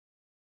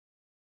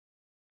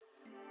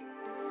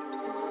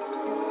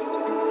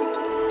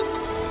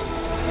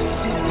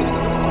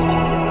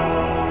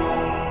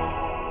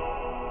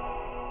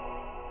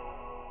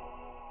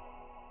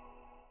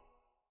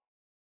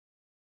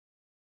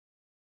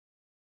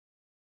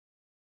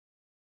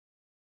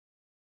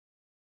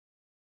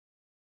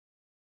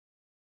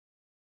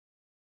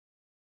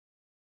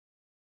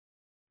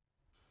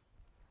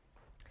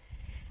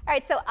All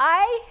right, so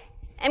I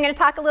am going to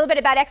talk a little bit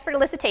about expert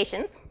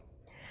elicitations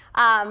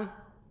from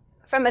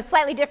a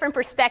slightly different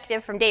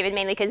perspective from David,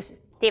 mainly because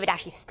David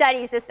actually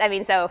studies this. I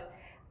mean, so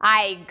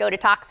I go to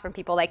talks from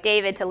people like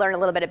David to learn a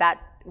little bit about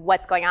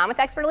what's going on with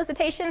expert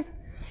elicitations.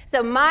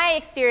 So my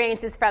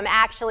experience is from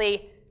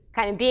actually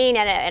kind of being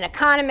an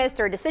economist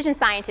or a decision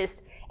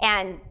scientist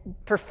and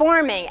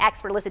performing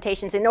expert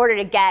elicitations in order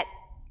to get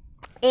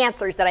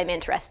answers that I'm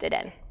interested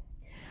in.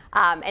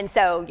 And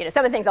so,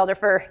 some of the things I'll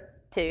defer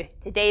to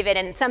David,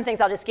 and some things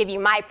I'll just give you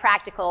my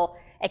practical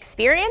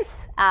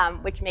experience,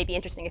 which may be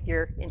interesting if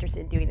you're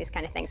interested in doing these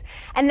kind of things.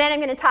 And then I'm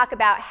going to talk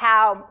about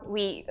how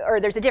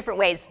there's a different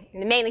ways. I'm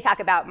going to mainly talk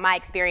about my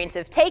experience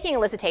of taking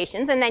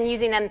elicitations and then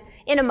using them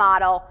in a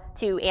model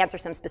to answer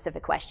some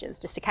specific questions,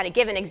 just to kind of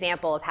give an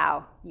example of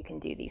how you can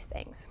do these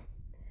things.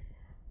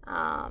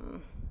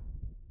 And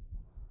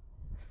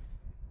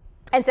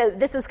so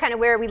this was kind of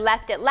where we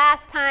left it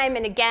last time.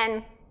 And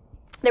again,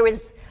 there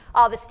was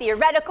all this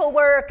theoretical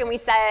work, and we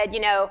said,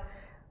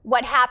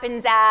 what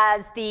happens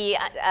as the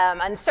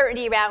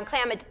uncertainty around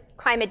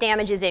climate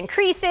damages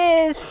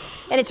increases,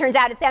 and it turns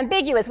out it's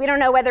ambiguous. We don't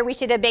know whether we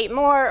should abate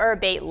more or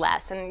abate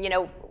less. And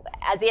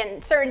as the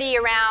uncertainty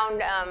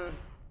around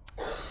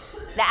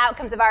the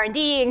outcomes of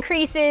R&D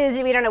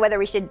increases, we don't know whether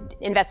we should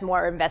invest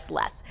more or invest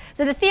less.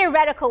 So the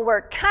theoretical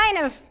work kind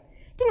of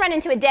didn't run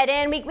into a dead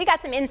end. We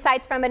got some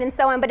insights from it and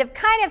so on, but it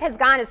kind of has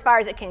gone as far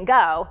as it can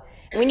go.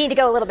 And we need to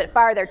go a little bit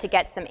farther to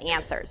get some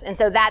answers. And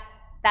so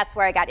that's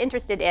where I got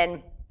interested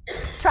in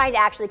trying to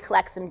actually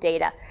collect some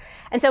data.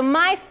 And so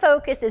my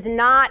focus is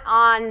not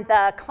on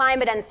the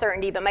climate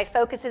uncertainty, but my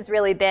focus has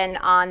really been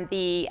on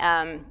the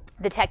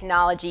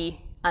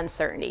technology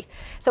uncertainty.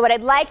 So what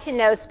I'd like to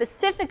know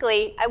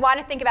specifically, I want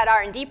to think about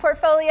R&D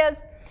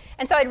portfolios.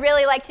 And so I'd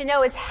really like to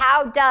know is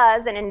how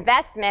does an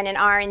investment in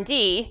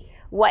R&D,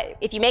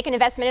 if you make an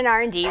investment in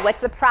R&D,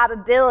 what's the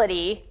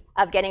probability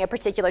of getting a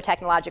particular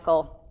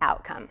technological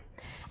outcome?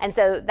 And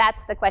so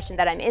that's the question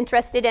that I'm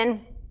interested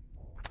in.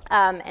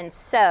 And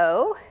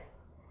so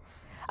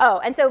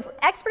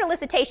expert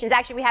elicitations,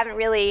 actually we haven't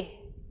really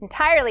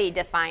entirely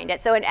defined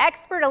it. So an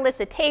expert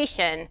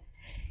elicitation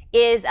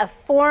is a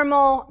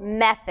formal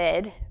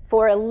method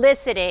for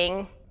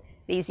eliciting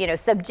these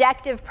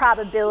subjective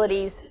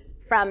probabilities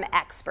from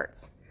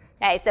experts.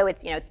 Okay, so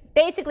it's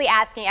basically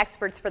asking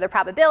experts for their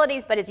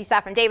probabilities, but as you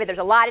saw from David, there's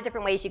a lot of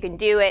different ways you can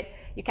do it.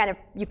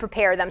 You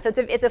prepare them. So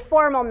it's a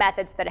formal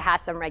method that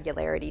has some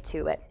regularity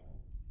to it.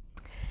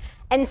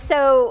 And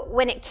so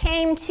when it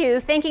came to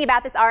thinking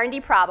about this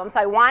R&D problem, so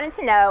I wanted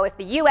to know if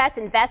the US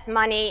invests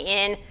money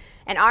in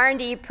an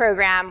R&D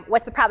program,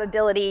 what's the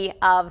probability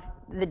of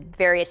the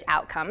various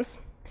outcomes?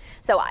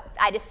 So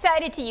I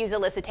decided to use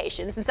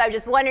elicitations. And so I'm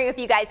just wondering if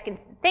you guys can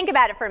think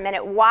about it for a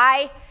minute.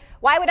 Why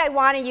would I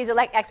want to use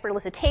expert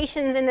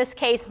elicitations in this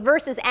case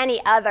versus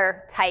any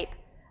other type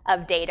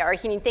of data? Or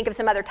can you think of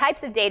some other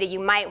types of data you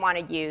might want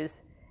to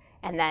use,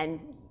 and then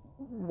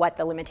what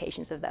the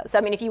limitations of those? So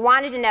I mean, if you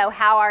wanted to know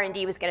how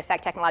R&D was going to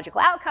affect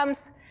technological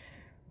outcomes,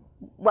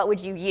 what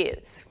would you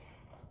use?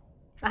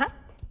 You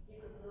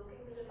could look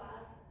into the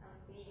past and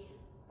see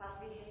past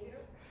behavior.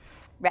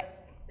 Right.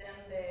 Then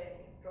the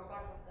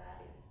drawback of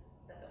that is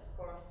that, of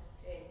course,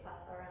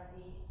 past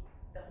R&D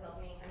does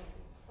not mean,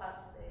 past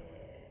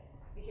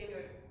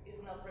behavior is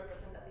not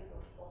representative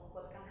of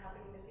what can happen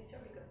in the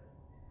future, because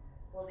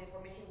all the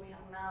information we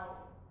have now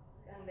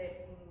and the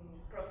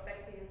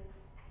perspective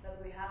that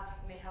we have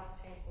may have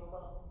changed a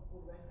lot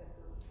with respect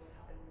to what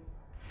happened in the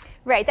past.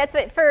 Right, that's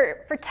what,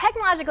 for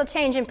technological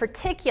change in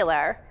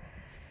particular,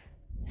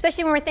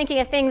 especially when we're thinking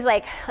of things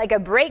like a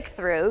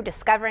breakthrough,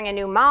 discovering a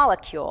new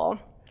molecule,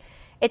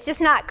 it's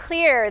just not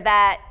clear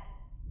that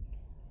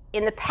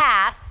in the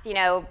past,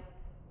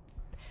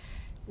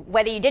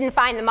 whether you didn't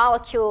find the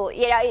molecule,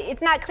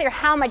 it's not clear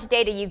how much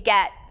data you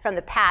get from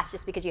the past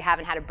just because you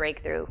haven't had a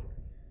breakthrough.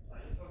 Are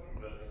you talking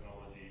about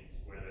technologies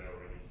where there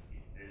already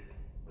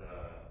exists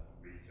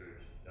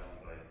research done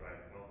by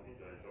private companies,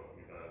 or are you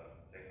talking about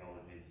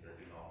technologies that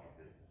do not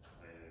exist?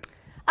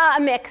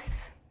 A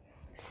mix.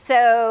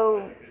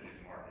 So. That's a good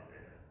use market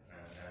data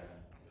and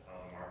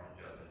how the market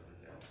judges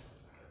the chances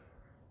of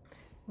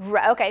success.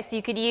 Right, okay, so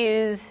you could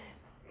use.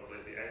 Well,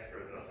 the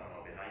experts are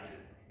somehow behind it.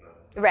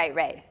 But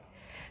Right.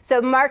 So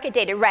market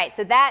data, right.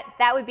 So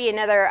that would be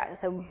another,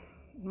 so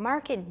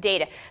market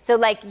data. So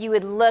you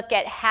would look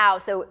at how,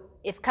 so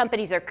if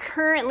companies are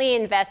currently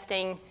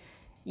investing,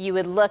 you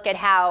would look at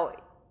how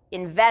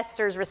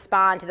investors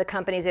respond to the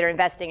companies that are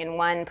investing in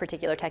one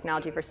particular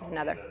technology versus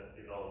another. That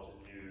develops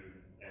a new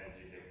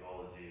energy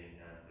technology,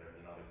 and there's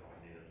another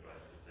company that tries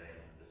the same.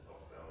 The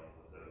stock values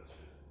of those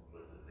should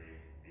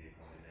implicitly be a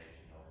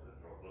combination of the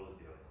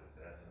probability of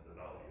success and the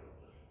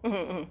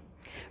value of it.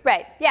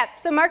 Right. Yeah.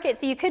 So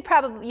you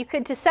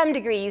could to some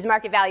degree use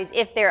market values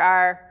if there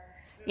are,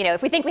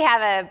 if we think we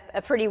have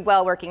a pretty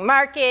well working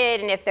market,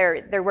 and if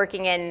they're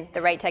working in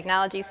the right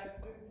technologies. It's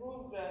been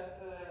proved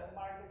that the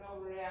market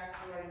overreacts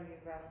during the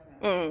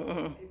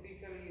investments.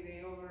 Typically,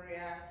 they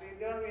overreact. They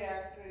don't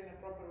react in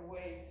a proper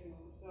way too.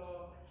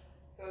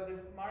 So the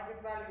market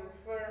value of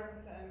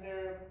firms and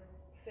their,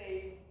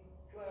 say,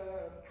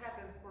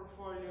 patents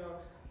portfolio,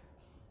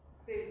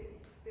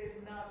 they're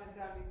not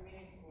entirely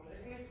meaningful,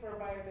 at least for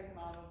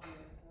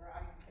biotechnologies or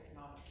IT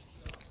technologies.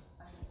 So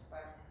I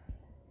suspect.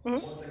 One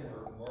thing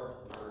where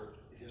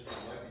history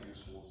might be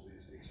useful is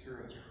these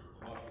experience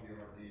curves, not for the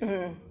R&D, but for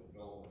the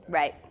development.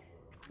 Right.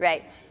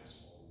 Right.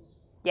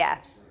 Yeah.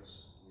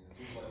 It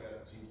seems like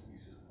that seems to be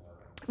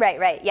systematic.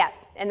 Right, yeah.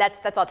 And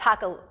that's all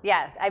talk,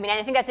 yeah. I mean,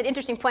 I think that's an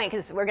interesting point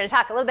because we're going to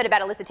talk a little bit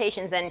about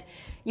elicitations, and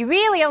you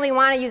really only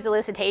want to use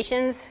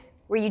elicitations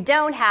where you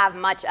don't have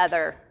much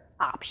other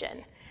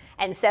option.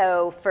 And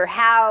so for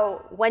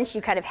how, once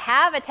you kind of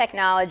have a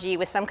technology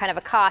with some kind of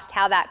a cost,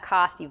 how that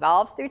cost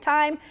evolves through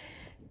time,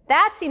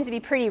 that seems to be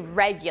pretty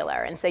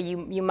regular. And so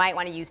you might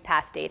want to use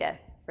past data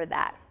for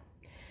that.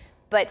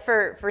 But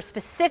for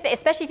specific,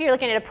 especially if you're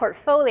looking at a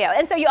portfolio,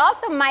 and so you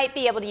also might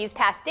be able to use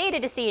past data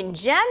to see in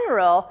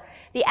general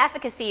the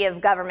efficacy of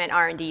government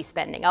R&D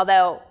spending,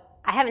 although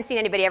I haven't seen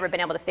anybody ever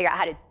been able to figure out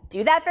how to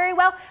do that very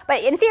well.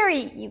 But in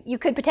theory, you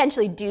could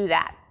potentially do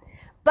that.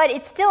 But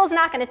it still is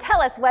not going to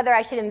tell us whether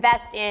I should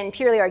invest in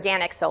purely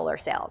organic solar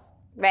cells,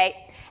 right?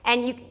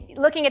 And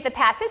looking at the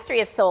past history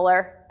of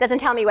solar doesn't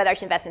tell me whether I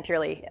should invest in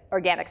purely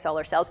organic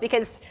solar cells,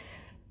 because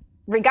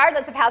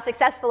regardless of how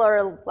successful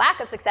or lack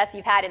of success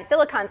you've had in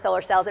silicon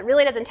solar cells, it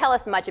really doesn't tell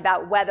us much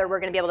about whether we're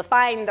going to be able to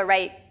find the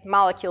right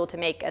molecule to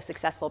make a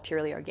successful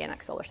purely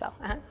organic solar cell.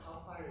 How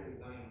far are you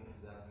going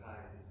into that kind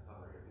of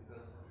discovery?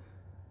 Because,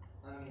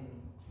 I mean,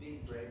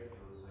 big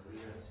breakthroughs are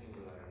really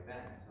singular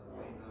events. So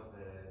think of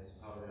the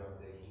discovery of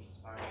the Higgs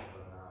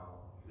particle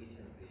now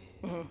recently.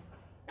 Mm-hmm.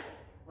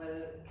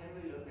 Well, can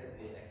we look at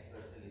the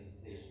expert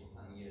elicitation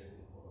some years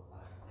before,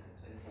 like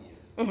 10, 20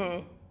 years?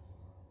 Mm-hmm.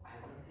 I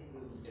don't think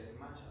we will get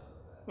much out of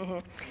that.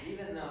 Mm-hmm.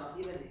 Even now,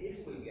 even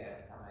if we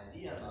get some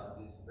idea about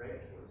these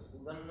breakthroughs,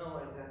 we don't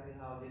know exactly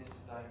how this is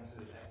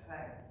going to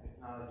affect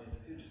technology in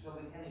the future. So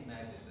we can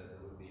imagine that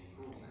there will be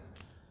improvement.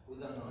 We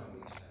don't know in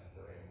which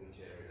sector, in which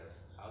areas,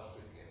 how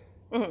quickly.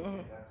 Mm-hmm.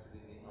 We have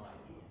absolutely no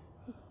idea.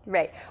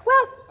 Right.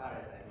 Well, as far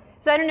as I know.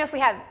 So I don't know if we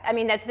have, I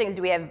mean, that's the thing, is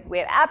we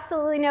have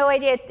absolutely no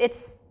idea.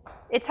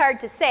 It's hard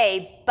to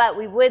say, but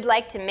we would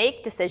like to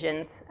make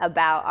decisions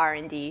about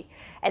R&D.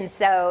 And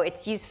so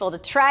it's useful to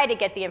try to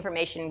get the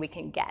information we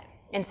can get.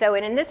 And so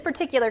in this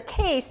particular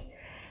case,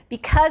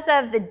 because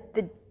of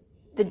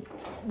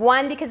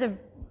because of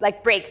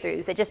like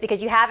breakthroughs, that just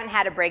because you haven't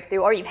had a breakthrough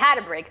or you've had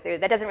a breakthrough,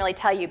 that doesn't really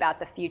tell you about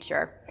the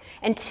future.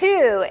 And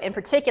two, in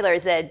particular,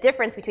 is the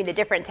difference between the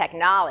different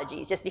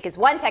technologies. Just because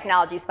one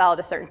technology has followed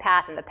a certain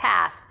path in the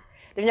past,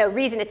 there's no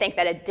reason to think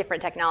that a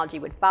different technology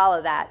would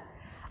follow that.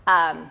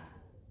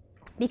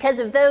 Because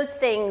of those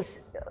things,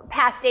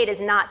 past data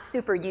is not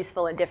super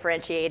useful in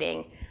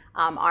differentiating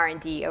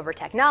R&D over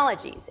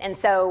technologies. And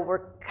so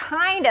we're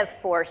kind of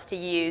forced to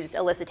use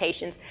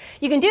elicitations.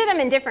 You can do them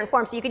in different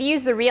forms. So you could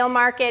use the real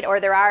market, or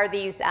there are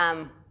these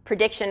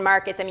prediction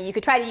markets. I mean, you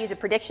could try to use a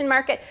prediction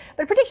market,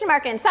 but a prediction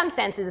market in some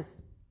sense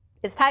is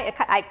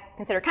I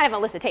consider kind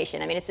of an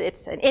elicitation. I mean,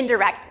 it's an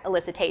indirect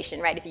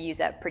elicitation, right, if you use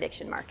a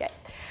prediction market.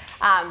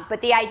 But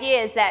the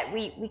idea is that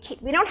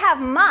we don't have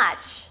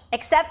much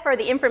except for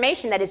the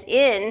information that is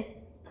in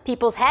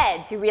people's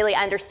heads who really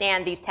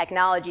understand these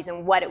technologies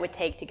and what it would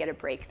take to get a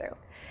breakthrough.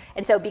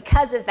 And so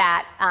because of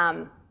that,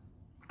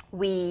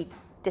 we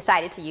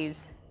decided to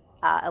use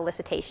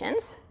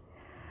elicitations.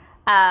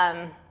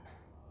 And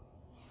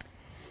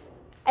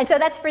so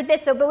that's for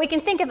this. So, but we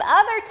can think of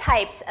other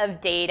types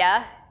of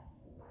data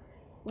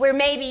where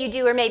maybe you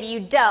do or maybe you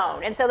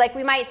don't. And so like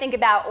we might think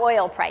about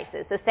oil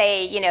prices. So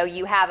say,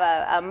 you have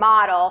a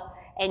model,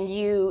 and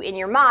in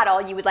your model,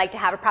 you would like to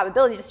have a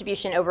probability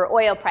distribution over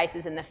oil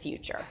prices in the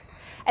future.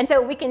 And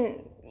so we can,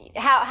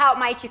 how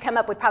might you come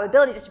up with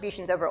probability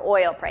distributions over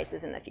oil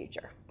prices in the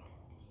future?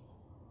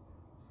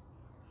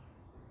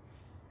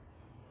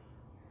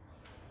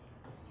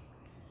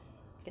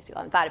 I guess people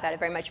haven't thought about it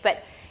very much,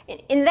 but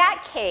in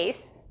that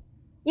case,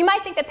 you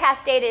might think that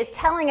past data is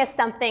telling us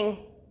something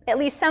at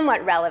least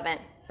somewhat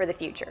relevant for the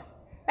future,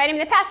 right? I mean,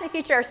 the past and the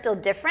future are still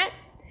different,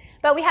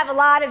 but we have a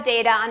lot of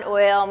data on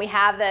oil, and we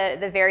have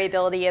the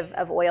variability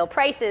of oil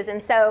prices,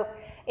 and so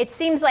it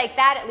seems like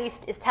that at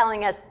least is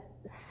telling us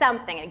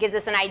something. It gives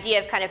us an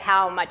idea of kind of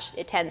how much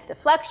it tends to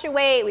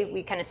fluctuate.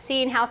 We've kind of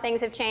seen how things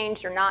have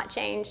changed or not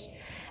changed.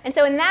 And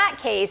so in that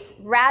case,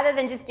 rather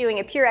than just doing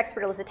a pure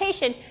expert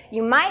elicitation,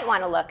 you might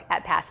want to look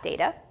at past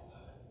data.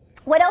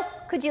 What else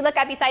could you look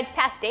at besides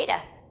past data?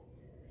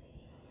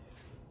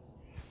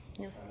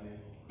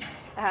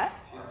 Uh-huh.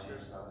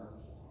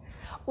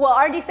 Well,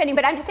 R&D spending,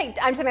 but I'm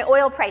talking about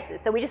oil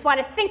prices. So we just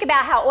want to think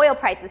about how oil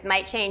prices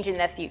might change in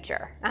the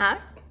future. Uh-huh.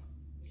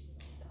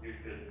 You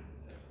could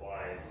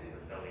apply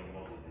the telling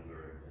model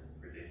viewer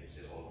and predict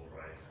the oil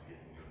price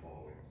given the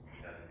following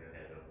ahead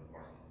of the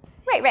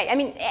market. Right. I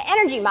mean,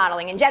 energy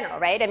modeling in general,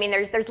 right? I mean,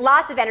 there's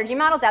lots of energy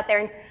models out there,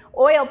 and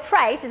oil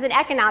price is an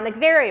economic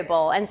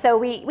variable, and so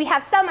we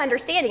have some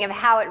understanding of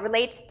how it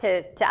relates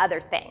to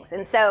other things.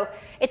 And so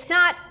it's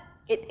not.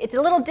 It's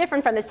a little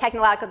different from this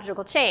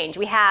technological change.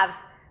 We have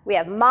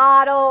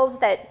models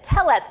that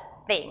tell us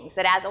things,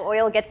 that as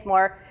oil gets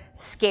more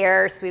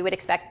scarce, we would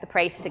expect the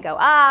price to go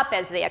up.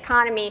 As the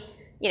economy,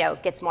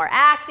 gets more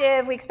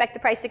active, we expect the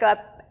price to go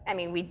up. I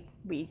mean,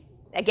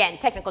 again,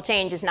 technical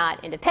change is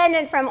not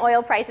independent from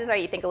oil prices,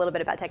 right? You think a little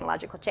bit about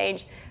technological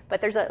change,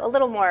 but there's a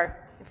little more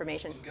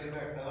information. So getting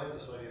back, I like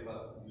this idea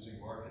about using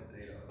market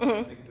data. Mm-hmm.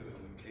 I think that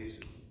in the case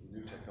of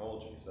new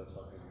technologies, that's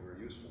not going to be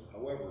very useful.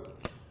 However,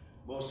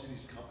 most of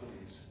these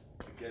companies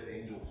that get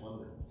angel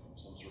funding from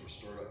some sort of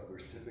startup,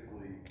 there's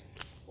typically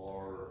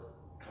are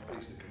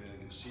companies that come in and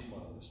give seed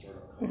money to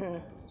startup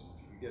companies.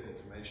 If we get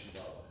information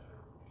about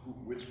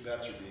which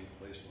bets are being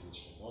placed on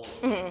this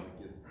technology,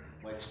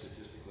 might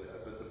statistically,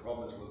 but the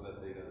problem is with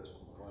that data is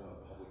probably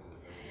not publicly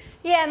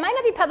available. Yeah, it might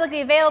not be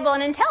publicly available,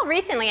 and until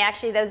recently,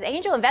 actually, those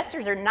angel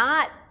investors are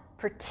not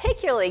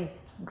particularly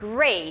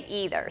great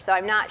either. So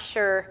I'm not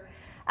sure.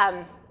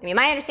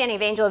 My understanding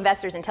of angel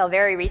investors until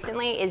very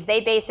recently is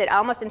they base it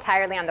almost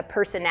entirely on the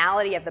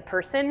personality of the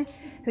person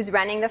who's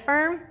running the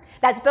firm.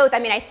 That's both,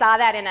 I saw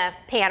that in a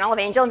panel of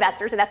angel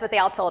investors, and that's what they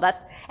all told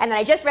us. And then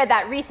I just read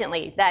that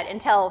recently, that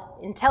until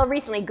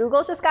recently,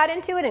 Google just got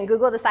into it, and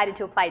Google decided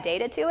to apply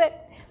data to it.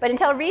 But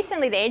until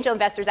recently, the angel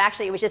investors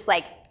actually, it was just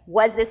like,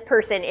 was this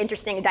person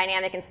interesting,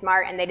 dynamic, and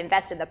smart, and they'd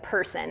invest in the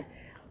person,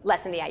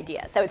 less in the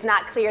idea. So it's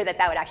not clear that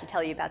would actually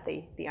tell you about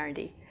the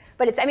R&D.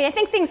 But it's, I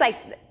think things like,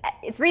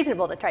 it's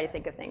reasonable to try to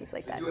think of things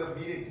like that. They do have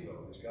meetings, though.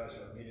 These guys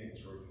have meetings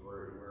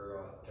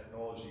where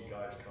technology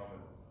guys come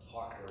and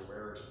hawk their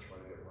wares and try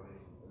to get money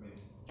from them.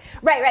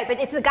 Right, but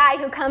it's the guy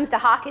who comes to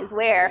hawk his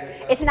ware. Yeah,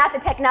 exactly. It's not the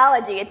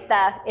technology,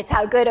 it's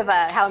how good of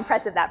how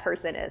impressive that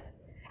person is.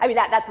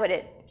 That's what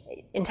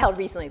until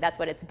recently, that's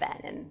what it's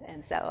been.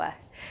 And so,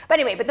 but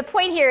anyway, but the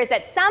point here is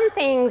that some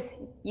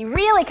things, you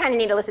really kind of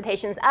need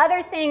elicitations.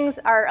 Other things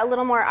are a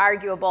little more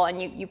arguable,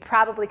 and you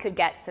probably could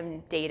get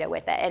some data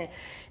with it.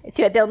 And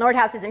so Bill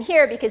Nordhaus isn't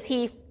here because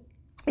he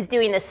is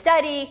doing this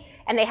study,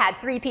 and they had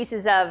 3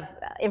 pieces of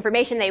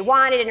information they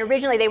wanted, and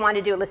originally they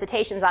wanted to do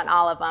elicitations on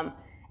all of them.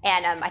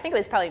 And I think it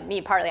was probably me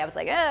partly. I was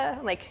like,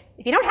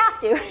 if you don't have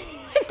to,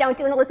 don't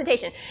do an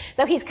elicitation.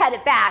 So he's cut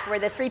it back, where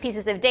the 3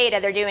 pieces of data,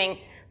 they're doing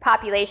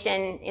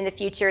population in the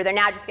future. They're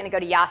now just going to go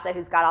to YASA,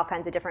 who's got all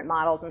kinds of different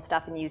models and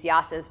stuff, and use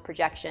YASA's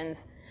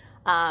projections.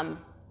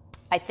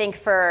 I think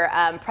for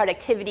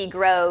productivity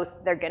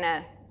growth, they're going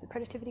to, is it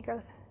productivity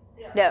growth?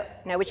 Yeah.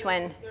 No, which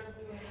one?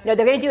 No,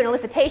 they're going to do an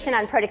elicitation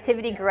on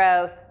productivity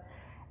growth.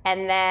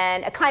 And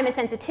then a climate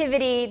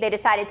sensitivity, they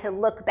decided to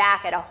look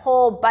back at a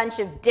whole bunch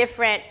of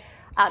different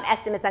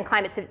estimates on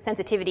climate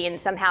sensitivity and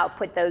somehow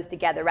put those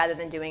together rather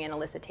than doing an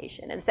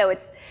elicitation. And so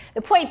it's,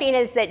 the point being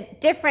is that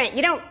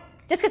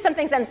just because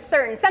something's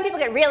uncertain, some people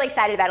get really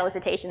excited about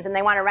elicitations and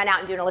they want to run out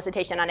and do an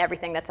elicitation on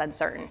everything that's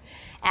uncertain.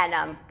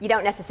 And you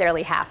don't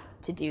necessarily have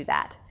to do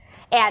that.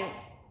 And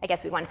I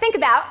guess we want to think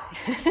about,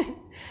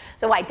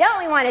 so why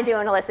don't we want to do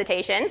an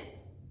elicitation?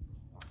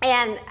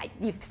 And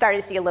you've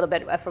started to see a little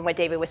bit from what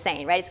David was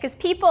saying, right? It's because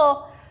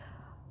people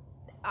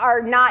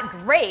are not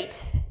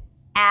great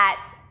at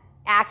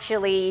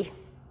actually,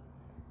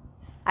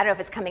 I don't know if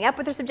it's coming up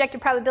with their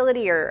subjective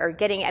probability or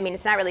getting,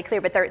 it's not really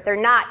clear, but they're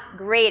not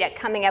great at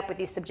coming up with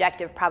these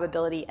subjective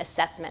probability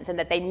assessments, and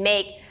that they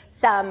make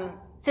some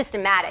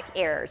systematic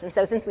errors. And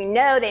so since we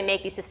know they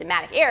make these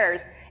systematic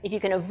errors, if you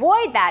can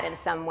avoid that in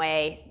some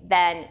way,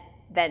 then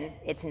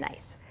it's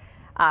nice.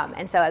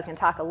 And so I was going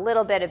to talk a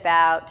little bit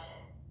about,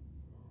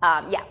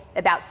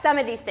 about some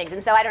of these things.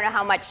 And so I don't know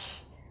how much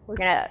we're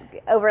going to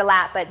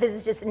overlap, but this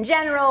is just in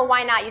general,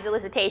 why not use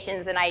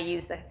elicitations? And I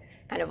use the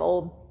kind of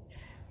old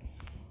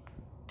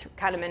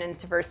Kahneman and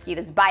Tversky,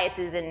 this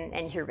biases and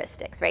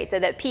heuristics, right? So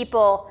that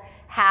people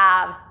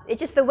have, it's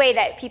just the way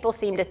that people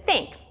seem to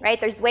think, right?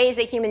 There's ways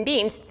that human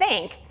beings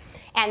think,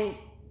 and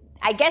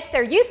I guess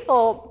they're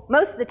useful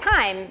most of the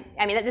time.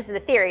 This is the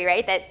theory,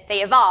 right? That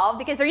they evolve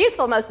because they're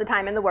useful most of the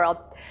time in the world,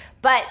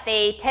 but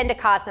they tend to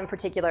cause some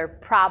particular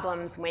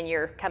problems when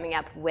you're coming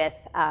up with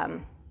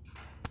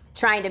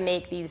trying to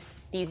make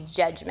these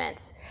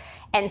judgments.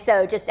 And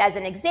so just as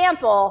an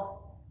example,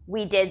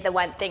 we did the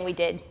one thing we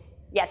did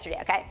yesterday,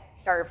 okay?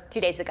 Or 2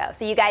 days ago.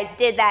 So you guys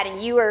did that,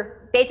 and you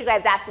were, basically I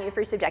was asking you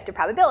for subjective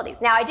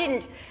probabilities. Now I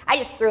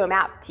just threw them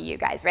out to you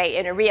guys, right?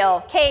 In a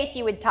real case,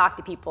 you would talk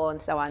to people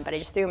and so on, but I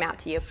just threw them out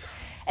to you.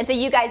 And so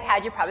you guys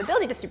had your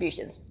probability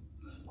distributions.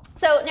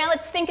 So now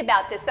let's think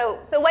about this. So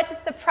what's a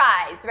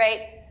surprise,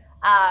 right?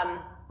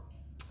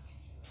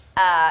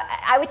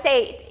 I would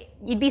say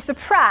you'd be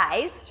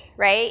surprised,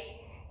 right?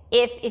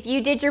 If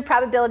you did your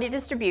probability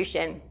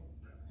distribution,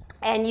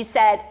 and you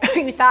said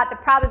you thought the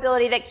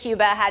probability that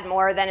Cuba had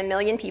more than 1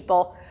 million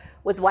people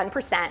was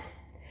 1%,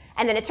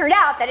 and then it turned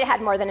out that it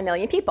had more than 1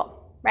 million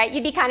people, right?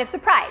 You'd be kind of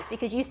surprised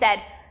because you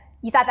said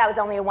you thought that was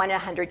only a 1 in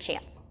 100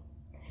 chance,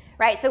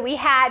 right? So we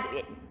had,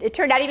 it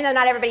turned out, even though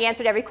not everybody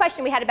answered every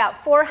question, we had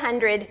about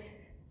 400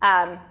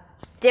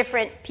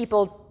 different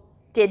people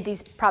did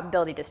these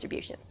probability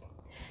distributions.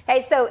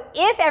 Okay, so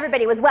if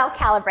everybody was well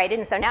calibrated,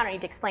 and so now I don't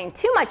need to explain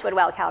too much what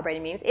well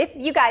calibrated means, if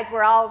you guys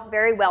were all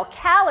very well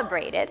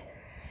calibrated,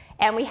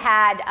 and we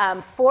had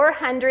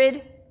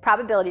 400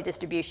 probability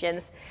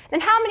distributions, then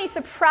how many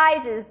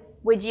surprises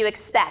would you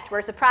expect? Where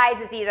a surprise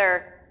is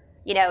either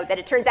you know, that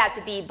it turns out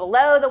to be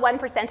below the 1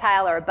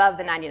 percentile or above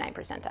the 99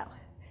 percentile.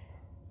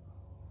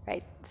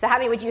 Right? So how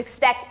many would you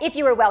expect if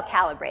you were well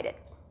calibrated?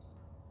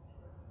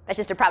 That's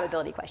just a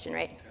probability question,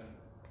 right?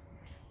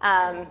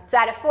 So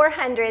out of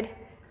 400,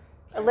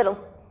 a little,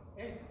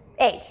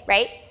 8,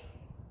 right?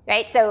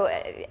 Right? So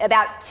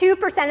about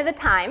 2% of the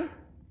time,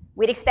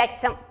 we'd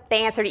expect the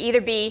answer to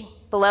either be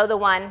below the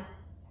 1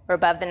 or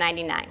above the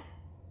 99.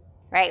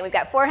 Right? We've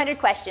got 400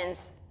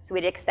 questions, so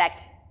we'd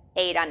expect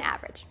 8 on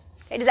average.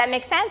 Okay, does that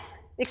make sense?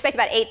 We expect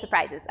about 8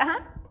 surprises. Well,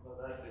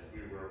 that's if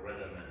we were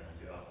weathermen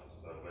and you asked us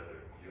about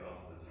weather. You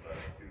asked us about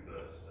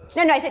tubers.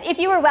 No, I said if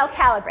you were well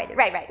calibrated.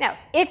 Right, no.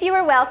 If you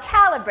were well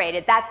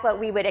calibrated, that's what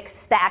we would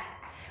expect.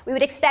 We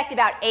would expect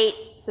about 8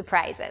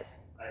 surprises.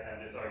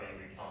 I'm just arguing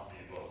we can't be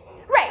well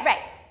calibrated.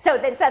 Right. So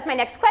that's my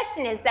next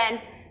question is then,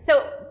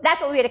 so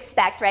that's what we would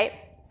expect, right?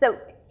 So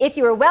if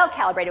you were well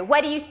calibrated,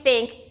 what do you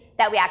think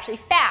that we actually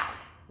found?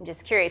 I'm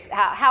just curious,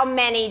 how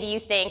many do you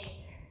think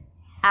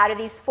out of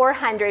these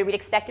 400, we'd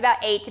expect about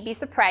 8 to be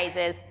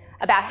surprises.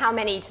 About how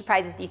many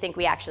surprises do you think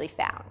we actually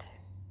found?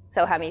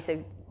 So how many,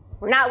 so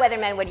we're not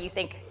weathermen, what do you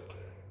think?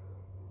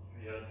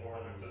 We had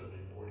 400, so it'd be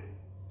 40.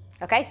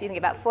 Okay, so you think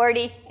about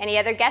 40. Any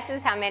other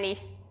guesses? How many?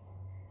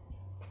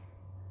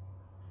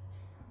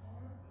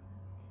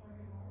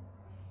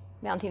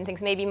 Valentine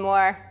thinks maybe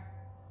more.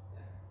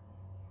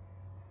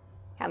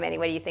 How many,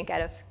 what do you think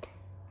out of?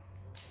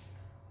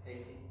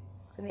 80.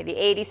 So maybe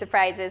 80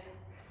 surprises.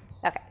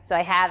 Okay, so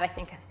I have, I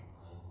think,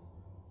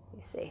 let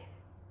me see,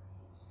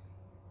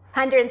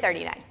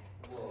 139.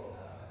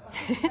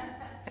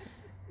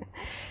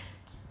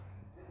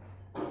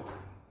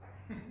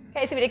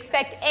 Okay, so we'd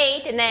expect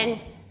 8, and then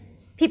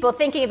people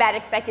thinking about it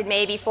expected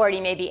maybe 40,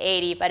 maybe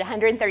 80, but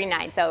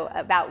 139, so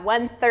about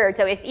 1/3.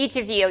 So if each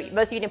of you,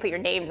 most of you didn't put your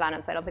names on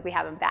them, so I don't think we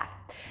have them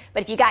back.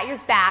 But if you got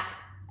yours back,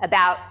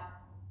 about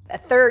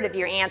 1/3 of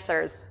your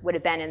answers would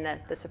have been in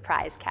the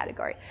surprise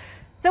category.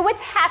 So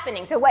what's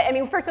happening? So what, I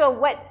mean, first of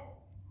all,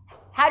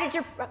 how did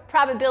your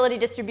probability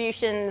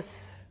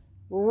distributions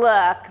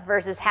look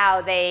versus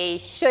how they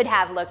should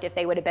have looked if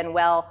they would have been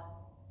well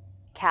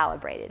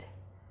calibrated?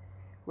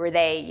 Were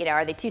they, you know,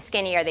 are they too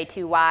skinny? Are they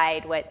too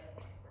wide? What?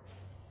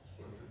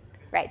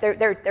 Right,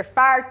 they're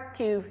far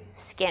too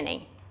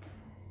skinny.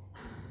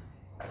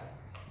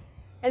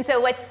 And so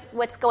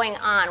what's going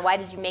on? Why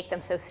did you make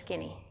them so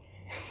skinny?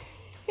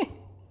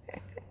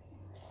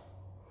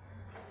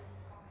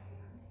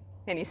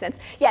 Any sense?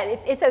 Yeah,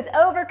 so it's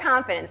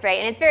overconfidence, right?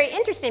 And it's very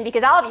interesting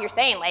because all of you are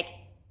saying, like,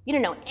 you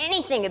don't know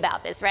anything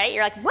about this, right?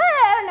 You're like, what?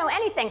 I don't know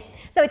anything.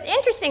 So it's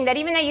interesting that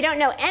even though you don't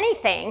know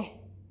anything,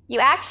 you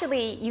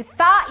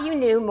thought you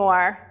knew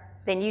more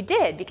than you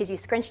did because you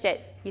scrunched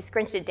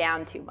it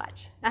down too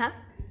much. Is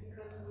it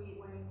because when you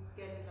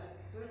get like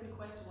a certain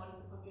question, what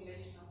is the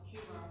population of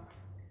humor,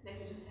 then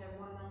you just have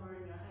one number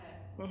in your head,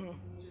 and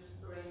you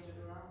just arrange it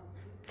around?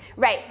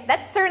 Right,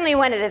 that's certainly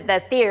one of the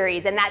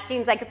theories, and that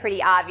seems like a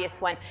pretty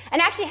obvious one.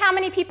 And actually, how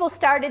many people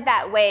started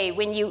that way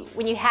when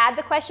you had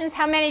the questions?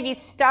 How many of you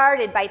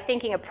started by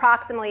thinking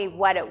approximately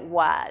what it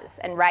was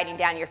and writing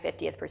down your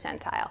 50th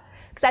percentile?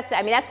 Because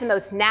that's the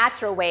most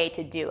natural way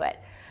to do it.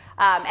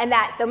 And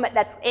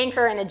that's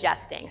anchor and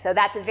adjusting. So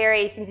that's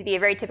seems to be a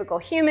very typical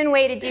human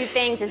way to do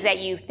things, is that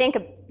you think,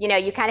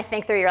 you kind of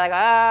think through, you're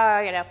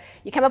like,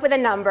 you come up with a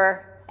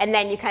number, and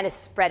then you kind of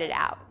spread it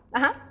out.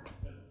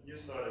 You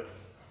started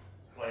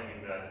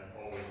claiming that it's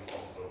always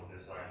possible to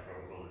assign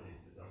probabilities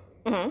to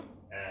something.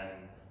 And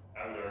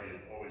I would argue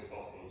it's always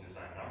possible to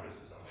assign numbers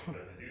to something,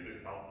 but to do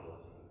the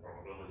calculus and the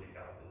probability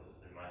calculus,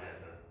 in my head,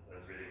 that's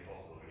really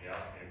impossible. When you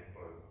ask me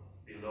for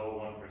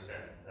below 1%,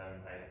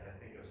 then I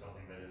think of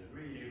something that is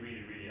really,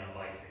 really, really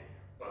unlikely,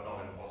 but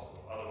not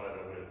impossible. Otherwise,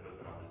 I would have put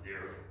the number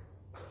 0,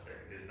 let's say,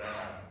 because then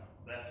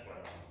that's when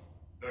I'm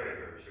very,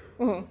 very sure.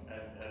 And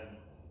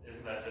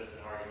isn't that just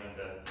an argument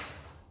that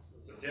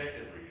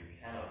subjectively you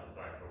cannot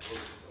assign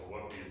probabilities, or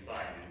what we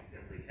assign you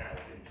simply cannot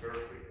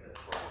interpret as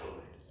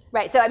probabilities?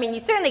 Right, so I mean, you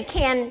certainly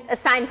can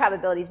assign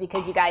probabilities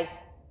because you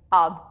guys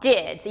all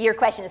did. So your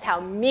question is, how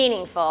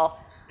meaningful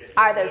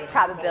are those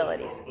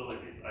probabilities?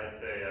 I'd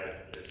say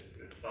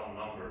it's some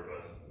number,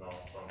 but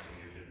not something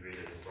you should read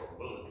as a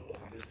probability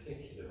in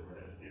particular.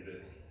 See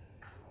this?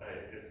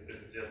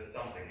 It's just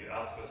something. You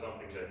ask for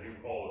something that you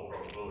call a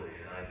probability,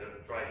 and I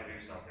try to do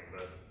something,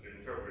 but to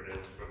interpret it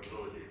as a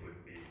probability would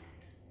be,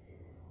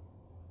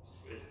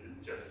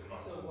 it's just too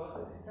much. So what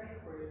would it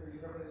take for you to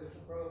interpret it as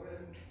a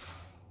probability?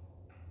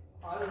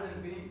 Other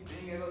than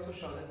being able to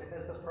show that it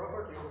has a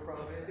property or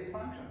probability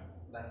function.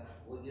 But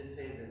would you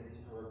say that this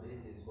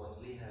probability is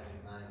what we have in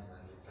mind when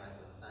we try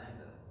to assign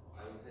them?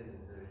 I would say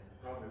that there is a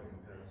problem in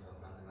terms of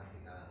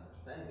mathematical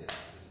understanding of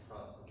this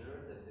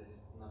procedure that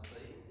is not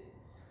so easy.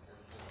 And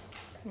so,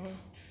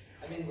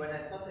 I mean, when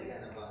I thought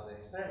again about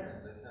the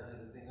experiment, I started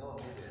to think, oh,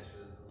 maybe I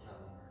should put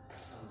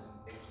some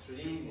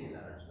extremely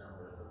large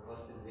numbers, or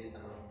possibly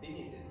some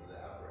infinity to the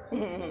upper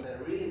end, because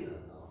I really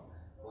don't know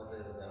what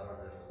are the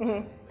orders of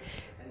magnitude,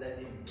 and I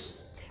didn't do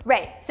that.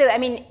 Right. So I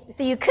mean,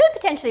 so you could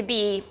potentially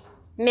be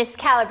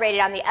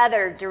miscalibrated on the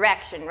other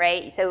direction,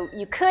 right? So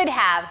you could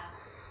have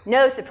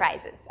no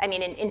surprises. I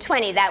mean, in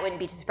 20, that wouldn't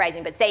be too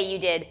surprising, but say you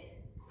did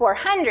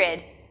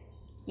 400,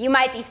 you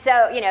might be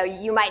so,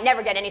 you might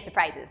never get any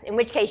surprises, in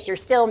which case you're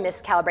still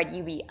miscalibrated,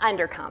 you'd be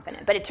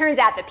underconfident. But it turns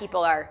out that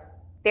people are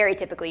very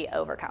typically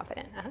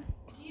overconfident.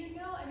 Do you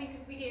know, I mean,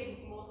 because we gave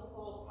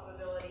multiple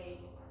probability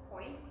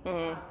points,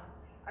 Mm-hmm.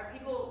 Are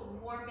people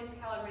more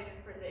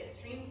miscalibrated for the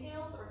extreme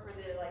tails or for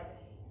the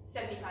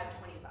 75-25?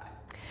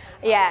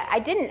 Yeah, I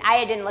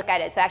didn't look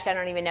at it, so actually I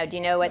don't even know. Do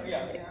you know what?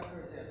 Yeah, the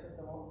answer is yes, it's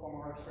the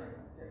more extreme.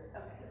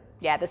 Okay.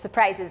 Yeah, the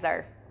surprises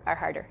are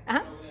harder. So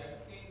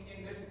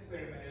in this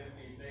experiment,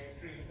 the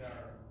extremes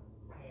are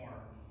more.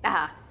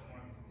 Uh-huh.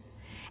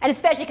 And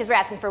especially because we're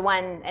asking for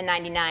 1 and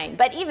 99.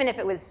 But even if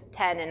it was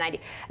 10 and 90,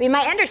 I mean,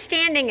 my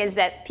understanding is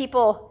that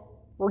people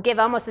will give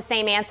almost the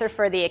same answer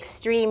for the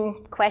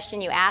extreme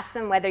question you ask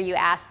them, whether you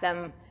ask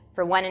them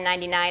for 1 and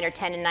 99 or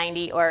 10 and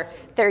 90 or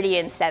 30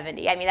 and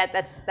 70. I mean,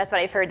 that's what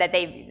I've heard, that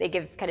they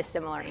give kind of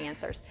similar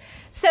answers.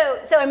 So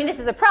I mean,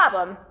 this is a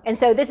problem. And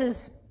so this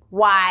is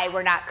why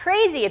we're not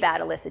crazy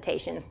about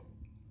elicitations.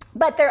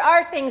 But there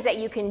are things that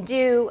you can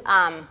do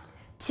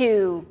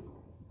so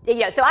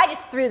I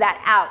just threw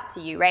that out to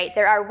you, right?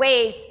 There are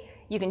ways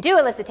you can do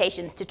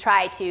elicitations to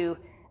try to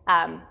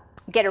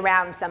get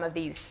around some of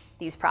these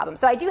problems.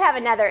 So I do have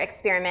another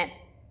experiment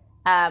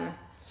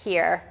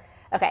here.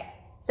 Okay,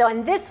 so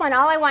in this one,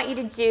 all I want you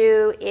to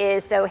do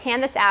is, so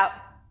hand this out.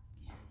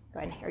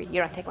 Go ahead, you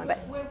don't have to take one, but.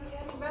 Were we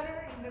any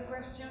better in the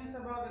questions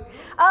about the group?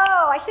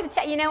 Oh, I should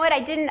have, you know what,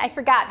 I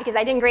forgot because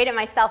I didn't grade it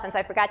myself, and so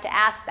I forgot to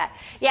ask that.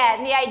 Yeah,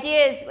 and the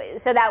idea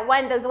is, so that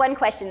those one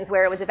questions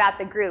where it was about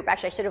the group,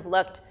 actually I should have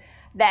looked,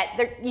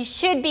 that you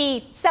should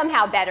be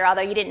somehow better,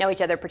 although you didn't know each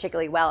other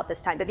particularly well at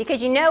this time. But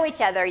because you know each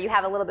other, you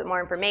have a little bit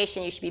more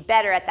information, you should be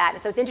better at that.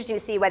 And so it's interesting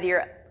to see whether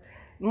you're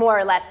more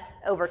or less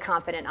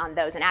overconfident on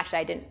those. And actually,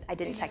 I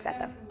didn't check that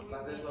though.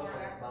 But it was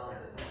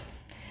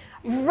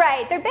bounded.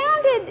 Right, they're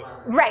bounded.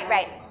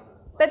 Right.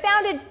 But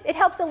bounded, it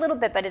helps a little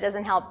bit, but it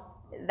doesn't help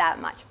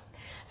that much.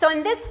 So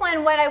in this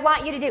one, what I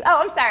want you to do,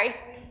 I'm sorry.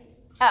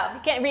 Oh, you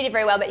can't read it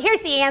very well, but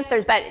here's the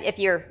answers, but if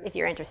you're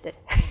interested.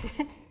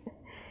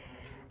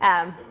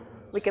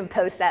 We can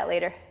post that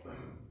later.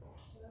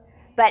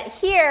 But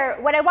here,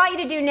 what I want you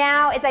to do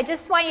now is I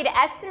just want you to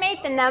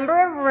estimate the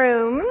number of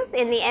rooms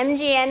in the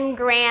MGM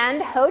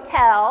Grand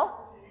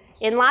Hotel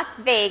in Las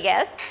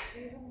Vegas.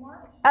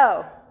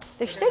 Oh,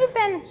 there should have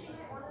been.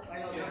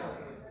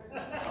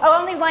 Oh,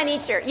 only one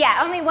each year.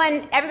 Yeah, only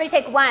one. Everybody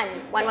take one.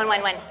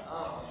 One.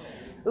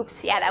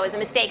 Oops, yeah, that was a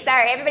mistake.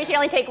 Sorry, everybody should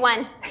only take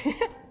one.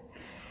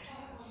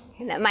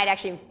 And that might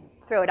actually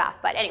throw it off,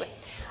 but anyway.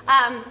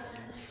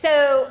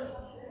 So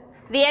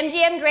the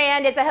MGM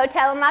Grand is a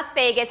hotel in Las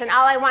Vegas, and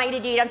all I want you to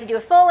do, you don't have to do a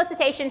full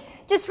elicitation,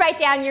 just write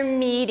down your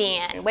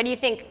median. What do you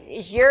think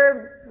is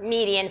your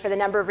median for the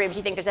number of rooms?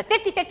 You think there's a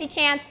 50-50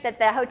 chance that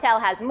the hotel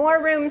has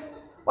more rooms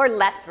or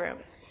less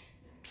rooms?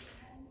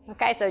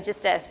 Okay, so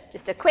just a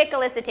quick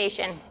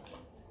elicitation.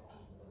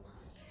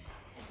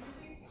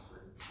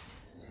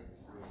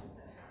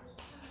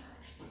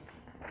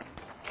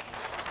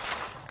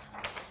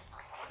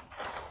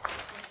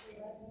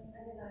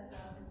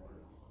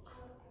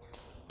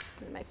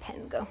 Where'd my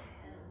pen go?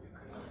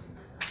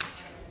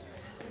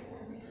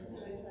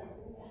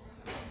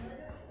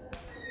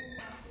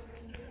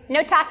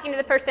 No talking to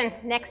the person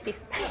next to you.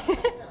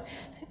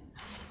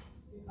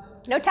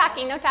 No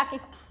talking.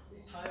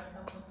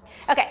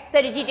 Okay,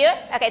 so did you do it?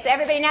 Okay, so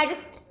everybody now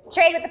just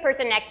trade with the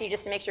person next to you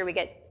just to make sure we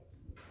get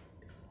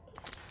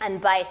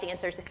unbiased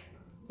answers.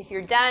 If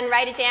you're done,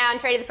 write it down,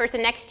 trade with the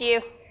person next to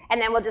you,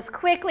 and then we'll just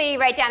quickly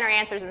write down our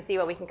answers and see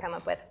what we can come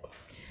up with.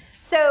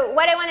 So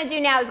what I want to do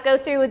now is go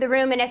through the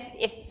room, and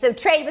so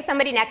trade with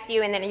somebody next to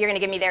you, and then you're going to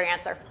give me their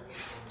answer.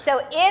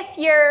 So if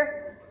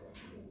your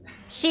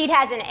sheet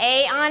has an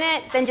A on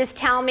it, then just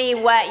tell me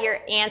what your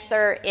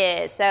answer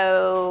is.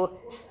 So,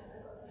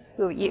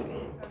 you.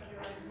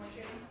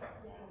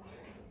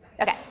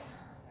 Okay.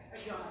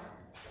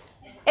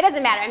 It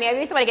doesn't matter. I mean, I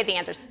just want to get the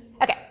answers.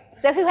 Okay.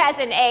 So who has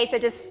an A? So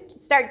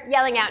just start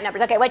yelling out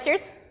numbers. Okay, what's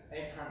yours?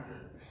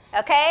 800.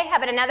 Okay. How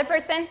about another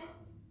person?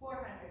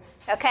 400.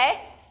 Okay.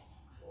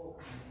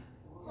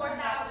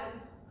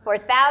 4,000.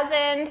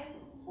 4,000.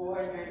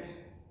 400.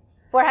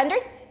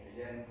 400?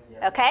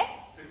 Yeah. Okay.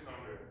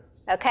 600.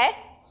 Okay.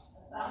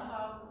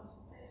 1,000.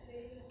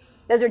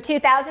 Those are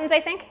 2,000s, I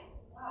think.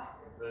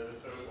 The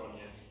third one,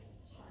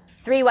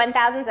 yeah. 3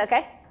 1,000s.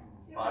 Okay.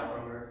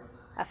 500.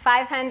 A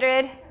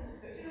 500. 200.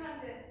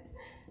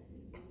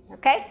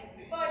 Okay.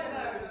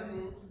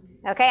 5,000.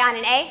 Okay, on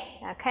an A.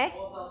 Okay.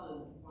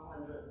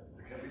 4,100.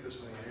 There can't be this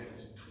many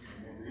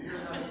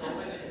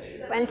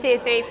A's. 1, 2,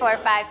 3, 4,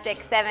 5,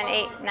 6, 7,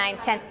 8, 9,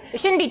 10. There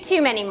shouldn't be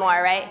too many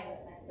more, right?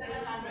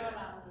 700.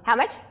 How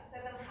much?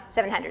 700.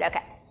 700.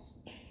 Okay.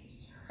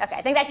 Okay,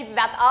 I think that should be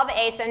about all the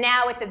A's. So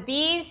now with the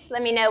B's,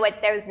 let me know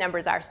what those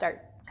numbers are. Start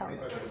calling.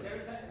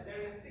 There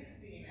is a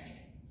 16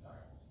 A. Sorry.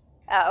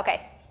 Oh,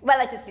 okay. Well,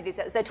 let's just do these.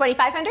 So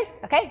 2,500.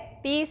 Okay.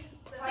 B's.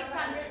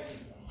 600.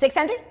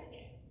 600.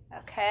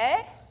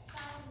 Okay.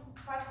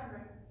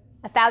 500.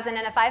 1,000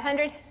 and a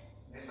 500.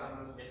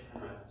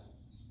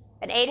 800.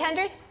 An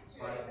 800?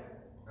 Twice.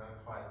 No,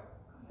 twice.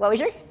 What was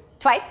your?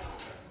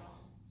 Twice?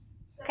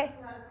 Okay.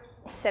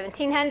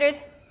 1700?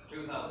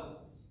 2000.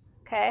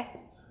 Okay.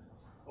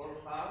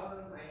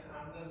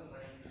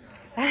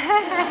 4,999.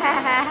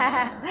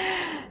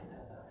 1500.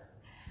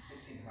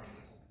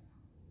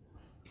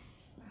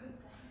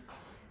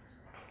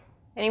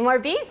 Any more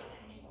B's?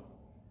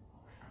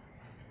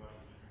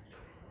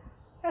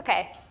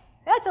 Okay.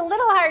 That's a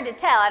little hard to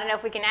tell. I don't know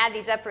if we can add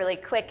these up really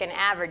quick and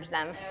average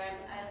them. I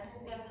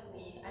think that's a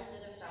B. I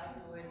should have shot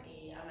for an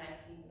A. I'm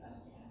actually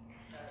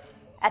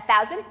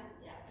 1,000?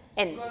 Yeah.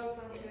 And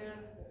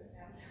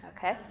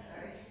okay.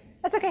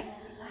 That's okay.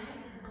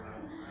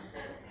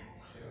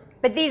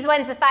 But these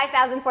ones, the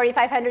 5,000,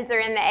 4,500s are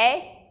in the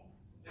A?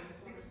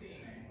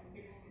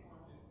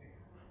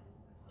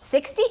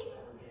 60?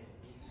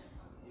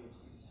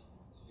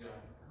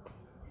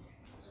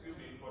 Excuse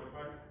me,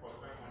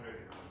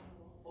 4,500 is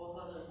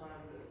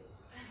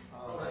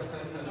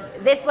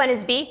 4,500. This one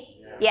is B?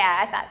 Yeah,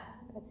 I thought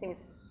that seems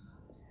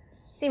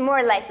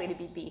more likely to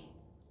be B.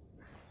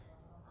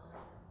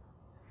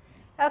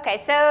 Okay,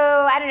 so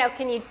I don't know,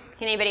 can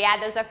anybody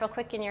add those up real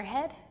quick in your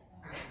head?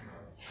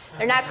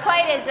 They're not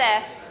quite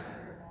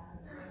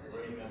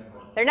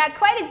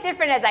as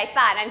different as I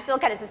thought. I'm still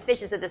kind of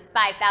suspicious of this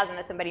 5,000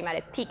 that somebody might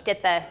have peeked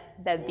at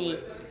the B.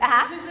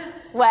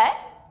 What?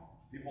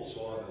 People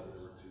saw that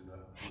there were two.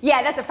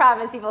 Yeah, that's a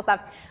problem, is people saw.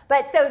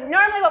 But so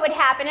normally what would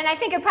happen, and I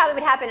think it probably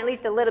would happen at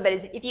least a little bit,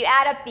 is if you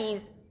add up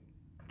these,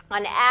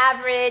 on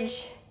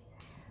average,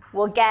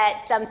 we'll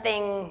get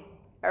something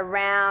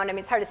around, I mean,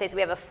 it's hard to say, so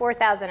we have a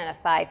 4,000 and a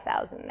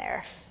 5,000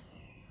 there.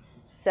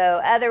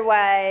 So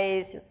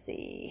otherwise, let's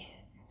see.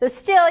 So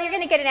still, you're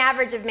going to get an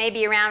average of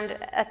maybe around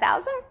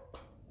 1,000?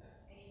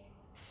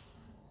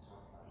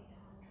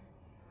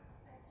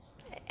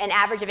 An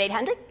average of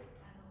 800?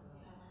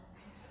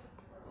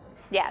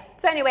 Yeah.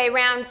 So anyway,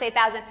 around, say,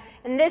 1,000.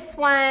 And this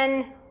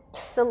one,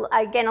 so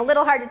again, a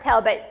little hard to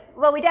tell, but,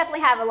 well, we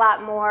definitely have a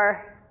lot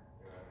more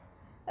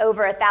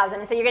over 1,000.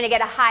 And so you're going to get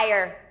a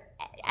higher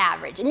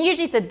average. And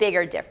usually it's a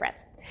bigger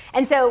difference.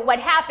 And so what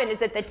happened is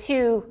that the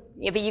two,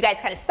 but you guys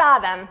kind of saw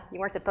them. You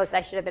weren't supposed to.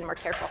 I should have been more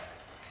careful.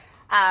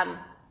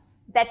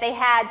 That they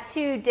had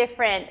two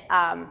different,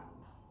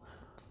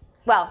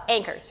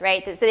 anchors,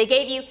 right? So they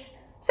gave you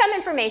some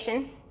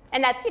information.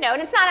 And that's,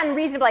 and it's not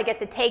unreasonable, I guess,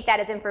 to take that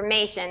as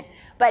information.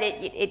 But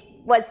it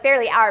was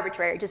fairly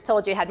arbitrary. It just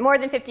told you it had more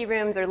than 50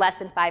 rooms or less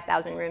than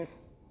 5,000 rooms.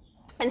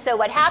 And so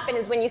what happened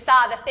is when you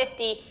saw the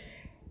 50,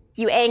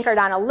 you anchored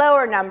on a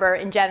lower number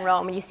in general.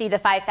 And when you see the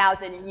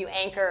 5,000, you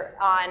anchor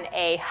on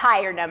a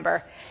higher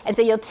number. And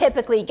so you'll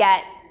typically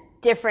get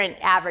different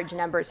average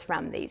numbers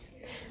from these.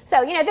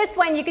 So, this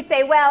one you could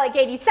say, well, it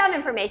gave you some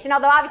information,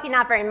 although obviously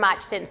not very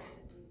much since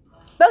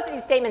both of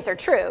these statements are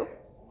true,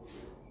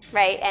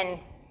 right? And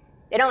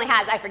it only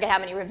has, I forget how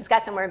many rooms. It's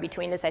got somewhere in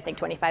between this, I think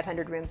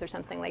 2,500 rooms or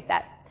something like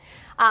that.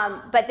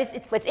 But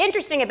what's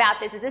interesting about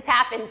this is this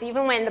happens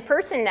even when the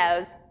person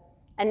knows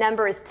a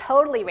number is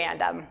totally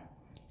random,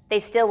 they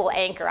still will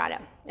anchor on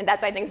it. And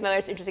that's why I think it's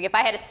most interesting. If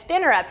I had a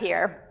spinner up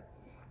here,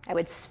 I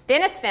would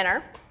spin a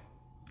spinner,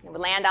 it would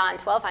land on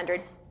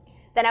 1,200.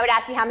 Then I would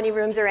ask you how many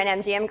rooms are in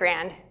MGM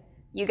Grand.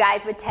 You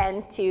guys would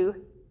tend to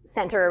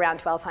center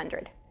around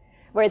 1,200.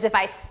 Whereas if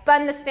I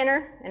spun the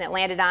spinner and it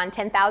landed on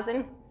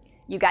 10,000,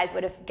 you guys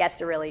would have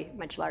guessed a really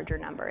much larger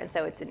number. And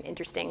so it's an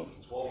interesting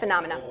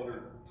phenomenon.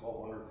 1,200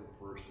 for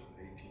first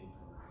and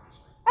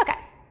 1,800. Okay.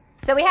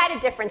 So we had a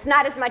difference,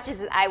 not as much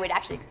as I would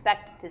actually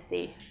expect to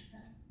see.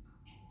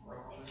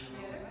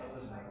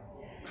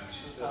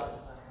 So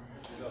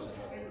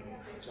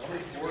how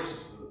many floors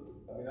is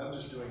I'm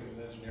just doing it as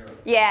an engineer.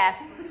 Yeah.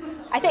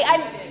 I think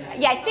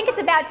it's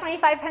about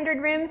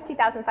 2,500 rooms,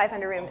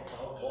 2,500 rooms.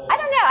 I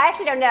don't know. I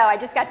actually don't know. I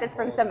just got this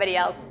from somebody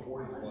else.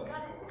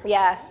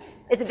 Yeah.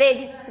 It's a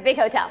big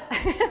hotel.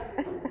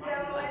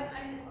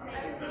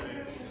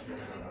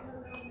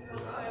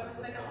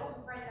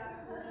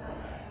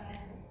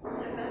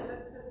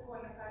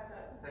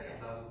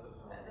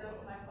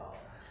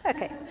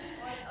 Okay.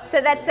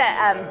 So that's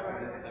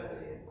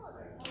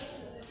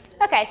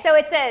okay, so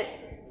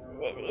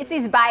it's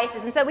these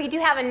biases. And so we do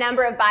have a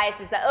number of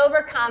biases. The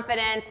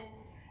overconfidence,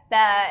 the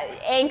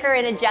anchor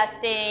and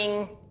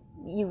adjusting,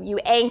 you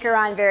anchor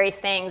on various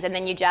things and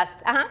then you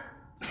just, So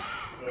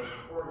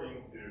according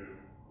to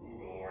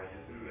Google or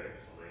Yahoo,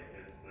 actually,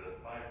 it's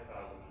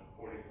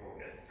 5,044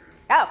 guest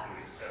rooms. Oh.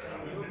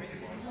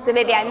 So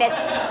maybe I missed.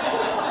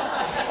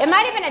 It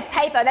might have been a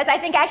typo.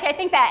 I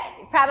think that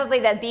probably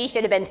the B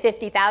should have been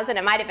 50,000.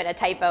 It might have been a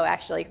typo,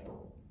 actually.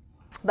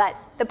 But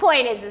the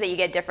point is that you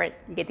get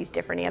these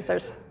different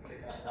answers.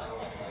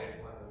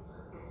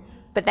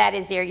 But that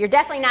is you're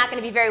definitely not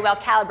going to be very well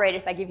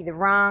calibrated if I give you the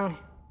wrong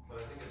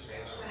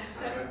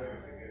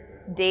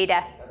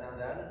data. But on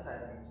the other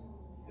side,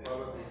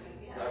 probably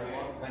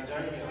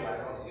majority of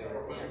us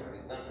Europeans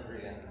doesn't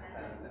really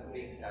understand the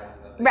big size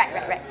of the Right.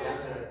 Right.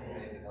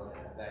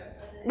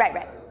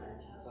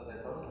 So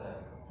that's also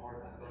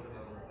important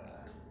because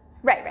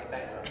Right.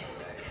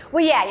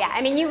 Well, yeah.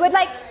 I mean, you'd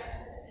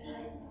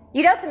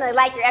ultimately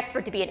like your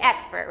expert to be an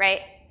expert,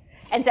 right?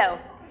 And so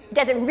it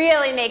doesn't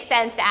really make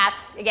sense to ask,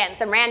 again,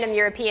 some random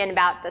European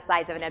about the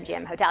size of an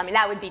MGM hotel. I mean,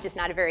 that would be just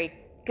not a very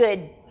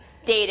good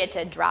data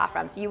to draw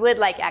from. So you would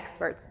like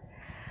experts.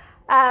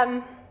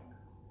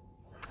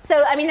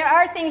 So, I mean, there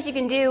are things you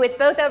can do with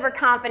both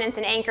overconfidence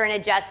and anchor and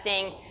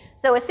adjusting.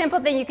 So a simple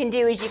thing you can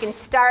do is you can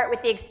start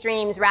with the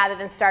extremes rather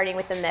than starting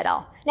with the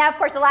middle. Now, of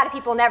course, a lot of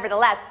people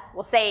nevertheless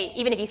will say,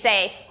 even if you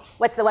say,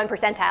 what's the 1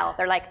 percentile?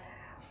 They're like,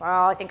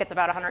 well, I think it's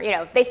about 100. You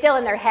know, they still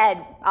in their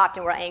head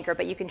often will anchor,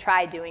 but you can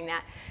try doing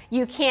that.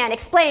 You can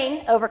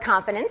explain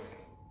overconfidence.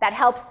 That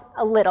helps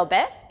a little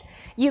bit.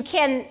 You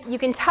can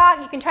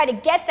try to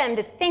get them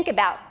to think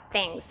about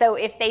things. So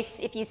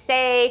if you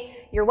say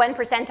your 1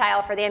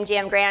 percentile for the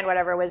MGM Grand,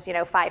 whatever was,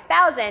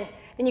 5,000,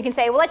 then you can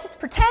say, well, let's just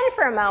pretend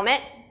for a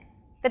moment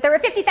that there were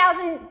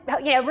 50,000,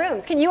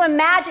 rooms. Can you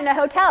imagine a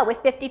hotel with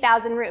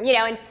 50,000 rooms?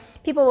 And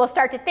people will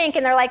start to think,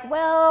 and they're like,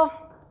 well,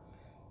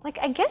 like,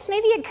 I guess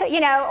maybe it could,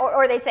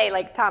 or they say,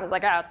 like, Tom's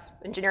like, oh, it's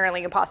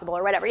engineeringly impossible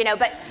or whatever,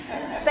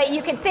 but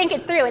you can think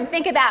it through and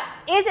think about,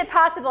 is it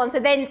possible? And so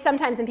then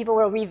sometimes people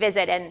will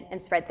revisit and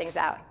spread things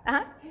out.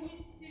 Can you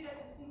see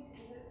that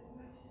distinction that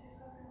we were just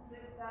discussing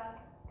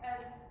that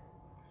as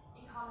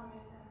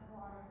economists and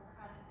more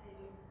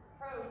quantitative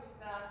approach,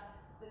 that's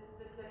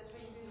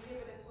what you do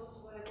here, but it's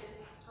also what I did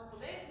a couple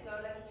days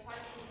ago, like you try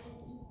to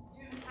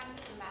do kind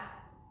of the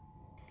math.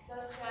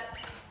 Does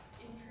that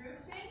improve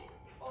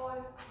things?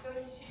 Or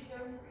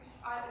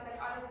are there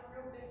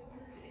real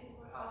differences if you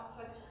would ask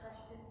such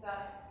questions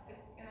that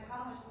an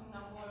economist would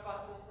know more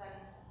about this than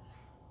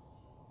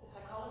a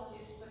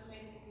psychologist, but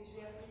maybe because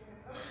we have different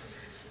approaches.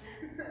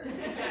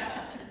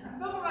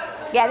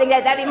 Yeah, I think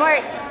that'd be more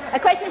a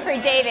question for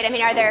David. I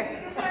mean, are there...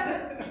 Because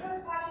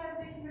how do you have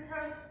a different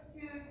approach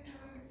to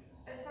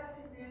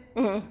assessing this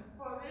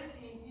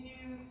probability? Do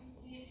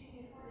you see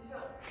different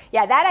results?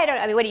 Yeah, that I don't...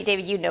 I mean,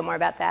 David, you know more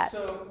about that.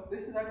 So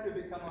this has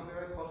actually become a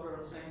very popular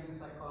thing in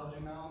psychology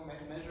now,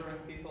 measuring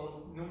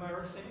people's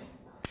numeracy,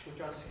 which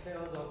are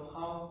scales of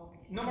how...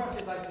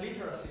 Numeracy is like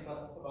literacy,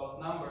 but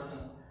about numbers.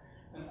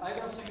 And I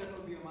don't think there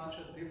will be much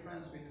a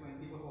difference between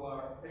people who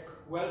are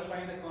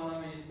well-trained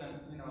economists and,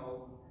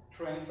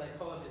 trained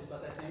psychologists,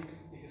 but I think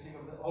if you think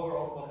of the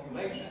overall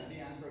population,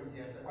 the answer is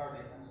yes, there are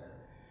differences.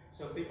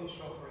 So people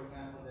show, for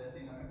example, that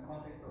in the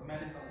context of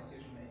medical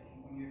decision-making,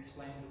 when you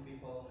explain to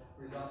people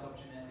result of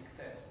genetic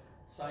tests,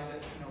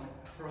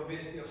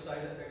 probability of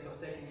side effect of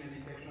taking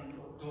medication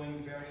or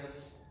doing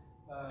various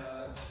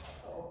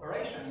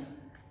operations,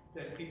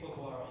 that people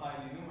who are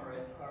highly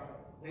numerate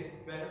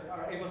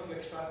are able to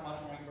extract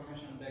much more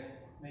information and they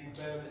make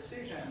better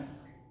decisions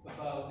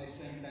about these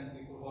things than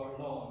people who are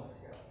low on the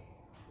scale.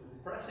 The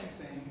depressing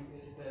thing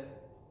is that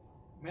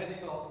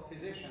medical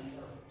physicians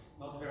are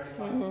not very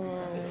fine.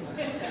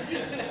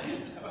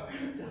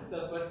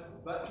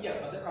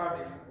 But there are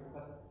differences.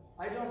 But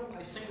I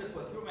think that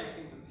what you're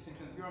making, the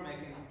distinction that you're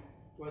making,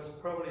 was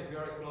probably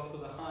very close to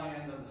the high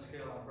end of the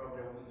scale and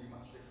probably wouldn't be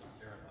much different.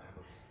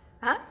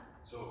 ERIN,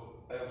 So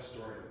I have a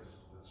story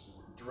that's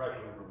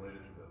directly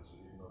related to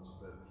this, even though it's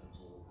a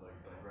little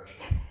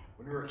digression.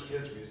 When we were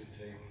kids, we used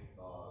to take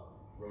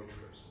road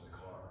trips in the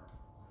car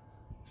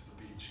to the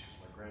beach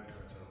because my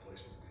grandparents had a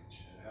place on the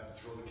beach, and I had to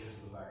throw the kids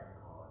in the back of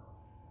the car.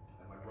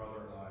 And my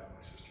brother and I and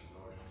my sister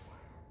would always be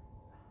fighting.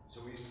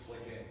 So we used to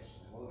play games.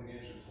 And one of the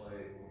games we'd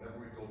play, whenever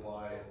we'd go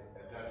by,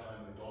 at that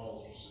time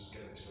McDonald's was just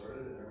getting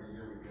started, and every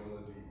year we'd go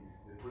to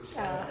they'd put a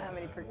sign out,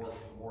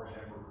 more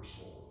hamburgers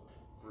sold.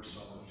 First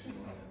summer, 2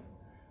 million.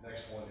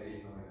 Next one,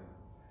 8 million.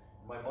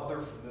 My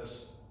mother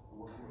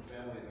we're from a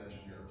family of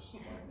engineers.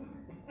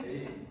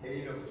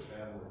 Eight of the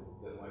family,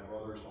 that my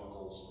brother's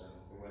uncles, and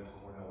they went to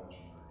Cornell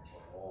Engineering, so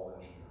all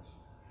engineers.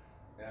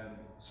 And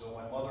so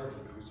my mother,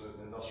 who's an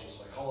industrial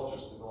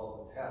psychologist,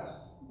 developed a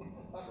test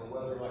for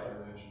whether or not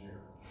you're an engineer.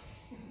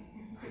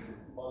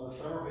 On the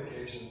summer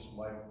vacations,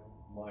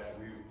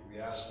 we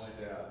asked my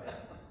dad,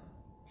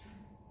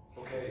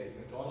 okay,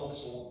 McDonald's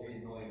sold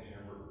 8 million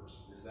hamburgers.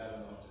 Is that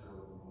enough to go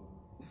to the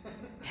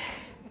moon?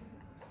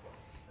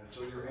 And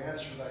so your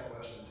answer to that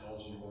question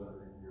tells you whether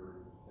you're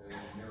an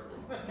engineer or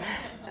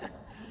not.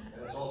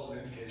 And it's also an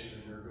indication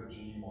if you're a good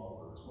GE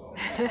modeler as well.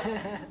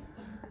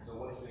 So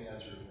what's the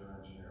answer if you're an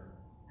engineer?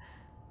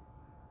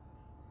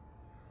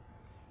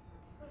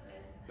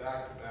 Back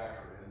to back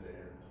or end to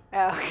end?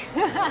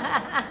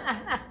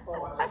 Oh,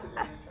 what's it in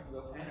terms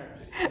of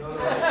energy? No.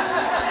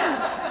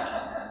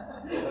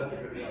 Well, that's a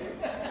good one.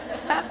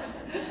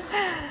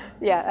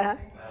 Yeah.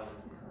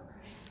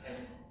 And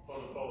for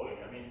the following,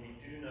 I mean, we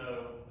do know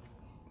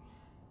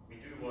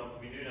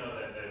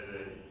that there's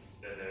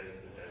a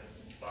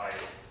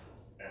bias,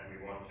 and we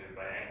want to,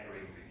 by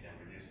anchoring, we can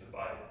reduce the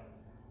bias.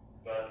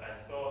 But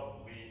I thought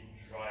we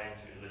tried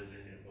to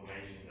elicit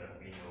information that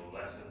we know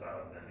less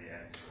about than the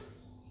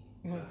experts.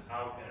 So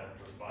how can I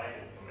provide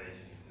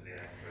information to the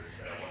experts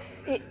that I want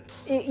to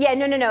elicit? Yeah,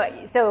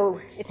 no. So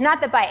it's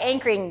not that by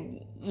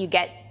anchoring you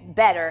get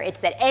better. It's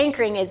that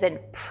anchoring is a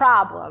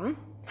problem.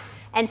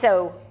 And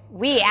so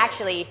we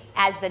actually,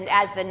 as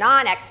the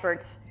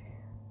non-experts,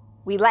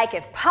 we like,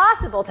 if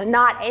possible, to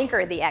not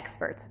anchor the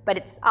experts. But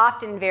it's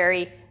often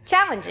very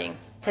challenging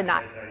to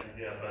not.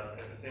 Yeah, but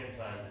at the same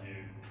time, you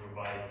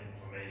provide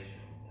information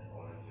in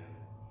order to.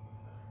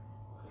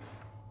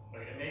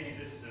 Like, maybe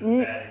this is a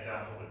bad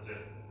example, but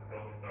just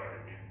don't get started.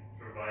 You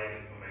provide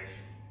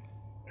information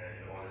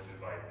in order to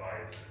fight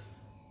biases.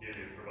 Here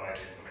you provide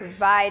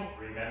information.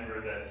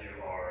 Remember that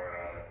you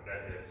are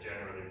that it's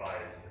generally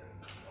biased.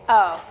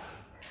 Oh,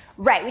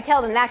 right. We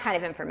tell them that kind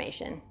of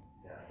information,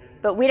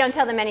 but we don't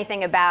tell them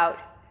anything about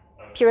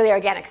purely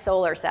organic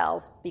solar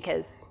cells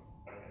because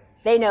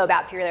they know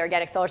about purely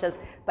organic solar cells.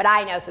 But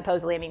I know,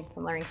 supposedly, I mean,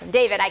 from learning from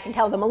David, I can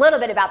tell them a little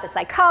bit about the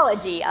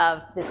psychology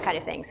of this kind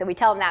of thing. So we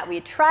tell them that. We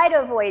try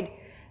to avoid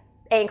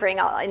anchoring.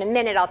 In a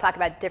minute, I'll talk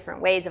about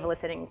different ways of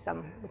eliciting,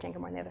 some which anchor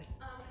more than the others.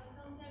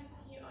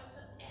 Sometimes you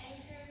also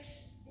anchor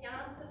the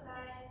answer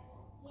by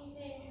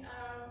using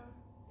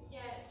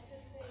a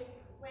specific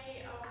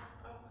way of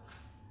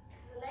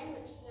the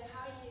language. So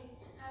how you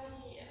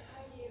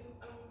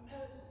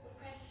pose the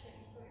question,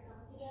 for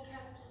example. You don't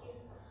have to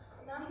use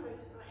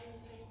numbers or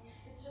anything.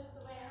 It's just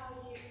the way how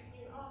you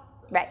ask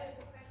pose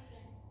a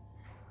question.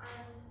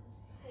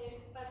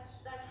 But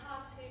that's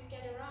hard to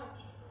get around,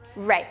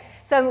 right? Right.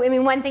 So, I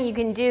mean, one thing you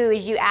can do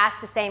is you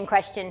ask the same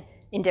question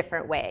in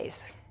different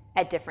ways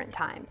at different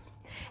times.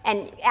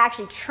 And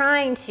actually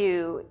trying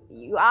to,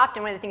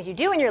 often one of the things you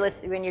do when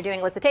you're doing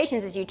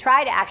elicitations is you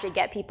try to actually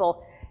get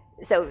people,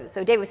 so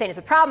David was saying it's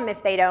a problem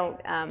if they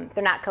don't, if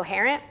they're not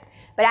coherent,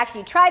 but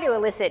actually you try to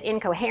elicit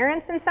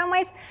incoherence in some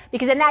ways,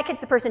 because then that gets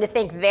the person to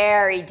think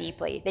very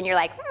deeply. Then you're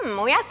like,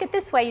 when we ask it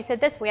this way, you said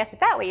this, we asked it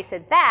that way, you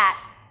said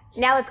that.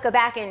 Now let's go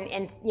back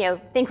and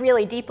think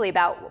really deeply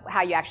about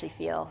how you actually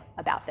feel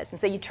about this. And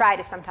so you try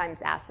to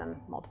sometimes ask them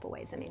multiple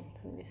ways. I mean,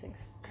 some of these things.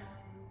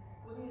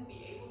 Wouldn't it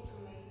be able to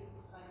make it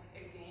like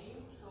a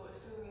game? So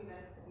assuming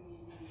that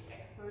the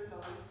experts are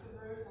risk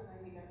averse and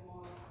then they get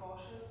more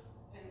cautious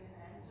in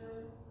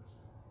answering.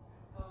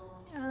 So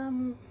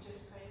you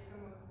just face them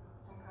with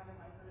some kind of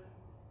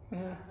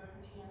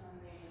uncertainty and then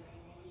they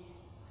maybe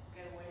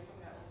get away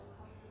from their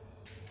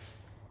overconfidence.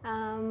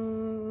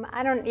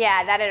 I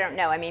don't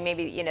know. I mean,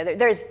 maybe,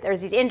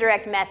 there's these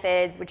indirect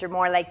methods, which are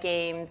more like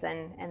games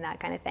and that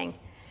kind of thing.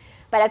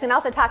 But I can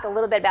also talk a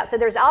little bit about, so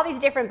there's all these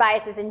different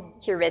biases and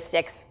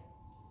heuristics,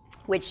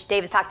 which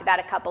Dave has talked about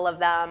a couple of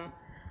them.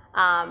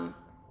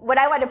 What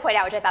I wanted to point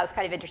out, which I thought was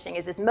kind of interesting,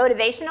 is this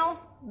motivational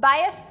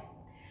bias.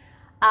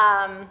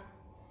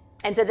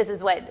 And so this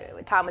is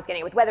what Tom was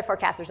getting at with weather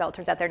forecasters. It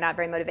turns out they're not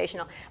very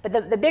motivational.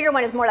 But the bigger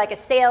one is more like a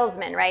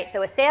salesman, right?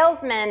 So a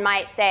salesman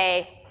might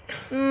say,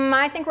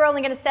 I think we're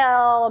only going to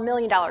sell $1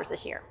 million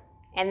this year.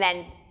 And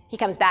then he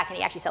comes back and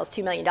he actually sells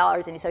 $2 million.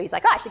 And so he's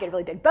like, I should get a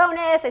really big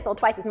bonus. I sold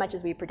twice as much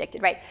as we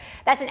predicted, right?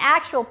 That's an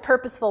actual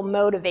purposeful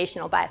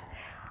motivational bias.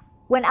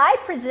 When I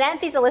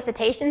present these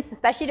elicitations,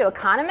 especially to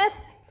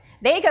economists,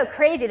 they go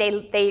crazy.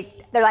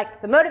 They're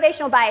like, the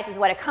motivational bias is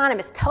what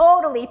economists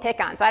totally pick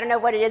on. So I don't know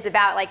what it is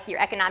about like your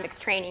economics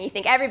training. You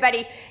think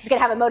everybody is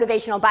going to have a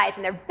motivational bias,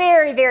 and they're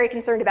very, very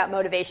concerned about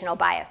motivational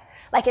bias.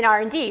 Like in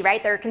R&D,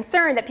 right? They're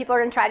concerned that people are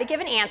going to try to give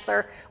an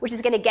answer which is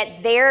going to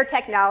get their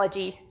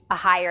technology a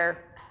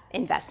higher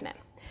investment.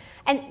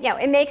 And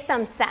it makes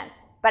some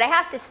sense. But I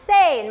have to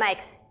say, in my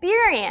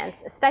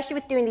experience, especially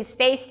with doing these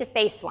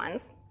face-to-face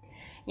ones,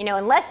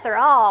 unless they're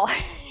all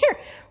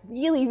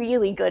really,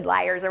 really good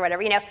liars or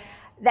whatever,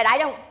 that I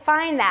don't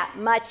find that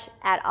much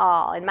at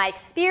all. In my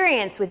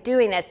experience with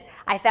doing this,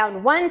 I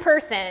found one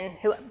person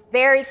who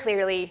very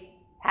clearly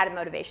had a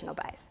motivational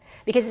bias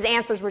because his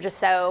answers were just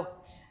so,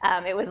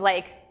 it was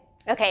like,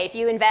 okay, if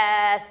you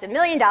invest $1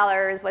 million,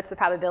 what's the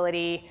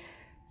probability?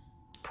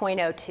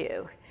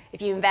 0.02.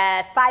 If you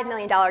invest $5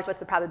 million, what's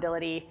the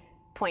probability?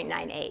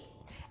 0.98.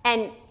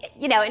 And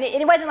and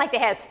it wasn't like they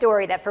had a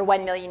story that for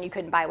 $1 million you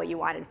couldn't buy what you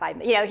wanted in 5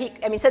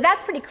 million. So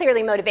that's pretty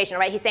clearly motivational,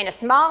 right? He's saying a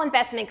small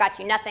investment got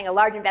you nothing, a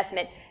large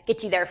investment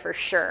gets you there for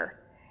sure.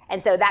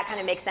 And so that kind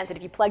of makes sense that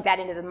if you plug that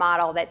into the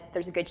model, that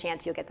there's a good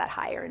chance you'll get that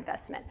higher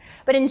investment.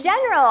 But in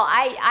general,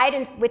 I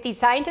didn't, with these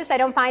scientists, I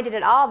don't find it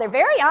at all. They're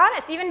very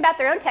honest, even about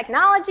their own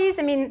technologies.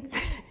 I mean,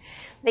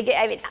 they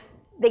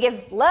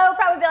give low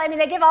probability.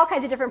 They give all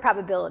kinds of different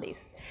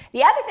probabilities.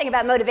 The other thing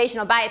about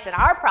motivational bias in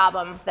our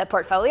problem, the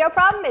portfolio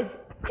problem, is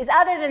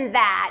other than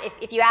that,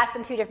 if you ask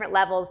them 2 different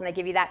levels and they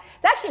give you that,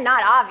 it's actually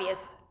not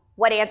obvious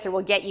what answer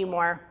will get you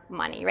more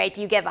money, right?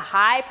 Do you give a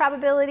high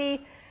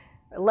probability,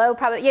 or low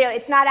probability?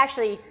 It's not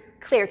actually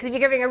clear, because if you're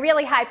giving a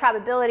really high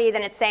probability,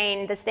 then it's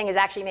saying this thing is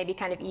actually maybe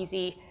kind of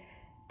easy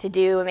to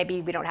do, and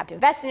maybe we don't have to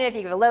invest in it. If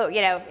you give a low,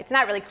 it's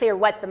not really clear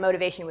what the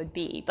motivation would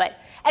be. But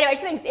anyway, I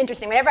just think it's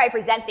interesting. Whenever I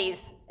present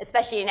these,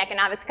 especially in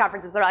economics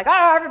conferences, they're like,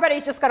 oh,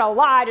 everybody's just going to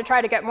lie to try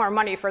to get more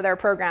money for their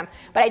program.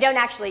 But I don't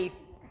actually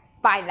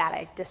find that,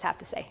 I just have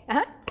to say.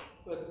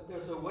 But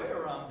there's a way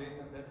around it,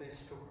 and that is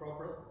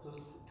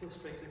to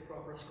strictly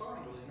proper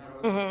scoring.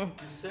 In other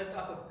words, you set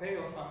up a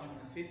payoff function,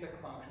 a feedback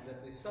function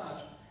that is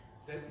such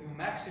that you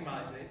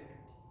maximize it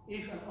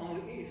if and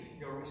only if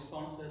your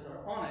responses are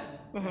honest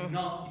and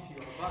not if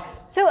you are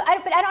biased. So,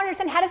 but I don't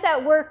understand, how does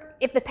that work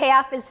if the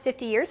payoff is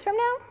 50 years from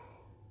now?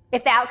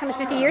 If the outcome is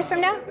 50 years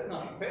from now?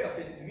 No, the payoff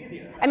is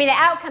immediate. The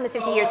outcome is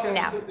 50 years from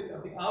now.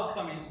 The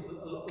outcome is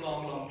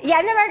long. Yeah,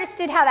 I've never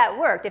understood how that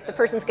worked, if the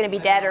person's going to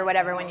be dead or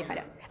whatever when you find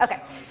out.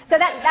 Okay, so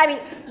that, I mean,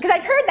 because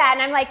I've heard that,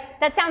 and I'm like,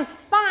 that sounds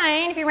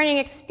fine if you're running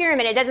an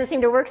experiment. It doesn't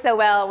seem to work so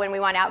well when we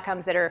want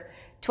outcomes that are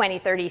 20,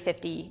 30,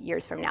 50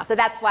 years from now. So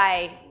that's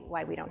why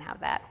we don't have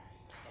that.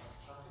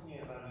 How can you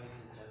evaluate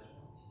the judgment?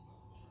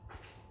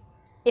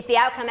 If the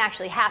outcome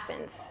actually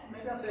happens.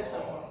 Maybe I'll say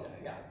something.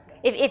 Yeah.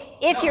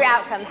 If your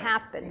outcome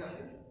happens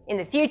in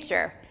the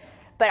future,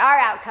 but our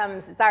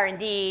outcomes, it's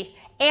R&D,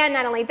 and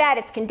not only that,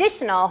 it's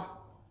conditional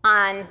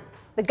on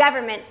the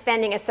government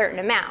spending a certain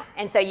amount.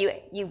 And so you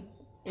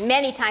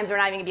many times we're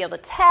not even going to be able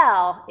to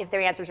tell if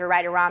their answers are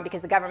right or wrong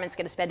because the government's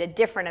going to spend a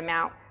different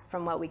amount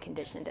from what we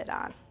conditioned it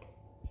on.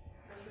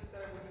 Let's just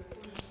start with the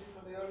fusion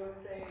people. They always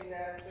say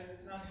that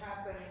it's not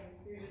happening,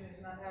 fusion is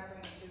not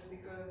happening just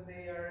because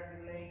they are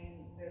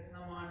delaying, there's no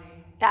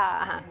money.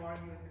 Uh-huh. They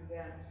argue to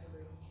them, so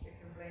they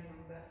can blame on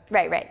that.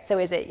 Right. So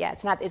is it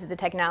the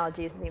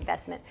technology, is it the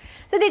investment?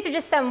 So these are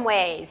just some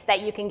ways that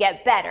you can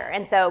get better.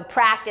 And so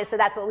practice, so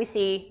that's what we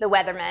see. The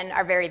weathermen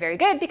are very, very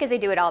good because they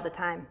do it all the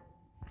time.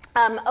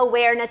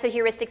 Awareness of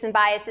heuristics and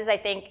biases,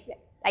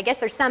 I guess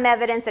there's some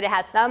evidence that it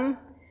has some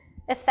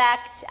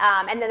effect.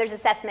 And then there's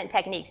assessment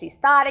techniques, these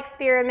thought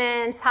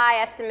experiments,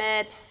 high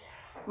estimates,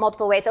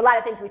 multiple ways. So a lot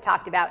of things we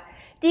talked about.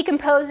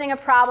 Decomposing a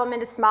problem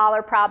into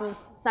smaller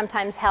problems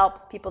sometimes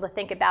helps people to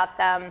think about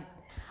them.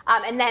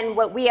 And then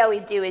what we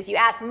always do is you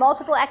ask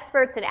multiple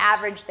experts and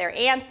average their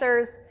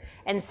answers.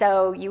 And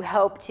so you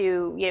hope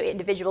to,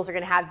 individuals are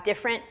going to have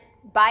different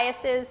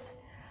biases.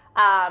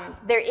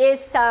 There is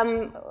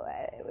some,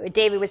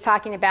 David was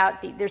talking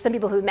about, there's some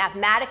people who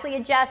mathematically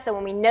adjust. So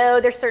when we know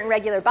there's certain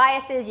regular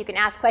biases, you can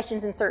ask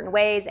questions in certain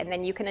ways, and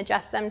then you can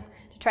adjust them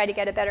to try to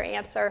get a better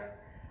answer.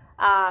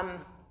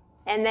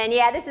 And then,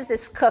 this is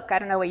this Cook. I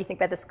don't know what you think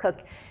about this Cook.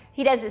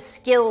 He does this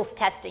skills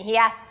testing. He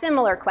asks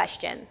similar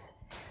questions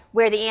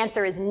where the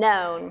answer is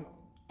known,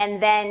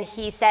 and then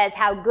he says,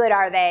 how good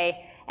are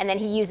they? And then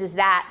he uses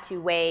that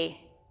to weigh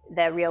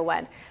the real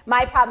one.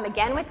 My problem,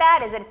 again, with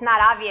that is that it's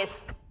not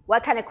obvious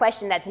what kind of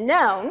question that's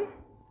known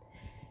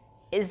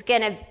is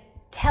going to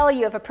tell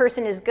you if a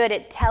person is good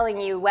at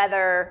telling you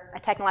whether a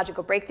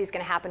technological breakthrough is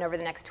going to happen over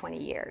the next 20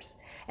 years.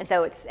 And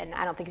so and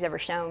I don't think he's ever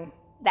shown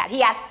that.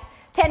 He asks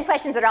 10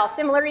 questions that are all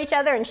similar to each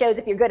other and shows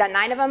if you're good on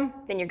 9 of them,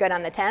 then you're good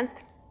on the 10th.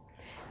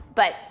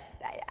 But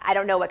I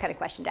don't know what kind of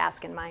question to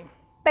ask in mine.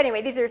 But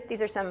anyway,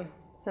 these are some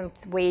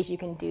ways you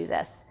can do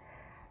this.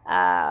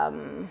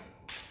 And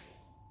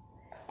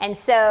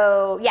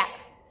so,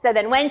 so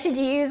then when should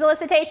you use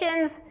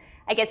elicitations?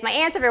 I guess my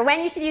answer for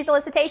when you should use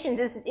elicitations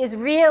is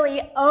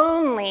really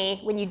only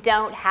when you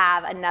don't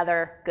have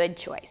another good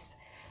choice.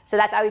 So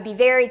I would be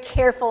very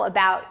careful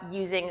about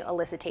using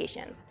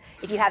elicitations.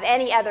 If you have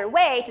any other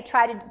way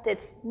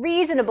it's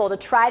reasonable to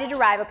try to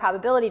derive a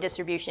probability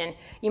distribution,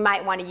 you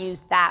might want to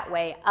use that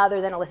way other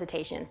than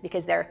elicitations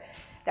because they're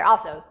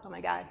also, oh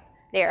my God,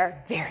 they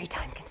are very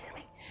time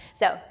consuming.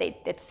 So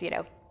it's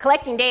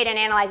collecting data and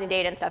analyzing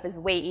data and stuff is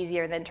way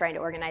easier than trying to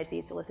organize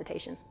these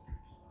elicitations.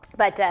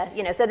 But,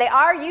 so they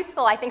are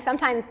useful. I think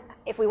sometimes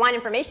if we want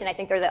information, I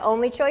think they're the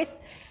only choice.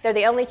 If they're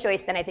the only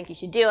choice, then I think you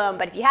should do them.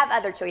 But if you have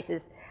other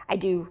choices, I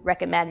do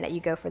recommend that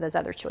you go for those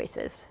other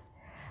choices.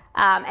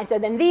 And so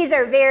then these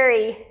are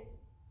very,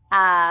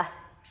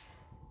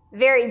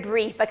 very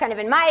brief, but kind of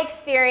in my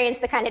experience,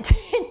 the kind of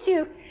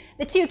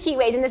the two key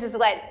ways, and this is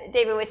what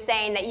David was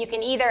saying, that you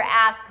can either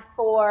ask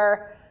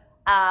for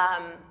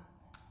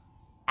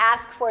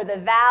the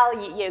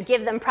value,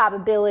 give them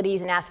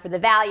probabilities and ask for the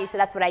value. So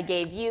that's what I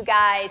gave you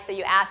guys. So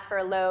you ask for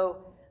a low,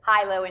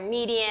 high, low, and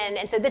median.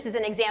 And so this is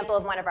an example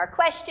of one of our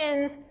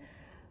questions.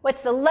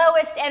 What's the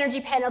lowest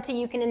energy penalty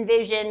you can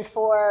envision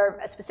for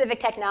a specific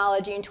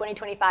technology in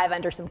 2025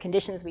 under some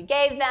conditions we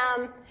gave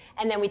them?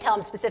 And then we tell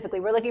them specifically,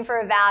 we're looking for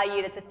a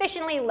value that's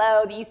sufficiently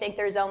low that you think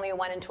there's only a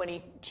 1 in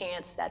 20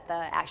 chance that the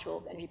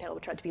actual energy penalty will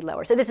turn out to be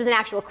lower. So this is an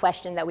actual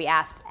question that we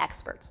asked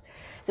experts.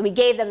 So we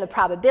gave them the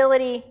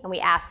probability, and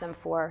we asked them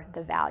for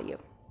the value.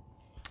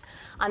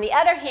 On the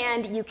other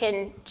hand, you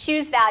can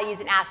choose values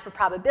and ask for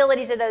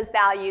probabilities of those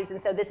values.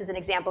 And so this is an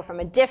example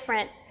from a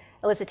different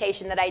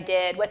elicitation that I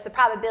did. What's the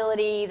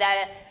probability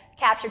that a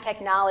capture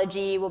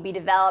technology will be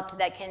developed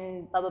that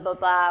can blah, blah, blah,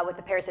 blah, with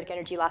the parasitic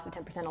energy loss of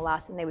 10% of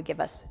loss? And they would give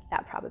us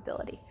that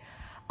probability.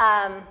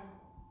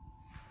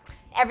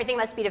 Everything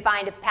must be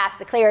defined to pass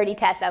the clarity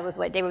test. That was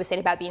what David was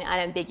saying about being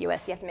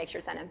unambiguous. You have to make sure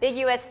it's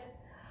unambiguous.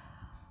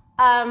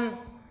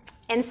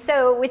 And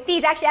so with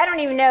these, actually, I don't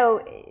even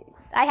know.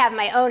 I have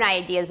my own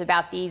ideas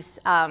about these,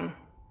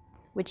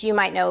 which you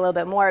might know a little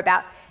bit more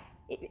about.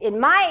 In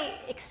my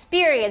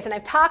experience, and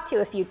I've talked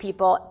to a few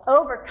people,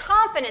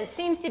 overconfidence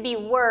seems to be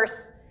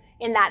worse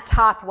in that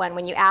top one.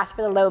 When you ask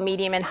for the low,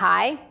 medium, and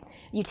high,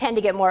 you tend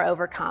to get more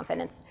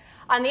overconfidence.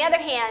 On the other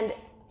hand,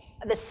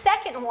 the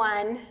second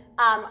one,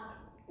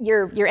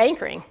 you're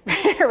anchoring,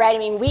 right? I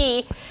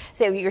mean,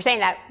 so you're saying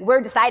that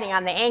we're deciding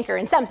on the anchor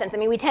in some sense. I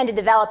mean, we tend to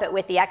develop it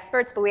with the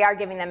experts, but we are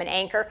giving them an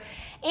anchor.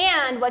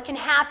 And what can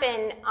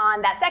happen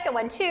on that second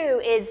one,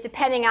 too, is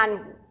depending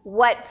on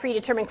what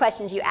predetermined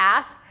questions you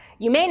ask,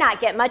 you may not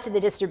get much of the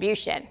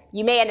distribution.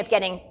 You may end up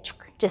getting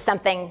just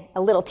something,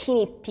 a little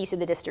teeny piece of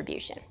the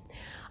distribution.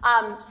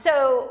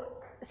 So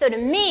to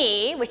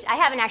me, which I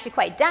haven't actually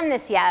quite done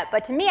this yet,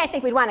 but to me, I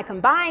think we'd want to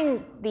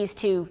combine these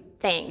two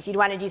things. You'd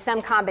want to do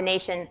some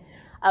combination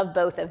of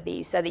both of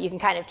these so that you can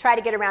kind of try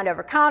to get around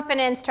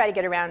overconfidence, try to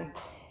get around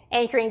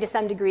anchoring to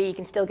some degree. You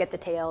can still get the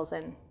tails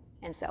and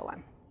so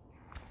on.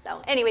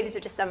 So anyway, these are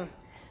just some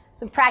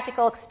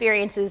practical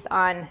experiences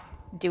on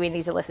doing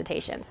these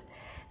elicitations.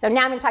 So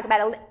now I'm going to talk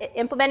about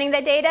implementing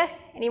the data.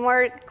 Any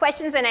more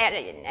questions? And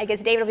I guess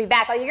David will be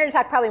back. You're going to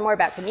talk probably more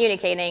about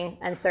communicating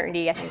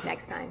uncertainty, I think,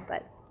 next time.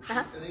 But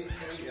any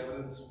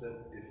evidence that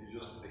if you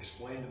just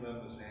explain to them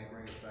this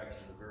anchoring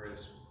effects and the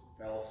various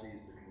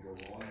fallacies that can go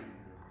wrong, that you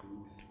can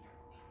improve?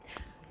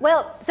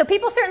 Well, so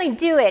people certainly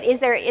do it.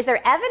 Is there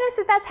evidence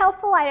that that's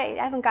helpful? I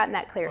haven't gotten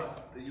that clear.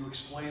 That you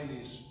explain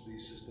these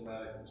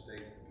systematic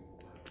mistakes that people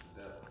have,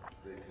 that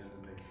they tend to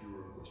make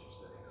fewer of those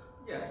mistakes.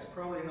 Yes,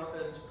 probably not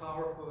as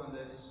powerful and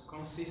as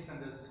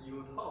consistent as you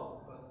would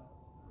hope, but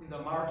in the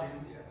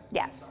margins, yes.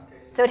 Yeah. In some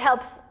cases. So it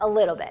helps a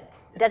little bit.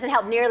 It doesn't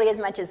help nearly as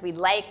much as we'd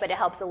like, but it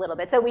helps a little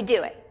bit. So we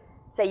do it.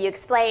 So you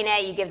explain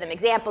it, you give them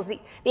examples. The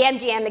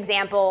MGM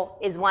example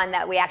is one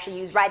that we actually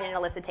use right in an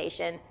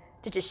elicitation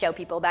to just show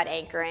people about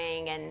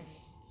anchoring and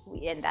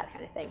that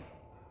kind of thing.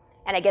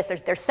 And I guess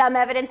there's some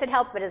evidence it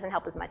helps, but it doesn't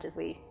help as much as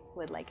we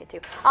would like it to.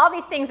 All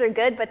these things are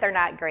good, but they're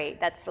not great.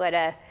 That's what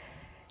at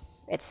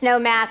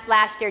Snowmass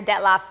last year,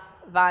 Detloff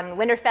von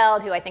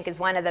Winterfeld, who I think is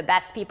one of the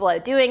best people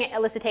at doing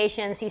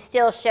elicitations, he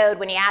still showed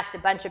when he asked a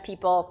bunch of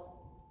people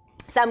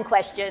some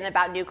question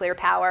about nuclear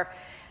power,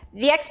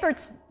 the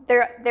experts,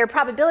 their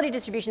probability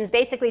distributions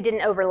basically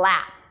didn't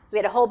overlap. So we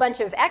had a whole bunch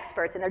of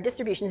experts and their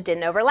distributions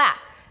didn't overlap,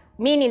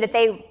 meaning that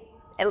they,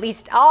 at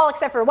least all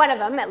except for one of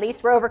them, at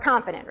least were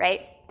overconfident,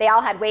 right? They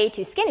all had way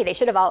too skinny. They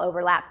should have all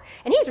overlapped.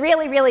 And he's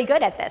really, really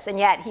good at this, and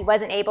yet he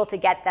wasn't able to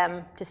get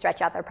them to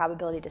stretch out their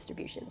probability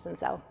distributions. And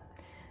so,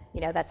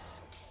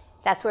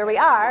 that's where we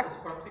are. This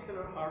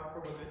particular hard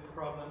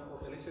problem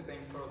of eliciting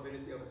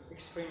probability of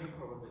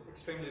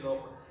extremely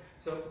low.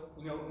 So,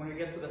 when you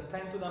get to the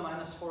 10 to the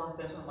minus 4 and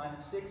 10 to the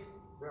minus 6,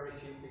 very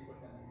few people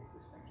can make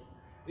this distinction.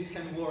 This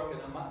can work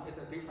at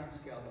a different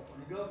scale, but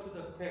when you go to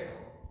the tail,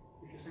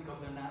 if you think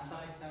of the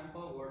NASA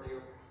example where they, I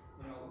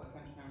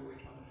can't remember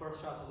which one, the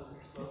first shot was an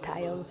explosive.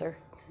 Tiles or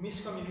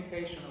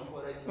miscommunication of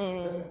what I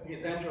said, the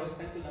dangerous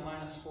 10 to the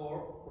minus 4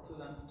 or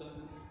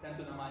 10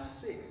 to the minus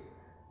 6.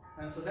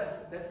 And so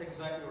that's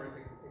exactly where it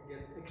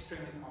gets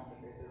extremely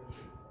complicated.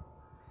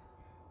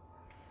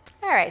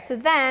 All right, so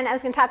then I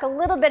was going to talk a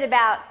little bit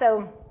about,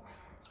 so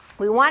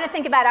we want to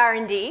think about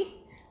R&D.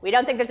 We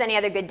don't think there's any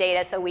other good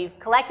data, so we've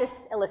collected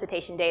this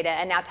elicitation data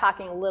and now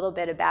talking a little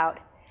bit about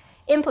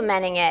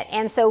implementing it.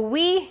 And so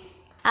well,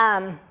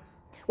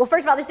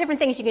 first of all, there's different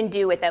things you can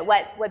do with it.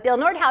 What Bill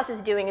Nordhaus is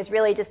doing is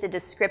really just a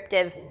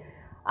descriptive,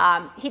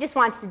 he just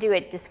wants to do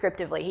it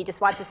descriptively. He just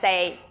wants to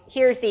say,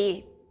 here's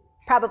the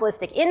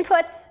probabilistic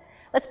inputs.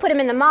 Let's put them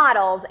in the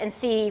models and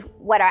see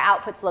what our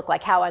outputs look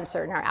like, how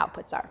uncertain our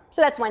outputs are.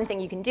 So that's one thing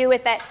you can do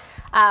with it.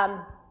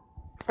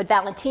 What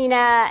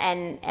Valentina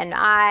and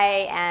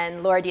I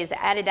and Laura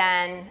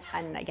Diaz-Anadan,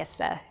 and I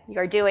guess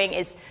you're doing,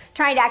 is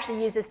trying to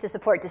actually use this to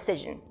support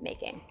decision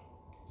making.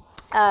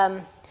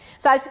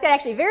 So I was just going to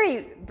actually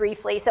very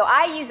briefly, so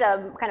I use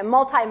a kind of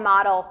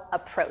multi-model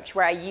approach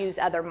where I use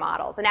other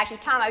models. And actually,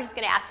 Tom, I was just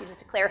going to ask you just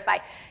to clarify.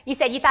 You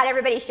said you thought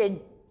everybody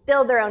should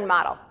build their own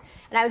model.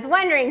 And I was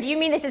wondering, do you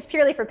mean this is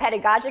purely for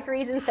pedagogic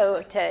reasons? So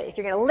if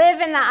you're going to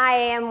live in the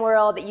IAM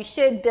world, that you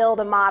should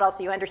build a model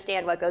so you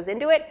understand what goes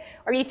into it?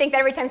 Or do you think that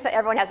every time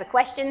everyone has a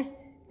question,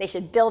 they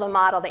should build a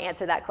model to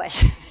answer that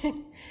question?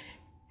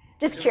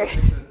 Just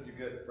curious. You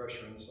get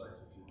fresher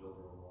insights if you build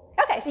your own model.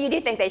 Okay, so you do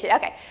think they should.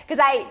 Okay,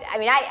 because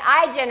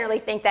I generally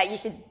think that you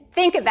should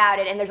think about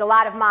it, and there's a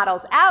lot of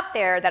models out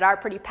there that are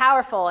pretty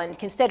powerful, and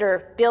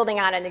consider building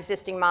on an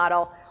existing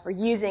model or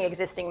using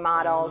existing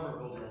models.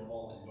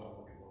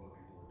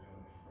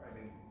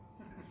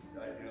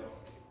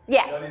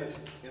 Yeah. The idea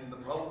is, the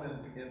problem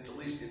at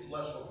least it's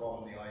less of a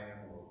problem in the IAM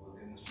world, but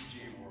in the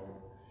CGA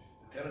world,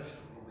 the tendency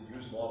for people to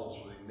use models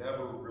where they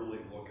never really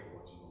look at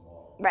what's in the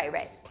model.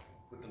 Right.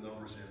 Put the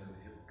numbers in and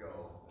hit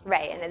go.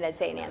 Right, and then they'd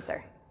say an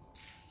answer.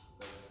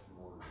 That's the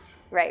more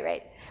issue.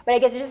 Right. But I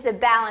guess it's just a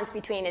balance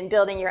between in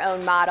building your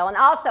own model. And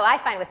also, I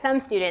find with some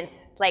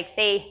students, like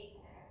they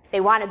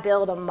want to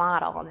build a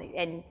model,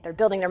 and they're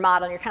building their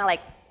model, and you're kind of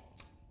like,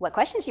 what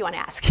questions do you want to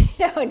ask?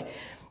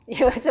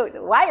 So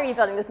why are you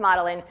building this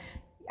model? And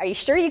are you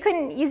sure you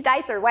couldn't use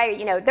dice, or why?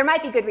 There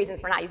might be good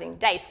reasons for not using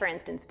dice, for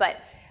instance, but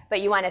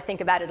you want to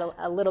think about it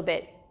a little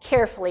bit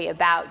carefully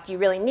about, do you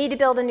really need to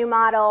build a new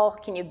model?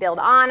 Can you build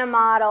on a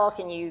model?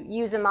 Can you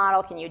use a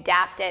model? Can you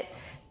adapt it?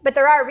 But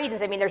there are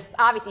reasons. There's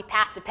obviously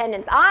path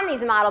dependence on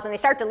these models, and they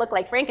start to look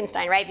like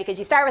Frankenstein, right? Because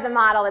you start with a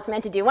model that's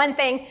meant to do one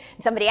thing,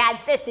 and somebody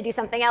adds this to do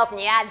something else, and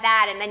you add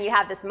that, and then you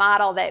have this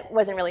model that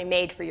wasn't really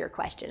made for your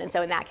question. And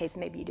so in that case,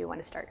 maybe you do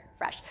want to start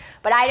fresh.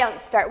 But I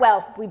don't start,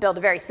 well, we build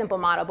a very simple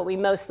model, but we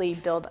mostly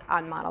build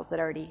on models that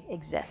already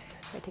exist.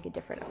 So I take a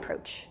different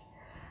approach.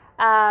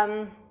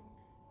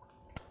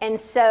 And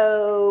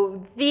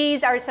so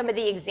these are some of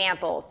the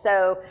examples.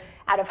 So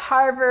out of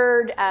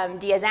Harvard,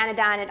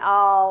 Diaz-Anadon et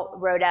al.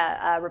 Wrote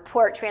a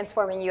report,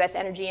 Transforming U.S.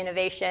 Energy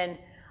Innovation.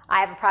 I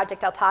have a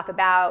project I'll talk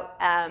about.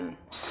 Actually,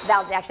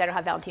 I don't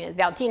have Valentina's.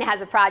 Valentina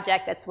has a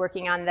project that's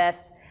working on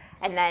this.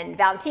 And then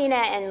Valentina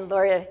and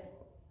Laura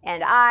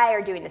and I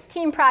are doing this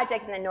team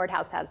project, and then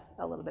Nordhaus has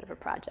a little bit of a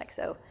project.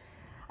 So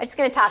I'm just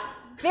going to talk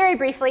very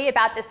briefly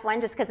about this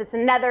one, just because it's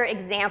another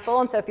example.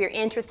 And so if you're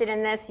interested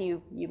in this,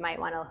 you might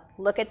want to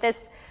look at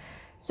this.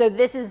 So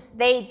this is,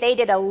 they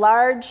did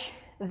a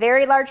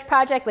very large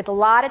project with a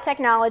lot of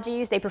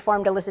technologies. They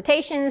performed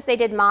elicitations, they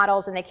did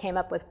models, and they came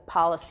up with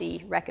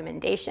policy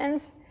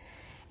recommendations.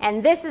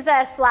 And this is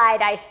a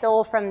slide I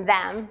stole from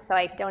them, so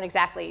I don't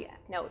exactly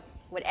know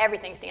what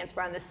everything stands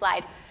for on this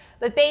slide.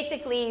 But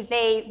basically,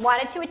 they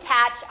wanted to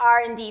attach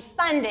R&D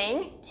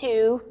funding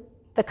to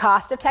the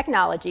cost of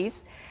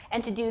technologies.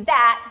 And to do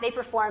that, they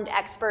performed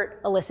expert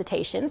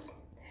elicitations.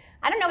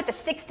 I don't know what the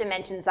 6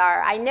 dimensions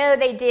are. I know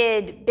they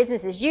did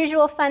business as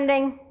usual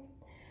funding.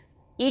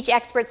 Each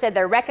expert said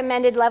their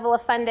recommended level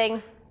of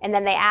funding, and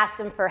then they asked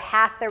them for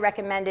half their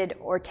recommended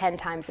or 10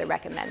 times their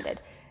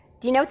recommended.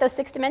 Do you know what those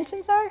 6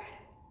 dimensions are?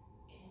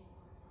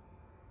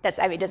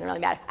 I mean, it doesn't really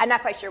matter. I'm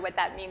not quite sure what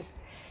that means.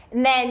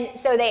 And then,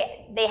 so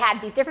they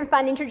had these different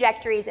funding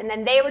trajectories, and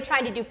then they were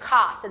trying to do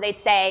cost. So they'd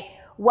say,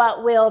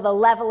 what will the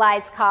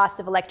levelized cost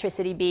of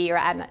electricity be? Or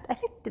I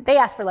think they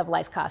asked for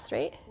levelized cost,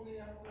 right?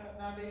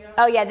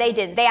 Oh yeah, they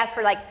did. They asked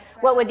for like,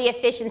 what would the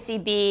efficiency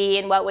be,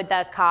 and what would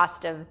the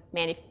cost of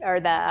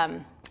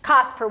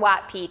cost per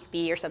watt peak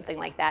be, or something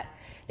like that.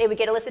 They would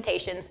get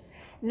elicitations.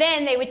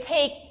 Then they would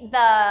take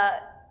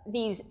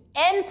these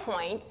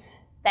endpoints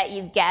that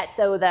you get,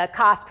 so the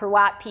cost per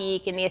watt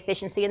peak and the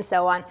efficiency and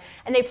so on,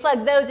 and they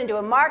plug those into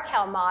a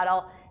Markov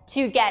model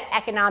to get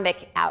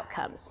economic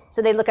outcomes.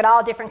 So they look at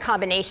all different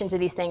combinations of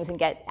these things and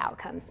get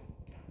outcomes.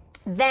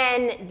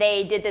 Then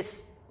they did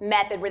this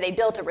method where they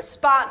built a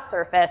response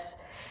surface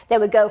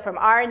that would go from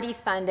R&D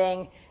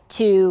funding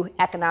to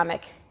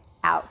economic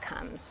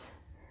outcomes.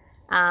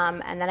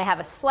 And then I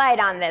have a slide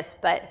on this,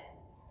 but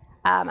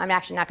I'm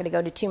actually not going to go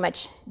into too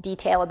much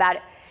detail about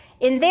it.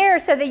 In there,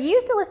 so they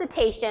used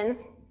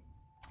elicitations.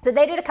 So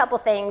they did a couple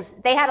things.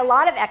 They had a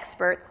lot of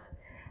experts,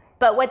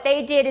 but what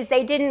they did is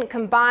they didn't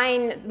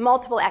combine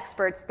multiple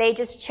experts. They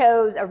just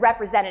chose a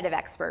representative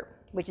expert,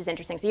 which is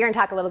interesting. So you're going to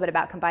talk a little bit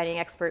about combining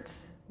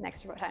experts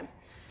next time.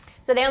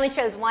 So they only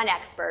chose one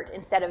expert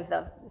instead of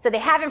so they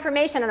have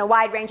information on a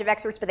wide range of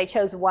experts, but they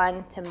chose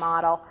one to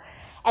model.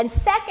 And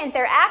second,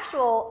 their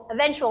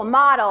eventual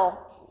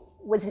model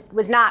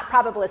was not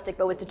probabilistic,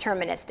 but was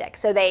deterministic.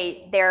 So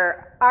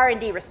their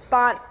R&D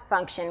response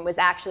function was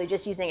actually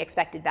just using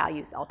expected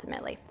values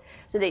ultimately.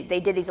 So they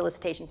did these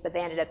elicitations, but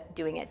they ended up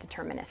doing it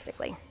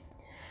deterministically.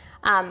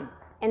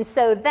 And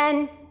so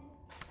then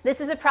this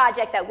is a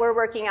project that we're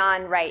working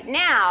on right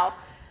now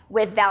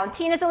with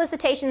Valentina's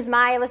elicitations,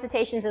 my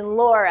elicitations, and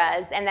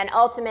Laura's, and then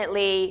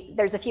ultimately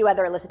there's a few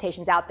other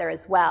elicitations out there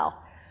as well.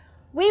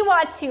 We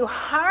want to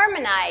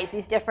harmonize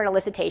these different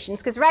elicitations,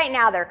 because right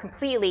now they're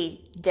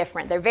completely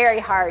different. They're very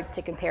hard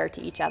to compare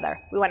to each other.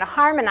 We want to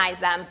harmonize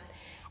them,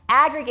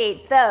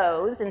 aggregate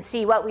those, and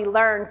see what we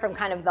learn from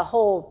kind of the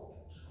whole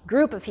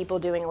group of people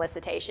doing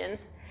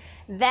elicitations.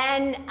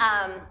 Then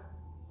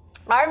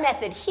our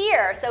method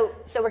here, so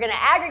we're going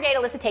to aggregate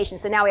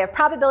elicitations. So now we have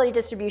probability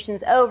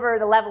distributions over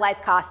the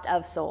levelized cost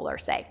of solar,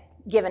 say,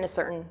 given a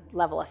certain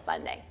level of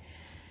funding.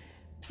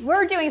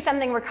 We're doing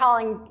something we're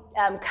calling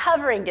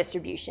covering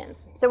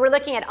distributions. So we're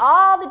looking at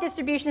all the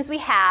distributions we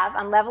have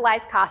on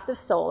levelized cost of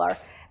solar. And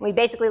we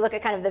basically look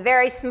at kind of the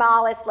very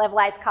smallest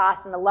levelized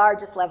cost and the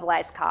largest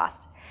levelized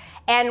cost.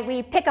 And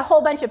we pick a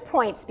whole bunch of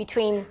points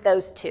between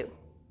those two.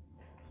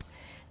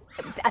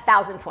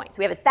 1,000 points.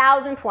 We have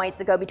 1,000 points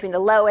that go between the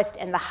lowest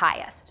and the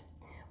highest.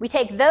 We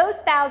take those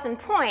 1,000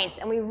 points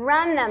and we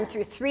run them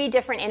through 3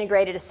 different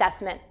integrated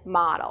assessment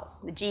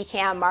models, the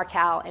GCAM,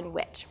 Markov, and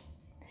WITCH.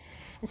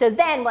 And so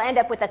then we'll end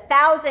up with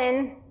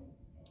 1,000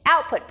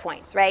 output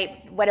points,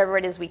 right? Whatever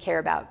it is we care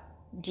about,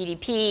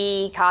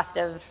 GDP, cost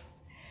of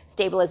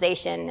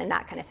stabilization, and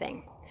that kind of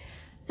thing.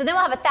 So then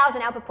we'll have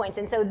 1,000 output points.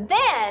 And so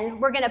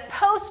then we're going to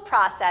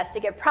post-process to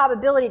get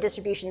probability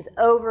distributions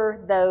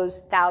over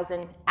those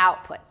 1,000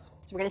 outputs.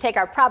 So we're going to take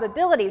our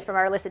probabilities from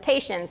our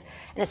elicitations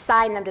and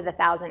assign them to the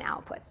 1,000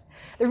 outputs.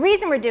 The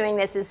reason we're doing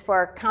this is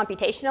for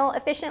computational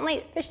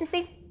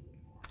efficiency.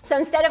 So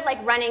instead of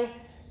like running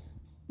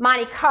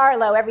Monte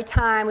Carlo every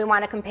time we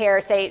want to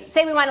compare, say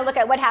we want to look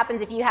at what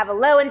happens if you have a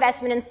low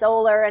investment in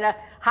solar and a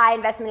high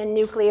investment in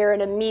nuclear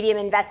and a medium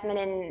investment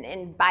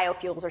in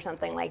biofuels or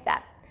something like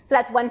that. So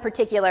that's one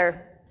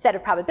particular set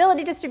of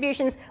probability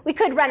distributions. We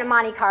could run a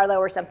Monte Carlo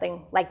or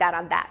something like that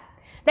on that.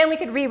 Then we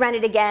could rerun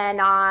it again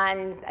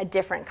on a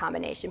different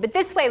combination. But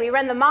this way, we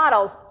run the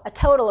models a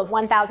total of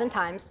 1,000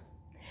 times.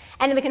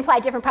 And then we can apply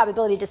different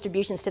probability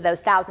distributions to those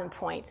 1,000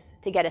 points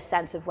to get a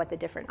sense of what the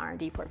different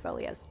R&D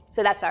portfolios.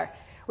 So that's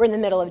we're in the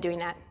middle of doing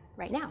that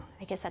right now.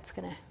 I guess that's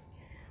going to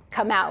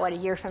come out, what, a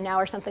year from now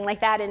or something like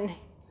that in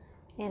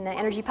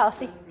energy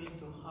policy? What does it mean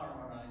to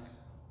harmonize?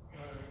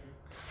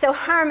 So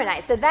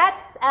harmonize. So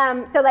that's,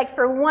 so like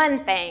for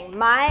one thing,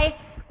 my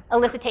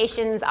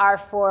elicitations are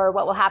for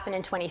what will happen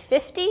in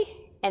 2050,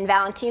 and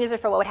Valentina's are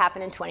for what would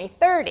happen in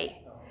 2030.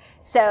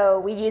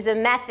 So we use a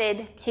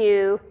method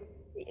to,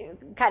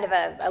 kind of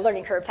a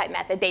learning curve type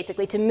method,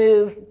 basically, to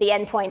move the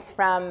endpoints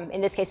from,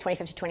 in this case,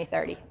 2050 to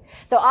 2030.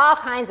 So all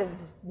kinds of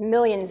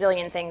million,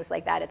 zillion things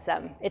like that.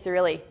 It's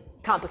really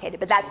complicated,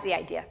 but that's the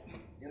idea.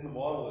 In the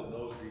model that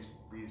knows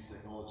these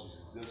technologies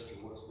exist,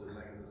 or what's the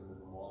mechanism in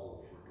the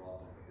model for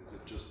adopting it? Is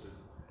it just that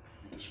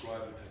you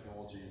describe the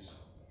technologies?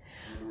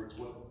 In other words,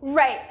 what?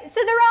 Right. So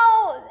they're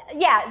all,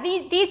 yeah,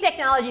 these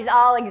technologies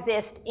all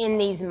exist in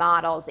these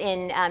models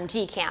in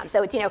GCAM.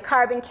 So it's,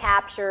 carbon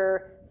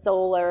capture,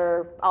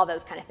 solar, all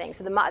those kind of things.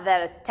 So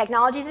the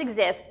technologies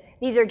exist.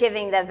 These are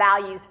giving the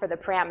values for the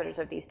parameters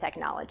of these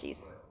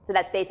technologies. Right. So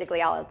that's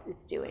basically all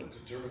it's doing. It's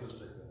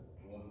deterministic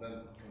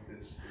then.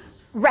 It's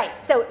right.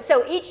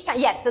 So each time,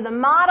 yes. So the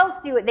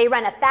models do it. They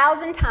run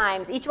 1,000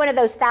 times. Each one of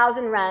those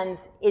 1,000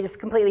 runs is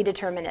completely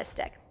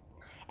deterministic,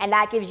 and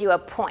that gives you a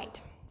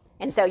point.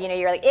 And so,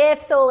 you're like, if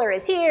solar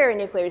is here and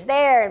nuclear is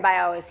there and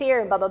bio is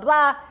here and blah, blah,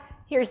 blah,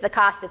 here's the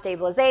cost of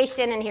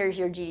stabilization and here's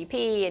your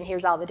GDP and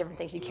here's all the different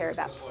things you care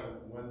about. Specify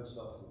when the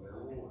stuff is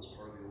available as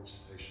part of the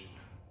elicitation.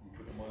 You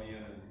put the money in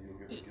and you'll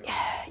get the gift.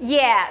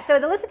 Yeah, so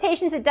the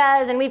elicitations it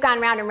does, and we've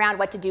gone round and round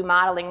what to do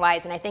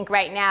modeling-wise, and I think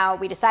right now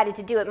we decided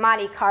to do it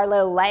Monte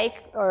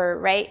Carlo-like, or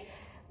right,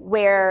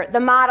 where the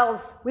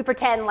models, we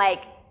pretend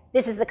like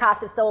this is the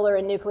cost of solar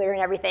and nuclear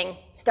and everything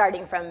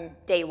starting from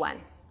day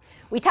one.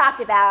 We talked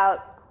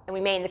about, and we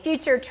may in the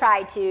future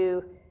try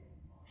to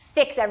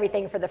fix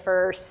everything for the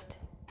first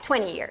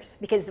 20 years,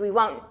 because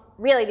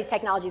these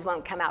technologies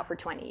won't come out for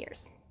 20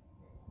 years.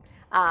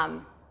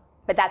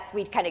 But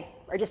we kind of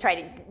are just trying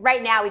to,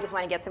 right now we just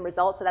want to get some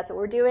results, so that's what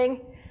we're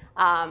doing.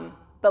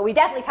 But we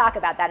definitely talk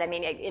about that. I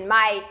mean, in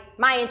my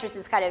interest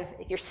is kind of,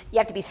 you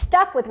have to be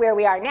stuck with where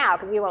we are now,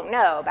 because we won't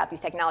know about these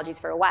technologies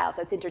for a while,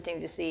 so it's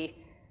interesting to see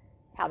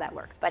how that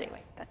works. But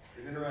anyway, that's...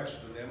 It interacts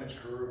with the damage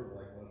curve,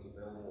 like when it's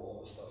available, all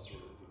this stuff,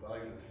 sort of the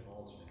value of the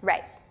technology.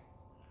 Right.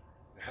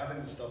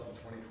 Having the stuff in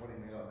 2020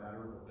 may not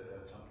matter, but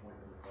at some point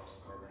when the cost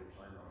of carbon gets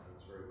high enough,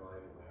 it's very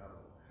valuable to have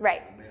it.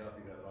 Right. It may not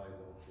be that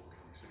valuable for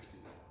 2060.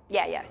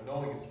 Yeah, yeah. But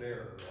knowing it's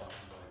there, the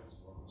option value is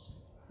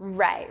enormous.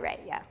 Right,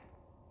 yeah.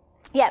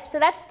 Yeah, so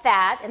that's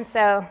that, and so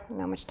I don't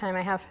know how much time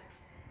I have.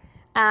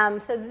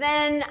 So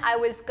then I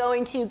was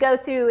going to go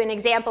through an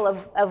example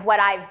of what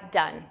I've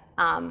done.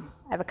 I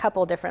have a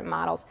couple different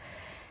models.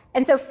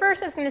 And so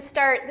first I was going to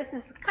start, this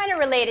is kind of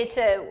related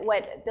to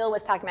what Bill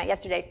was talking about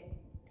yesterday,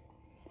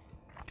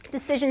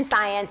 decision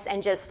science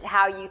and just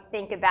how you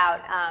think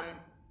about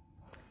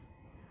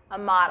a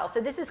model.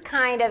 So this is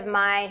kind of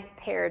my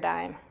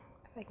paradigm.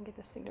 If I can get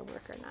this thing to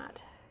work or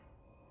not.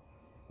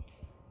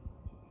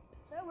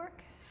 Does that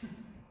work?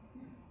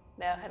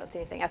 No, I don't see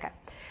anything. Okay.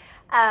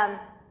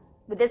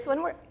 Would this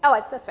one work? Oh,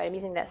 that's right. I'm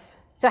using this.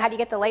 So how do you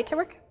get the light to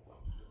work?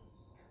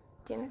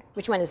 Do you know?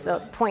 Which one is the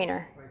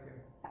pointer?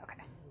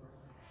 Okay.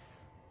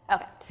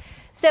 Okay.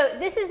 So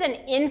this is an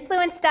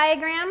influence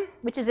diagram,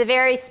 which is a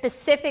very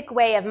specific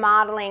way of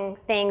modeling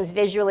things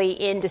visually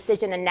in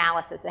decision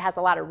analysis. It has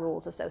a lot of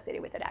rules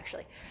associated with it,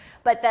 actually.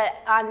 But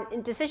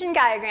on decision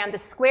diagram, the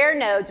square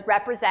nodes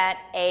represent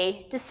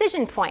a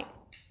decision point.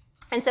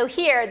 And so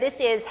here, this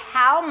is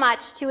how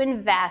much to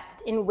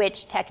invest in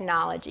which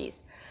technologies.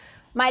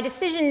 My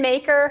decision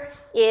maker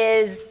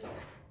is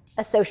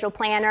a social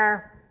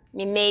planner. I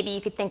mean, maybe you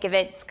could think of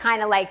it, it's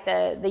kind of like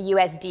the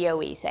US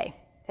DOE, say.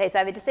 Okay, so I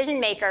have a decision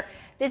maker.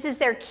 This is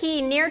their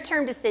key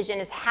near-term decision,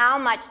 is how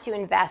much to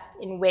invest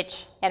in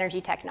which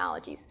energy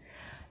technologies.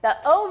 The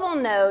oval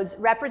nodes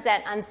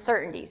represent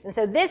uncertainties. And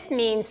so this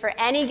means for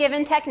any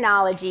given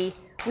technology,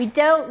 we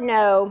don't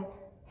know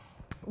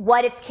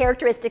what its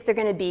characteristics are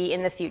going to be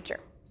in the future.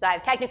 So I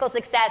have technical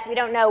success. We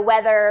don't know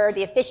whether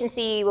the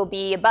efficiency will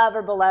be above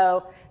or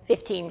below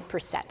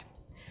 15%.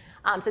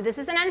 So this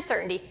is an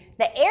uncertainty.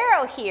 The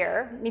arrow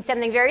here means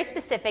something very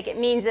specific. It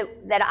means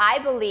that I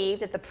believe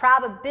that the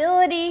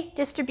probability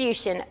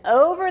distribution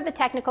over the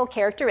technical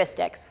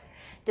characteristics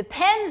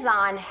depends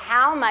on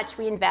how much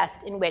we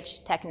invest in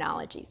which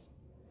technologies.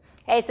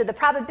 Okay, so the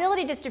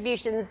probability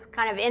distributions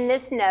kind of in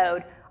this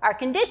node are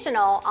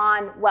conditional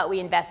on what we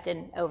invest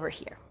in over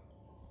here.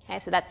 Okay,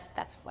 so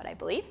that's what I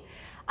believe.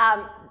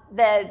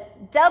 The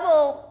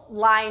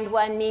double-lined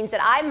one means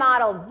that I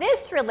model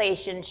this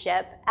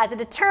relationship as a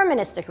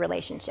deterministic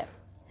relationship.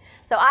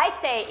 So I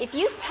say, if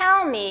you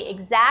tell me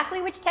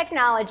exactly which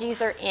technologies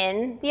are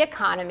in the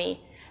economy,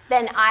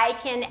 then I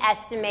can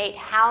estimate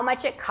how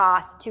much it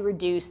costs to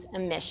reduce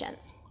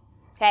emissions.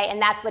 Okay,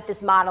 and that's what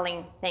this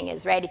modeling thing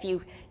is, right? If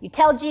you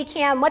tell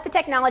GCAM what the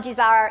technologies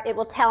are, it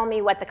will tell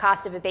me what the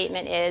cost of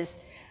abatement is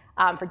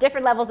for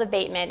different levels of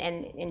abatement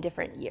and in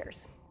different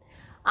years.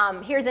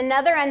 Here's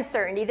another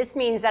uncertainty. This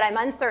means that I'm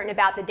uncertain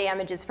about the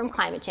damages from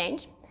climate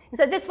change. And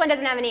so this one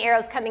doesn't have any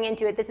arrows coming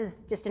into it. This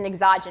is just an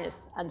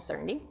exogenous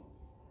uncertainty.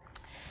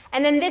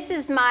 And then this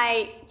is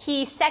my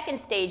key second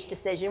stage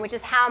decision, which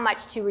is how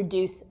much to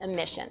reduce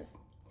emissions.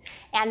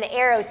 And the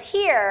arrows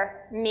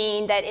here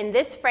mean that in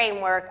this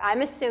framework,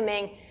 I'm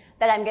assuming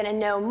that I'm going to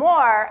know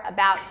more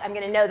about, I'm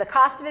going to know the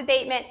cost of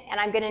abatement, and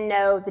I'm going to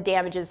know the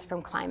damages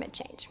from climate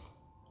change.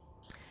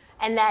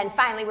 And then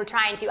finally, we're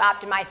trying to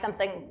optimize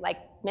something like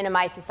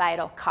minimize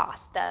societal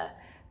cost, the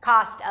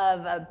cost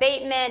of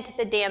abatement,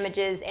 the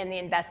damages, and the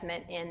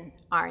investment in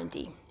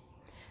R&D.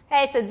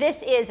 Okay, so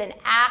this is an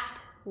act,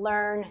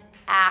 learn,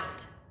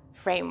 act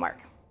framework,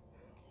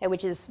 okay,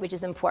 which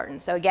is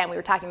important. So again, we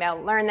were talking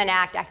about learn, then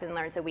act, then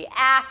learn. So we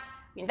act,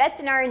 we invest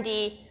in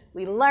R&D,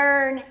 we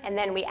learn, and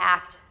then we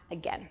act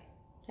again.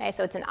 Okay,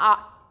 so it's an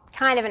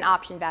kind of an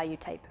option value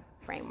type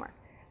framework.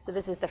 So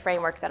this is the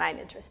framework that I'm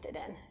interested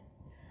in.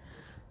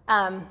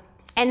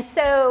 And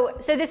so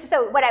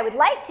what I would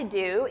like to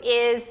do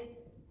is,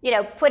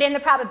 put in the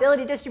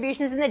probability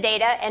distributions in the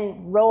data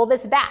and roll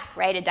this back,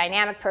 right? A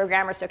dynamic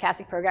program or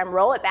stochastic program,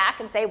 roll it back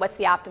and say, what's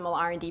the optimal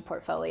R&D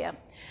portfolio?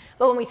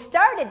 But when we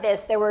started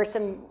this, there were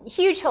some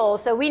huge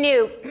holes. So we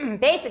knew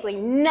basically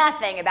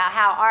nothing about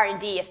how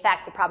R&D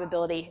affect the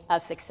probability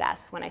of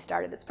success when I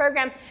started this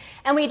program.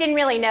 And we didn't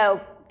really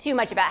know too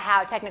much about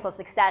how technical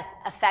success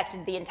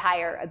affected the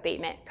entire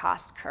abatement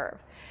cost curve.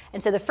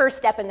 And so the first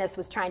step in this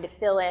was trying to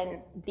fill in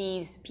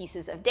these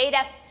pieces of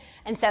data.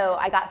 And so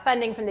I got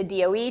funding from the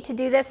DOE to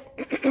do this.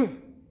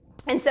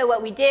 And so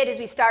what we did is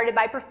we started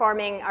by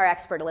performing our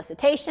expert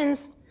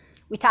elicitations.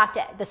 We talked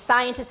to the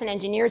scientists and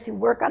engineers who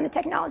work on the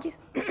technologies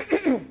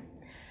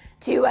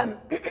to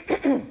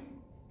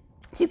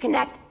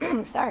connect,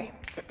 sorry.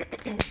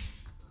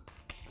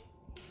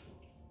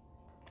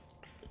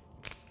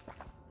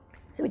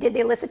 So we did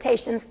the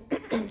elicitations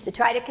to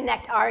try to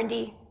connect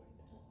R&D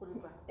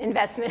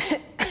investment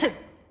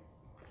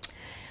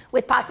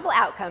with possible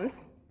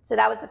outcomes. So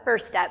that was the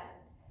first step.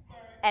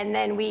 And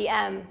then we,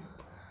 I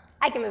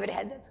can move it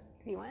ahead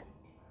if you want.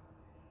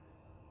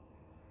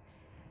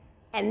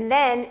 And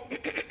then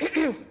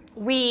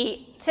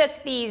we took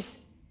these,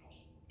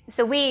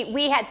 so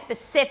we had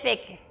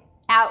specific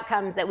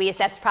outcomes that we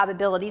assessed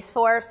probabilities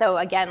for. So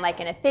again, like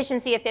an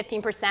efficiency of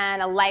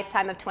 15%, a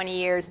lifetime of 20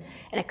 years,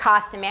 and a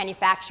cost to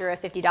manufacture of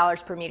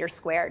 $50 per meter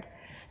squared.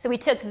 So we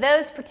took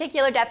those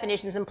particular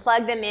definitions and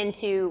plugged them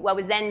into what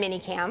was then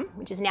minicam,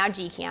 which is now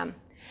GCam.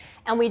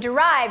 And we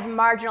derived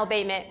marginal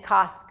abatement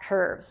cost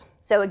curves.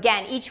 So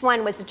again, each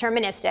one was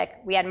deterministic.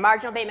 We had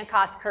marginal abatement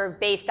cost curve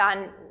based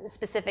on a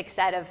specific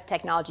set of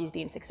technologies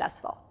being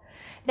successful.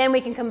 Then we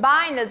can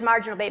combine those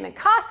marginal abatement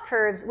cost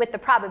curves with the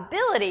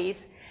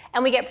probabilities,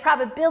 and we get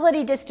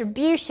probability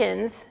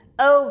distributions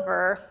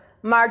over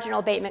marginal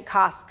abatement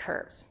cost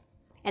curves.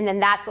 And then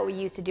that's what we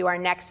use to do our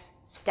next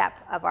step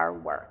of our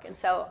work. And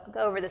so I'll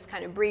go over this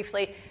kind of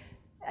briefly.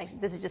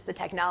 This is just the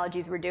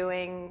technologies we're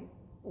doing.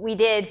 We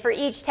did, for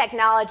each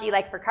technology,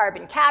 like for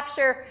carbon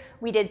capture,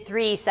 we did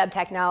 3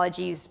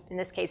 sub-technologies, in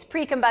this case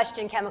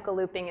pre-combustion, chemical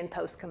looping, and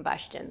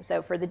post-combustion.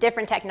 So for the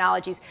different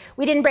technologies,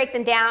 we didn't break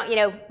them down,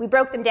 we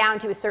broke them down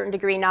to a certain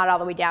degree, not all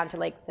the way down to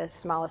like the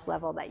smallest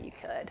level that you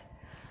could.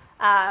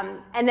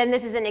 And then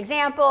this is an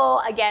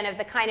example, again, of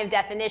the kind of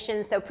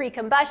definition. So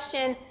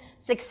pre-combustion,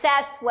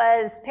 success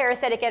was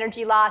parasitic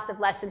energy loss of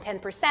less than 10%,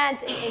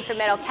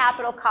 incremental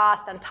capital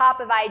cost on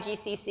top of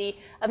IGCC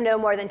of no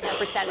more than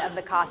 10% of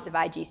the cost of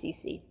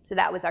IGCC. So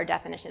that was our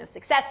definition of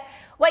success.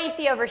 What you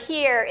see over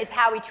here is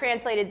how we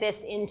translated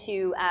this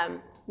into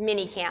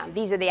minicam.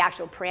 These are the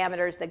actual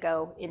parameters that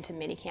go into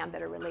minicam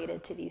that are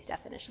related to these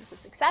definitions of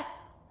success.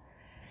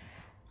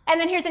 And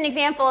then here's an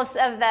example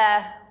of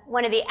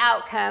one of the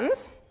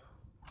outcomes.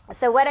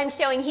 So what I'm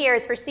showing here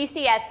is for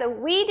CCS. So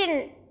we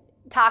didn't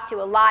talk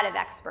to a lot of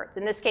experts.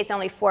 In this case,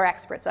 only 4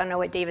 experts. So I don't know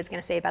what David's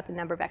going to say about the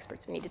number of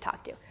experts we need to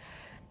talk to.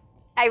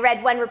 I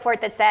read one report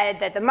that said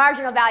that the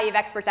marginal value of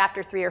experts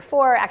after 3 or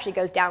 4 actually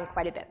goes down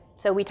quite a bit.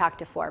 So we talked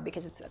to 4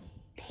 because it's a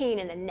pain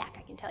in the neck,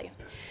 I can tell you.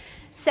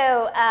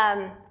 So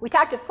we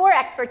talked to 4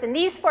 experts, and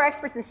these 4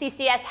 experts in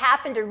CCS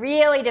happen to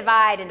really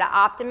divide into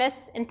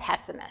optimists and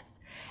pessimists.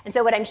 And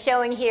so what I'm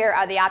showing here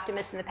are the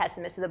optimists and the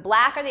pessimists. So the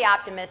black are the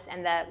optimists,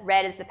 and the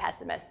red is the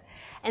pessimists.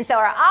 And so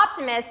our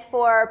optimist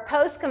for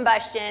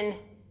post-combustion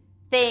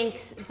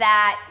thinks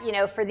that,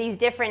 for these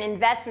different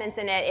investments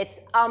in it, it's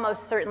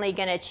almost certainly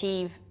going to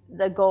achieve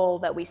the goal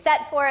that we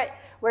set for it,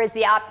 whereas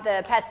the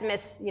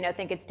pessimists,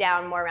 think it's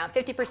down more around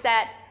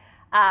 50%.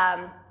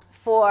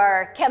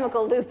 For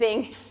chemical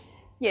looping,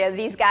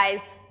 these guys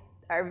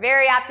are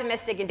very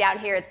optimistic, and down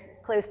here it's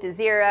close to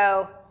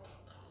 0.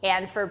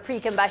 And for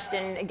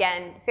pre-combustion,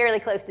 again, fairly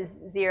close to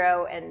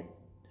 0 and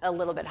a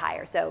little bit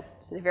higher. So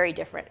they're very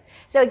different.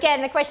 So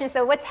again, the question is,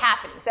 so what's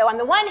happening? So on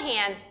the one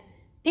hand,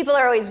 people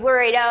are always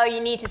worried, oh,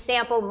 you need to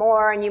sample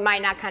more, and you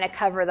might not kind of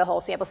cover the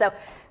whole sample. So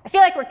I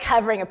feel like we're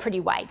covering a pretty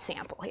wide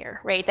sample here,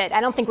 right? That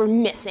I don't think we're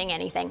missing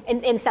anything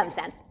in some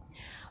sense.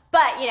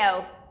 But,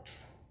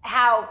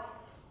 how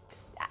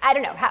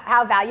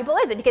valuable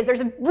is it? Because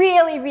there's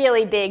really,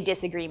 really big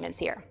disagreements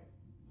here.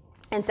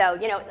 And so,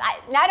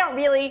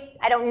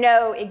 I don't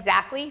know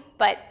exactly,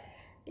 but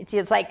it's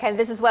like kind of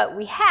this is what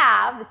we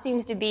have. This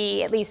seems to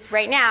be, at least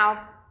right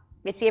now,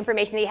 It's the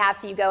information that you have,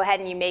 so you go ahead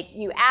and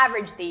you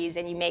average these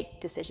and you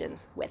make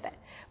decisions with it.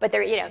 But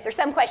there's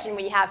some question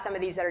when you have some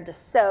of these that are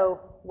just so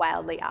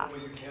wildly off.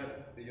 Well,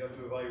 you have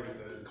to evaluate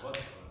the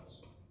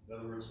consequence. In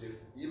other words, if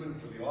even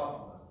for the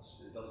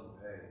optimists it doesn't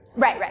pay.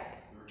 Right.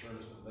 The return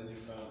is, then you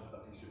found a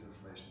piece of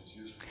information is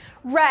useful.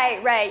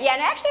 Right. Yeah,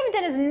 and I actually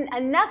haven't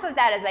done enough of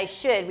that as I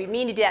should. We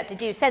mean to do that, to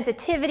do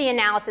sensitivity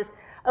analysis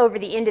over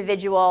the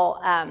individual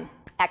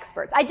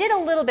experts. I did a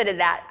little bit of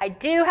that. I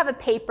do have a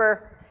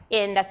paper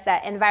that's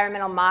that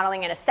environmental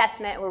modeling and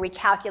assessment where we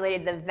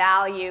calculated the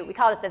value, we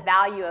called it the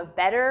value of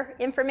better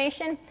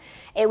information.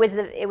 It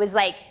was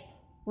like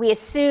we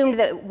assumed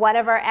that one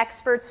of our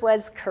experts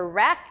was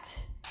correct,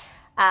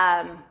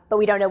 but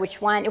we don't know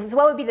which one. It was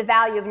what would be the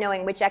value of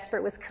knowing which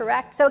expert was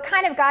correct. So it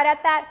kind of got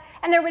at that.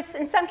 And there was,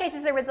 in some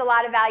cases, there was a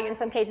lot of value. In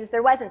some cases,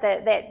 there wasn't.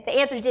 The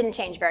answers didn't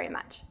change very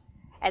much.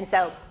 And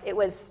so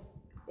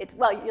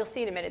well, you'll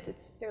see in a minute,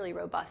 it's fairly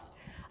robust.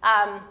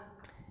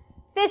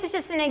 This is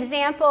just an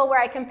example where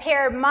I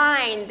compare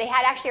mine. They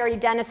had actually already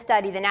done a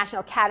study. The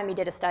National Academy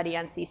did a study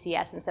on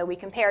CCS, and so we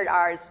compared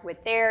ours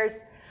with theirs.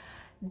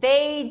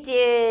 They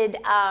did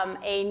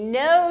a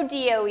no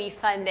DOE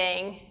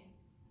funding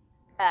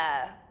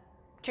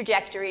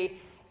trajectory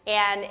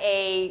and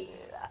a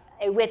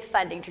with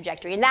funding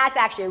trajectory. And that's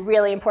actually a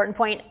really important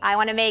point I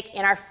want to make.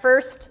 In our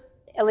first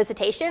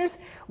elicitations,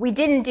 we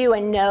didn't do a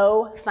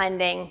no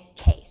funding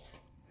case.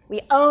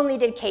 We only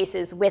did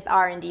cases with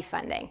R&D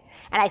funding.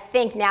 And I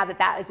think now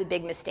that is a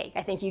big mistake.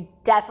 I think you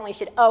definitely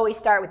should always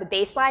start with a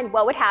baseline.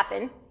 What would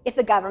happen if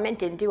the government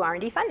didn't do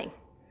R&D funding?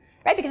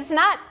 Right? Because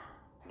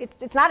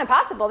it's not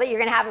impossible that you're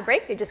going to have a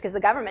breakthrough just because the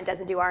government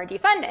doesn't do R&D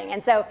funding.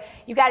 And so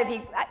you got to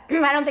be,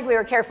 I don't think we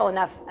were careful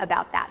enough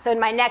about that. So in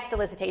my next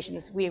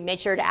elicitations, we made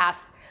sure to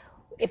ask,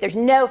 if there's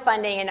no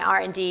funding in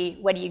R&D,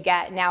 what do you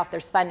get? Now if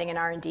there's funding in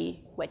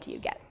R&D, what do you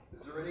get?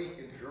 Is there any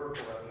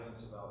empirical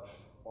evidence about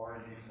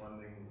R&D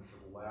funding for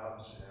the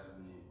labs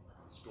and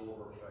the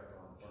spillover effect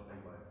on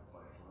funding by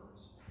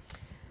firms?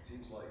 It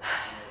seems like,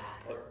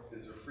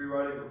 is there free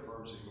riding or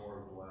firms ignore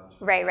the labs?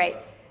 Right.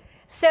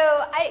 So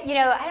I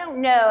don't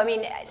know. I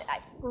mean,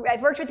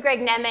 I've worked with Greg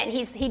Nemeth, and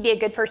he'd be a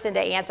good person to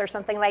answer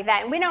something like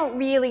that. And we don't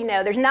really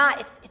know.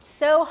 It's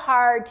so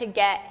hard to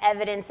get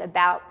evidence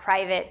about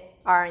private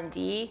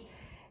R&D,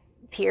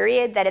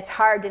 period, that it's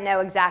hard to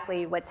know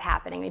exactly what's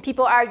happening. I mean,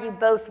 people argue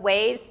both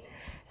ways.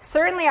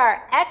 Certainly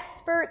our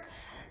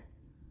experts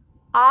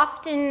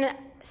often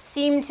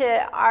seem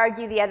to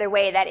argue the other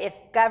way, that if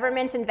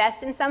governments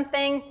invest in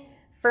something,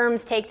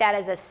 firms take that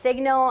as a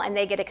signal and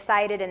they get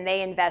excited and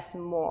they invest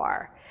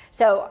more.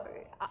 So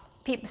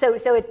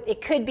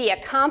it could be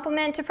a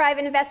complement to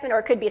private investment, or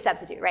it could be a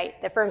substitute,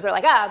 right? The firms are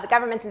like, the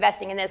government's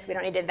investing in this, we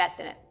don't need to invest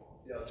in it.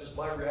 Yeah, just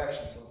my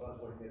reaction sometimes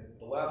looking at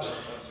the labs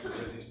sometimes do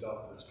crazy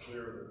stuff that's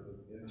clear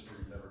that the industry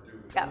would never do.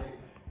 But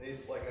they,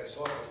 like I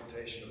saw a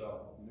presentation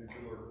about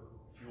nuclear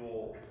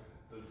fuel,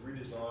 the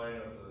redesign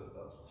of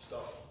the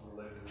stuff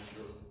related to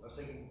nuclear. I was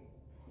thinking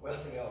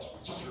Westinghouse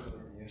would certainly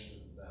be interested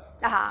in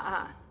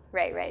that.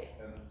 Right.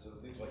 And so it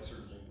seems like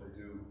certain things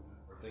they do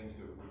are things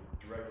that would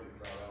directly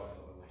crowd out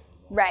other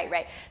ones.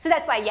 Right. So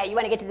that's why, you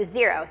want to get to the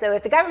zero. So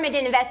if the government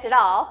didn't invest at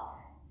all,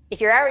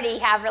 if you already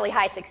have really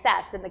high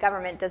success, then the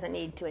government doesn't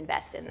need to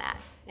invest in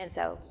that. And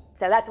so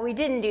that's, we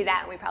didn't do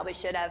that, and we probably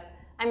should have.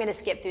 I'm going to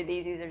skip through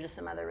these. These are just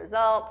some other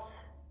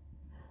results.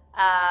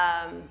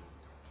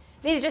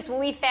 These are just when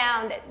we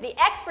found the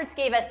experts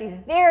gave us these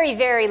very,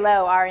 very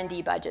low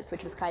R&D budgets,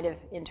 which was kind of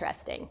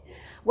interesting.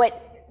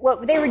 What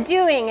they were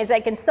doing is,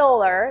 like in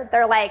solar,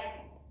 they're like,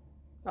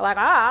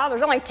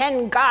 there's only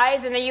 10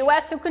 guys in the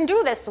US who can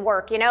do this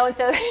work, and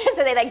so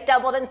they like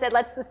doubled it and said,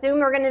 let's assume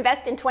we're going to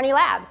invest in 20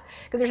 labs,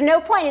 because there's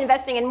no point in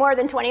investing in more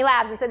than 20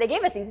 labs. And so they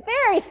gave us these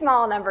very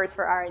small numbers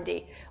for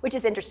R&D, which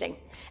is interesting.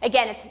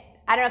 Again,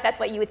 I don't know if that's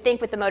what you would think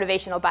with the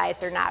motivational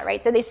bias or not,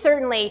 right? So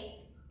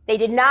they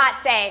did not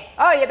say,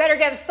 you better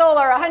give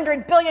solar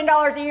 $100 billion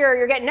a year,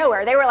 you're getting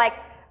nowhere. They were like,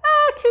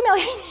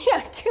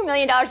 $2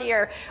 million a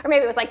year, or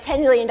maybe it was like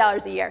 $10 million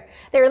a year.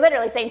 They were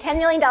literally saying $10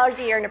 million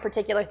a year in a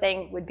particular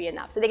thing would be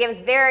enough. So they gave us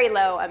very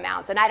low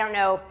amounts, and I don't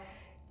know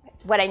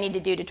what I need to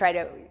do to try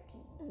to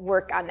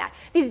work on that.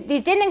 These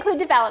didn't include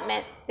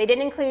development. They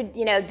didn't include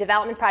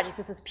development projects.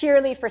 This was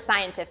purely for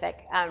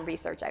scientific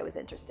research I was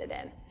interested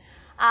in.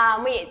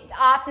 We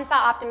often saw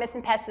optimists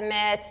and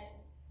pessimists.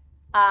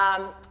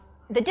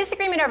 The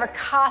disagreement over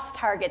cost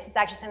targets is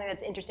actually something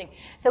that's interesting.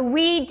 So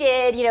we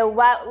did,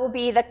 what will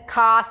be the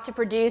cost to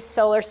produce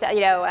solar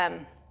cell,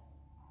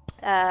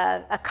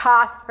 a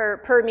cost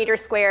per meter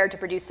squared to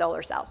produce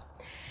solar cells.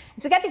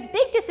 And so we got these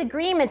big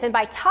disagreements, and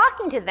by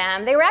talking to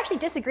them, they were actually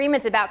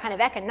disagreements about kind of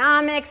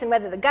economics and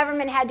whether the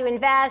government had to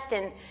invest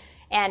and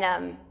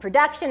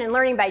production and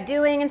learning by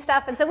doing and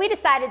stuff. And so we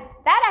decided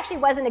that actually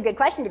wasn't a good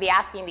question to be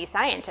asking these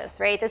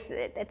scientists, right?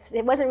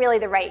 It wasn't really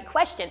the right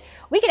question.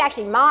 We could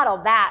actually model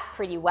that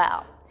pretty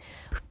well.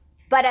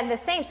 But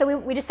so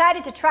we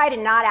decided to try to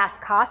not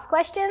ask cost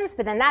questions,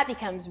 but then that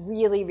becomes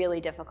really,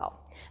 really difficult.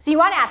 So you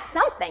want to ask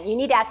something. You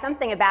need to ask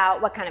something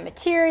about what kind of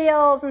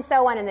materials and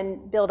so on, and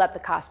then build up the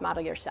cost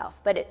model yourself.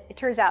 But it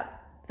turns out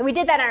So we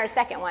did that on our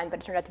second one, but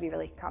it turned out to be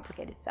really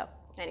complicated. So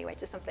anyway,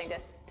 just something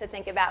to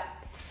think about.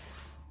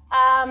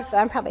 So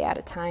I'm probably out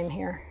of time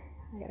here.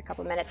 I got a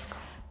couple minutes.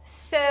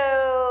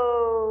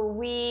 So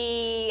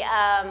we,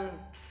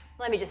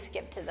 let me just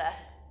skip to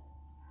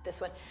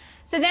this one.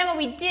 So then what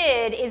we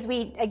did is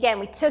we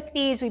took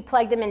these, we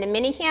plugged them into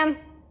Minicam,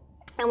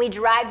 and we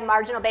derived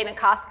marginal abatement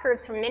cost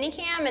curves from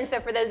Minicam. And so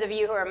for those of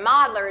you who are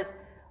modelers,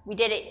 we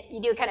did it, you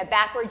do it kind of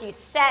backwards. You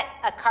set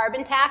a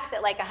carbon tax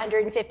at like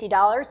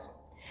 $150,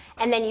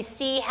 and then you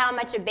see how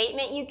much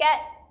abatement you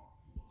get.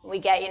 We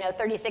get,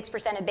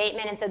 36%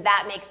 abatement, and so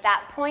that makes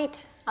that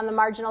point on the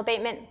marginal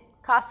abatement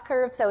cost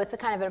curve. So it's a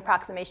kind of an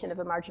approximation of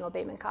a marginal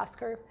abatement cost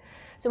curve.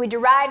 So we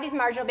derive these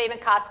marginal abatement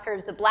cost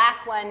curves. The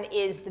black one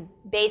is the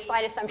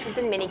baseline assumptions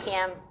in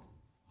Minicam.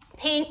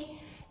 Pink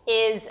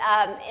is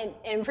an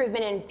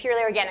improvement in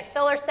purely organic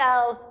solar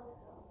cells.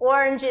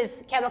 Orange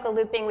is chemical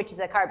looping, which is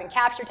a carbon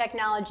capture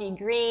technology.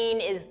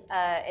 Green is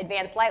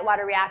advanced light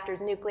water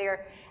reactors,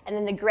 nuclear. And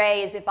then the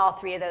gray is if all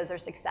three of those are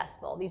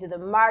successful. These are the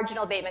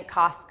marginal abatement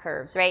cost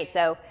curves, right?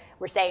 So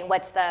we're saying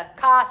what's the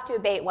cost to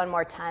abate 1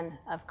 more ton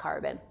of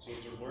carbon. So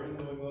is there learning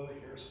going on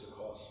here? So the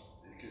cost,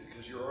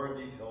 because your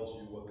R&D tells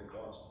you what the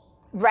cost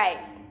right.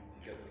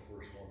 to get the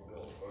first one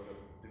built, or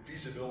the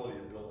feasibility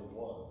of building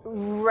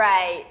one.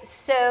 Right.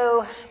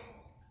 So,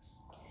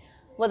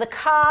 well, the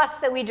costs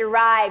that we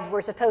derived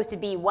were supposed to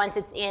be once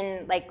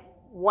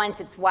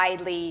it's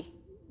widely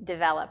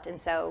developed.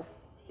 And so,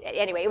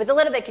 anyway, it was a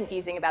little bit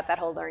confusing about that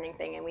whole learning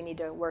thing, and we need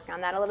to work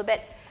on that a little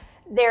bit.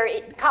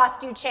 Costs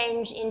do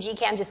change in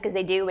GCAM just because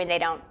they do, and they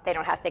don't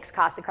have fixed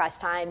costs across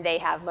time. They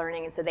have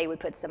learning, and so they would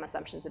put some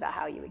assumptions about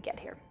how you would get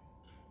here.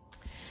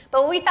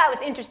 But what we thought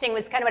was interesting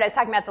was kind of what I was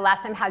talking about the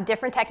last time, how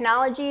different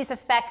technologies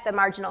affect the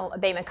marginal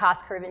abatement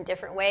cost curve in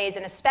different ways,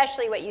 and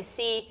especially what you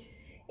see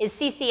is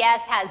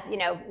CCS has,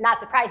 not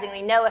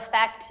surprisingly, no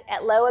effect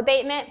at low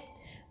abatement,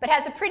 but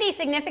has a pretty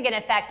significant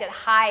effect at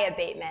high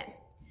abatement.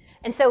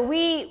 And so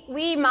we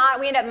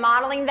end up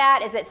modeling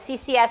that as that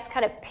CCS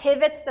kind of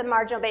pivots the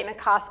marginal abatement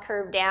cost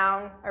curve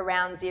down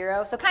around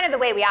 0. So kind of the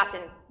way we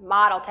often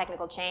model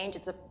technical change,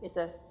 it's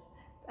a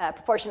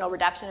proportional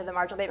reduction of the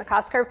marginal abatement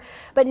cost curve.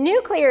 But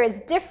nuclear is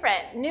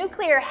different.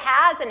 Nuclear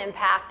has an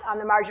impact on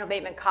the marginal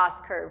abatement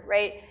cost curve,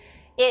 right?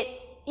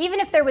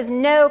 Even if there was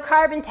no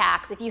carbon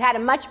tax, if you had a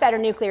much better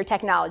nuclear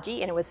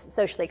technology and it was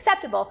socially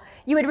acceptable,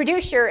 you would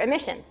reduce your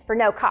emissions for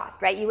no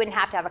cost, right? You wouldn't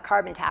have to have a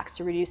carbon tax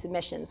to reduce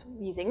emissions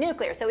using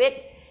nuclear. So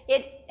it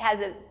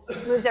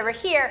moves over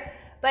here,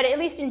 but at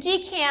least in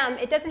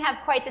GCAM, it doesn't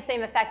have quite the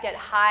same effect at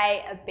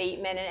high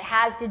abatement, and it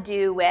has to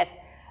do with,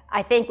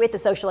 I think, with the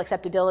social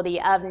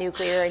acceptability of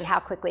nuclear and how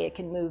quickly it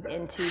can move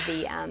into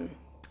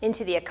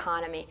the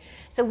economy.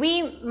 So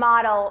we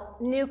model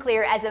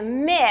nuclear as a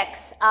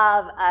mix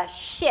of a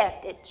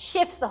shift. It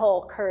shifts the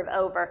whole curve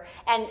over,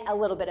 and a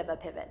little bit of a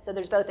pivot. So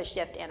there's both a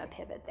shift and a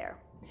pivot there.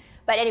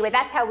 But anyway,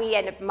 that's how we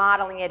end up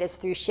modeling it, is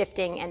through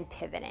shifting and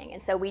pivoting.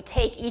 And so we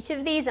take each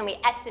of these and we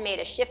estimate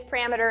a shift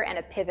parameter and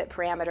a pivot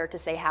parameter to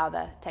say how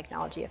the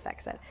technology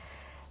affects it.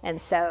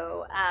 And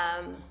so,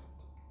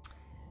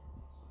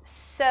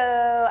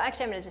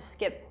 actually I'm going to just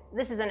skip.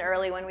 This is an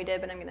early one we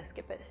did, but I'm going to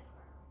skip it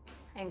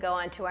and go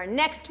on to our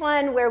next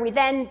one, where we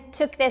then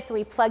took this and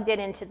we plugged it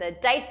into the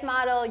DICE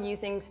model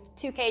using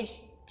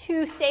two-stage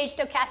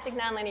stochastic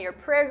nonlinear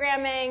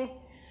programming.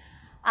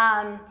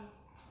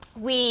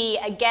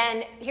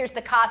 Here's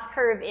the cost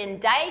curve in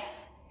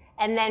DICE,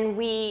 and then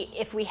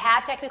if we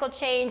have technical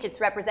change, it's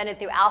represented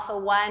through alpha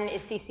 1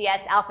 is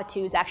CCS, alpha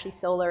 2 is actually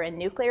solar and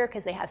nuclear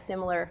because they have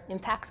similar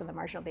impacts on the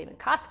marginal abatement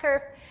cost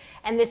curve.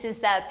 And this is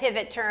the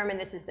pivot term, and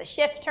this is the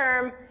shift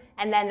term.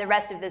 And then the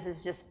rest of this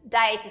is just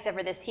DICE, except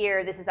for this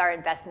here. This is our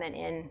investment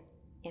in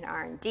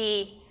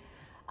R&D.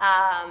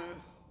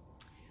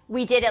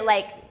 We did it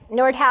like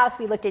Nordhaus.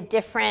 We looked at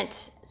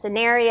different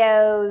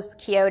scenarios,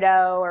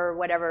 Kyoto or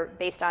whatever,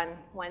 based on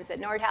ones that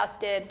Nordhaus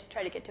did. Just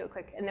try to get to a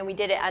quick. And then we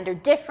did it under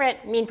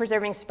different mean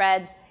preserving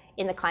spreads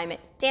in the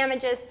climate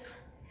damages.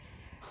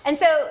 And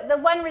so the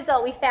one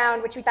result we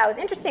found, which we thought was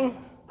interesting,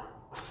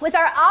 was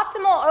our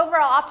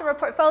overall optimal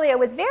portfolio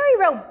was very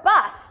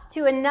robust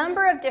to a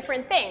number of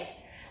different things.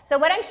 So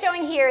what I'm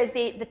showing here is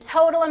the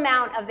total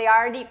amount of the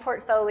R&D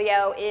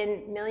portfolio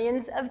in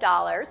millions of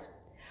dollars.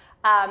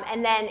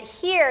 And then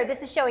here,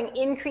 this is showing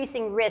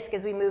increasing risk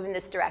as we move in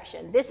this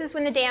direction. This is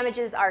when the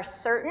damages are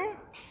certain.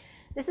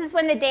 This is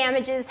when the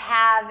damages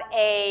have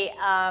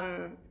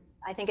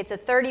I think it's a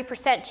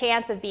 30%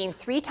 chance of being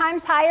 3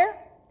 times higher,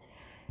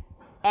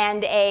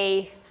 and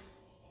is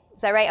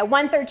that right? A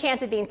 1/3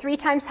 chance of being 3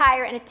 times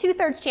higher, and a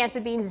 2/3 chance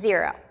of being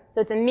 0. So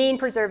it's a mean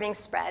preserving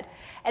spread.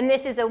 And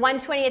this is a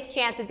 1/20th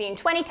chance of being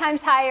 20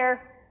 times higher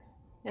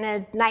and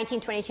a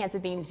 19/20 chance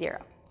of being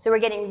 0. So we're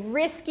getting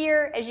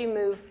riskier as you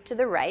move to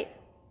the right.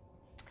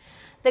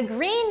 The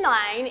green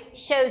line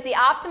shows the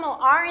optimal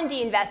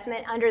R&D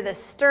investment under the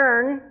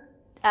Stern,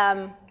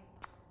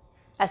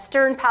 a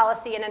Stern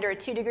policy and under a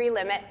 2-degree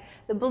limit.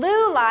 The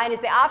blue line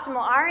is the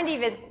optimal R&D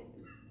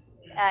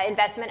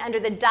investment under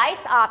the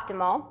DICE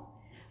optimal,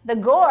 the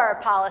Gore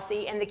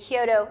policy, and the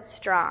Kyoto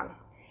strong.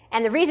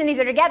 And the reason these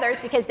are together is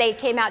because they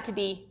came out to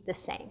be the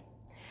same.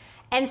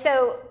 And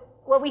so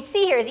what we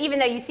see here is, even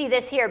though you see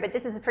this here, but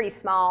this is a pretty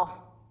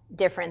small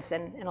difference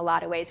in a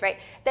lot of ways, right?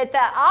 That the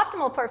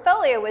optimal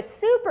portfolio was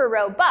super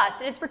robust.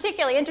 And it's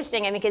particularly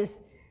interesting because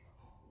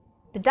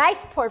the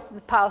DICE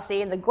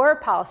policy and the Gore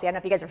policy, I don't know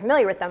if you guys are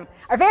familiar with them,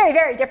 are very,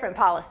 very different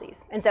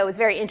policies. And so it was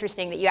very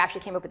interesting that you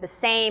actually came up with the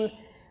same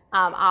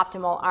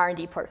optimal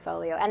R&D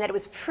portfolio, and that it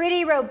was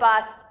pretty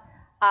robust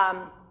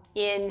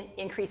in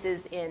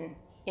increases in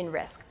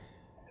risk.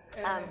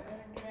 Can I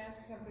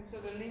ask you something? So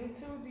the limit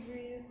 2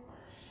 degrees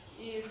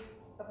is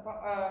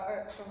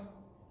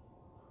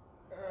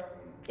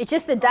it's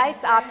just the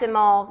DICE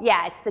optimal.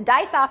 Yeah, it's the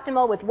DICE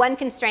optimal with one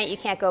constraint: you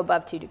can't go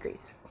above 2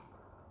 degrees.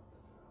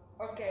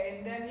 Okay,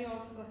 and then you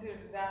also consider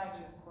the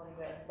damages from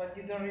that, but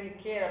you don't really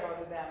care about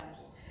the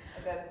damages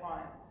at that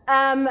point.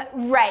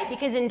 Right,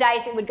 because in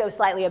DICE it would go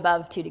slightly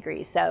above 2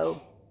 degrees.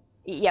 So,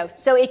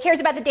 so it cares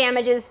about the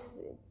damages.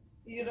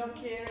 You don't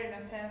care in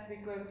a sense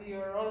because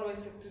you're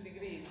always at 2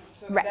 degrees,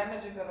 so right. The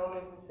damages are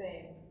always the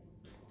same.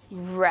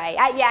 Right.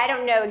 I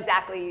don't know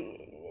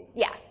exactly.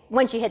 Yeah,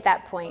 once you hit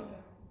that point,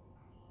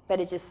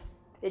 but it's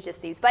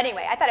just these. But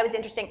anyway, I thought it was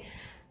interesting.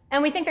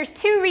 And we think there's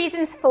 2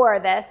 reasons for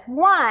this.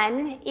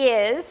 One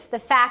is the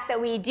fact that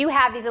we do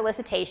have these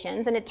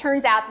elicitations, and it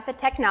turns out that the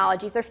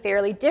technologies are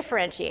fairly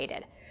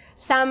differentiated.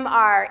 Some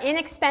are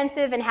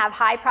inexpensive and have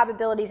high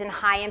probabilities and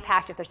high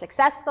impact if they're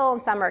successful,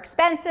 and some are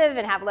expensive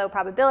and have low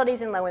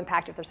probabilities and low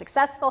impact if they're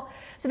successful.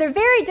 So they're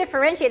very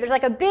differentiated. There's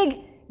like a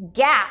big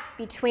gap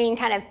between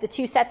kind of the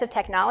 2 sets of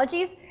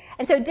technologies.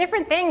 And so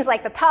different things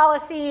like the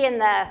policy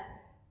and the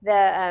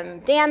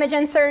damage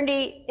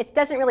uncertainty, it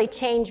doesn't really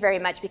change very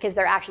much because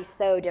they're actually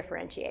so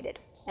differentiated.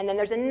 And then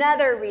there's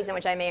another reason,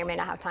 which I may or may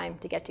not have time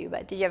to get to,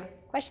 but did you have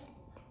a question?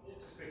 Yeah,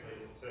 just quickly,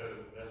 so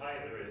the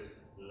higher the risk,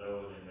 the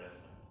lower the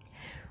investment.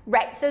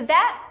 Right,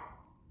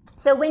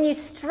 so when you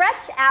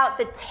stretch out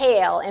the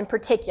tail in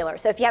particular,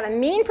 so if you have a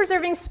mean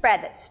preserving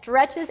spread that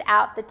stretches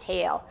out the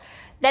tail,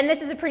 then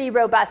this is a pretty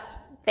robust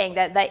thing,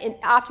 that the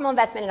optimal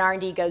investment in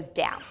R&D goes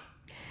down.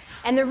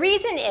 And the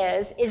reason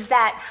is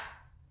that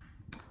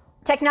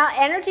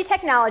energy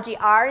technology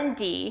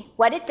R&D,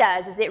 what it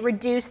does is it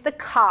reduces the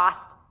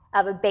cost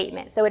of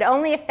abatement. So it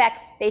only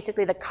affects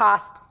basically the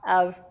cost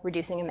of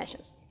reducing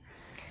emissions.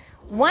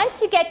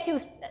 Once you get to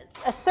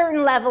a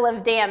certain level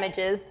of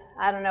damages,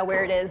 I don't know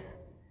where it is,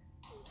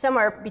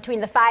 somewhere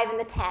between the 5 and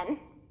the 10,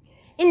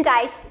 in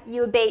DICE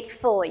you abate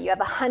fully. You have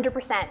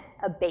 100%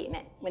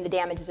 abatement when the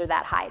damages are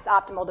that high. It's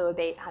optimal to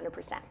abate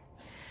 100%.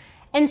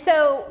 And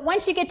so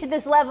once you get to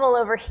this level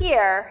over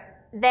here,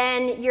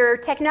 then your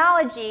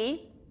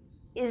technology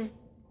is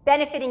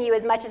benefiting you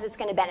as much as it's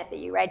going to benefit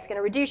you, right? It's going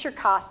to reduce your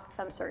costs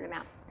some certain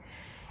amount.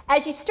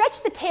 As you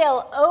stretch the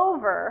tail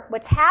over,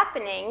 what's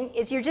happening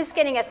is you're just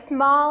getting a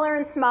smaller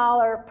and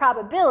smaller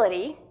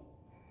probability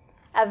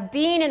of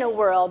being in a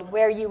world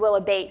where you will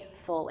abate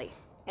fully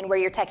and where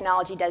your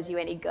technology does you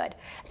any good.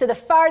 So the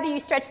farther you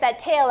stretch that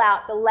tail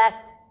out, the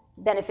less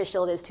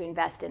beneficial it is to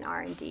invest in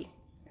R&D.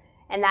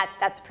 And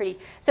that's pretty,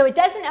 so it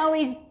doesn't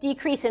always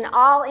decrease in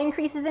all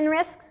increases in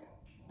risks,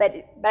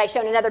 but I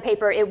showed in another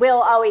paper, it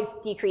will always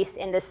decrease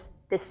in this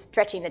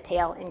stretching the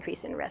tail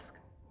increase in risk.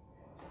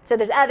 So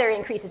there's other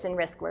increases in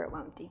risk where it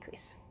won't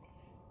decrease.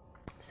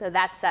 So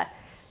that's,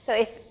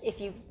 so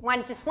if you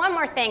want just one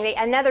more thing,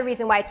 another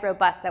reason why it's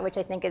robust, which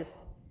I think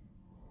it's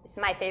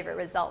my favorite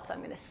result, so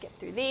I'm going to skip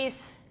through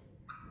these.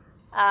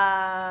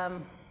 Yeah.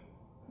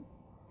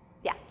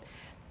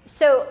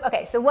 So,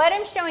 okay, so what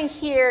I'm showing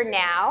here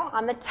now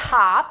on the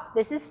top,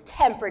 this is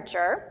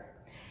temperature,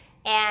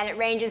 and it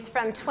ranges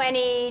from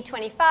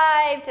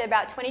 2025 to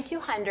about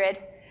 2200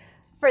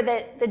 for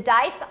the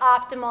DICE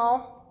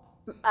optimal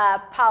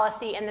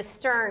policy and the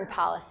Stern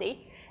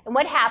policy. And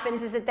what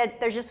happens is that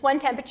there's just one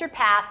temperature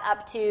path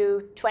up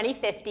to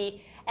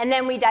 2050, and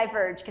then we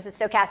diverge because it's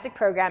stochastic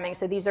programming,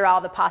 so these are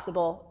all the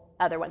possible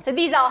other ones. So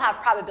these all have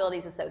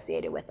probabilities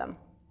associated with them.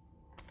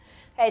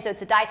 Okay, so it's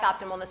the DICE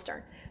optimal and the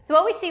Stern. So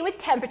what we see with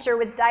temperature,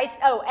 with DICE,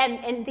 oh,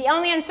 and the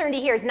only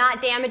uncertainty here is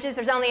not damages,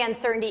 there's only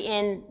uncertainty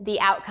in the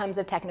outcomes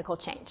of technical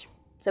change.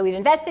 So we've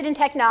invested in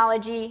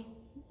technology,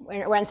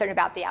 we're uncertain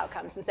about the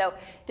outcomes. And so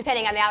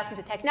depending on the outcomes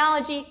of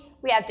technology,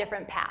 we have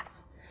different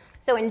paths.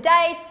 So in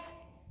DICE,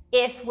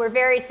 if we're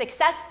very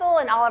successful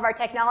and all of our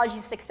technology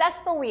is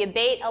successful, we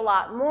abate a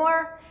lot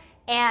more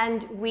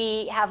and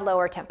we have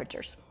lower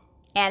temperatures.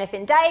 And if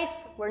in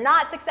DICE we're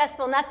not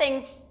successful,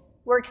 nothing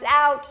works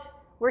out,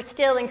 we're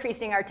still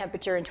increasing our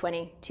temperature in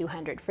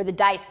 2200 for the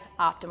DICE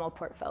optimal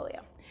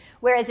portfolio.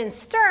 Whereas in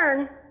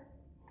Stern,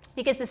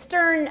 because the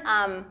Stern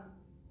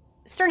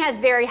has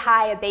very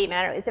high abatement.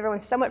 I don't know, is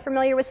everyone somewhat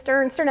familiar with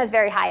Stern? Stern has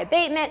very high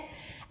abatement.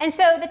 And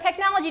so the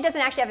technology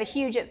doesn't actually have a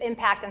huge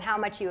impact on how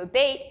much you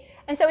abate.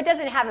 And so it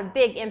doesn't have a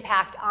big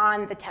impact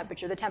on the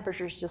temperature. The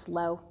temperature is just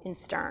low in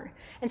Stern.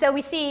 And so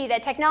we see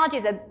that technology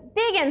has a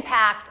big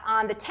impact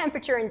on the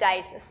temperature in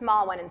DICE, a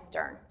small one in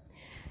Stern.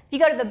 If you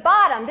go to the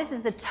bottom, this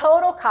is the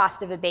total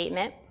cost of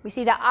abatement. We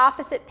see the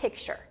opposite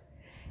picture.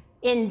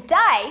 In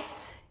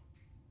DICE,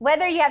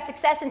 whether you have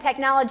success in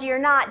technology or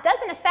not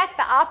doesn't affect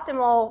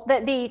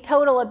the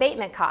total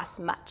abatement costs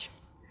much.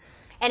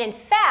 And in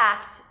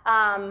fact,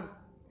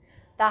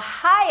 the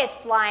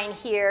highest line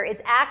here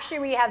is actually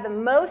where you have the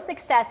most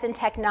success in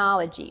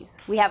technologies.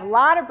 We have a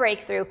lot of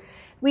breakthrough.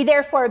 We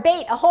therefore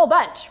abate a whole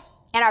bunch,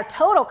 and our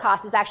total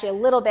cost is actually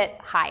a little bit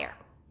higher.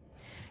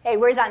 Okay,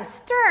 whereas on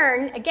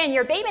Stern, again,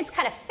 your abatement's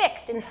kind of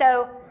fixed, and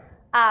so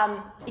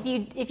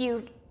if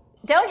you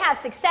don't have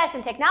success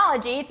in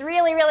technology, it's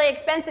really, really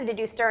expensive to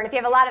do Stern. If you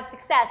have a lot of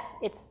success,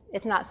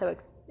 it's not so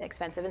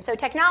expensive. And so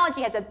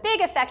technology has a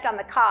big effect on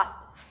the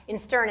cost in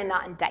Stern and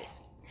not in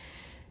DICE.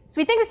 So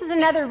we think this is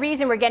another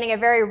reason we're getting a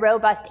very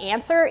robust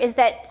answer, is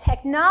that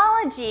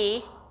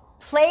technology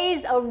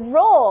plays a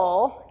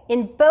role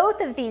in both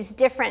of these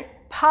different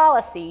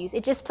policies.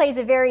 It just plays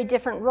a very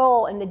different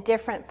role in the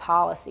different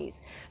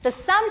policies. So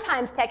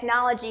sometimes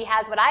technology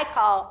has what I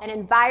call an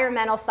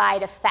environmental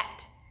side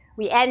effect.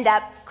 We end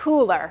up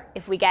cooler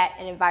if we get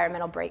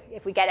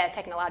a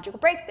technological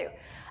breakthrough.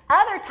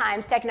 Other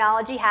times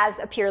technology has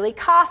a purely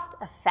cost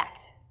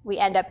effect. We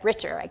end up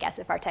richer, I guess,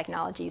 if our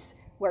technologies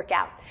work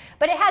out.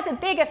 But it has a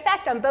big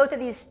effect on both of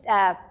these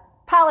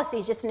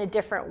policies, just in a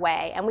different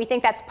way. And we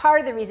think that's part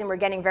of the reason we're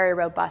getting very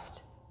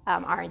robust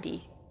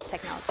R&D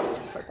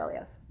technology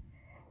portfolios.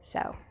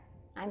 So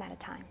I'm out of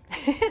time.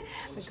 So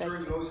in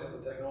Stern, you always have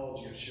the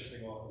technology of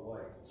shifting off the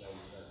lights. It's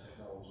always that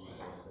technology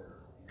right there.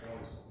 You can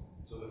always,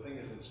 so the thing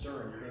is, in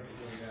Stern, you're going to be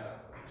doing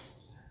that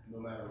no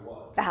matter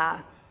what.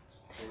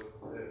 So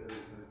the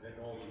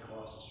technology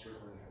cost is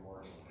trickling from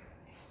margin.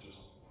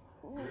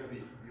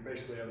 You're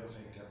basically having the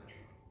same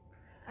temperature.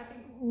 I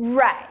think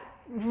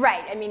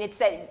Right. I mean, it's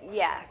that,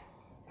 yeah.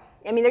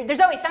 I mean, there's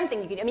always something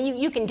you can do. I mean,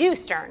 you can do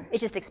Stern. It's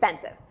just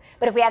expensive.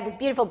 But if we have these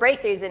beautiful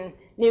breakthroughs in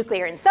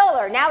nuclear and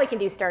solar, now we can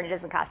do Stern. It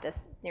doesn't cost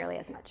us nearly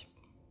as much.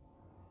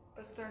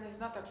 But Stern is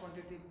not a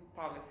quantitative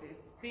policy.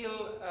 It's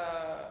still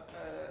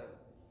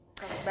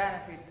cost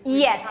benefit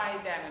with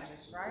high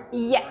damages, right?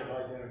 Yeah. It's a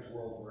very high damage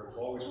world where it's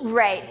always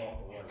right.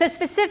 So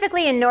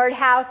specifically in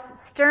Nordhaus,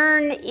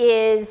 Stern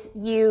is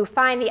you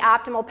find the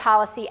optimal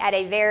policy at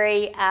a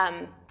very,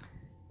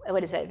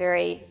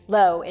 very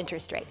low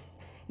interest rate.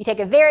 You take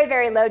a very,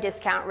 very low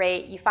discount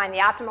rate, you find the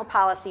optimal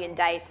policy in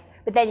DICE,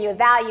 but then you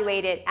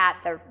evaluate it at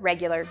the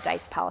regular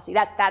DICE policy.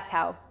 That's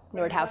how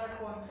Nordhaus.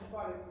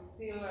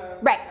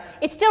 Right.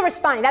 It's still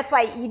responding. That's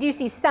why you do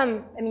see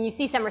some, you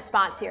see some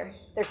response here.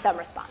 There's some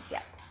response,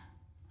 yeah.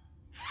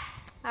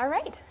 All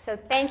right. So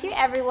thank you,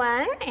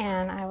 everyone,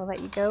 and I will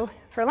let you go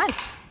for lunch.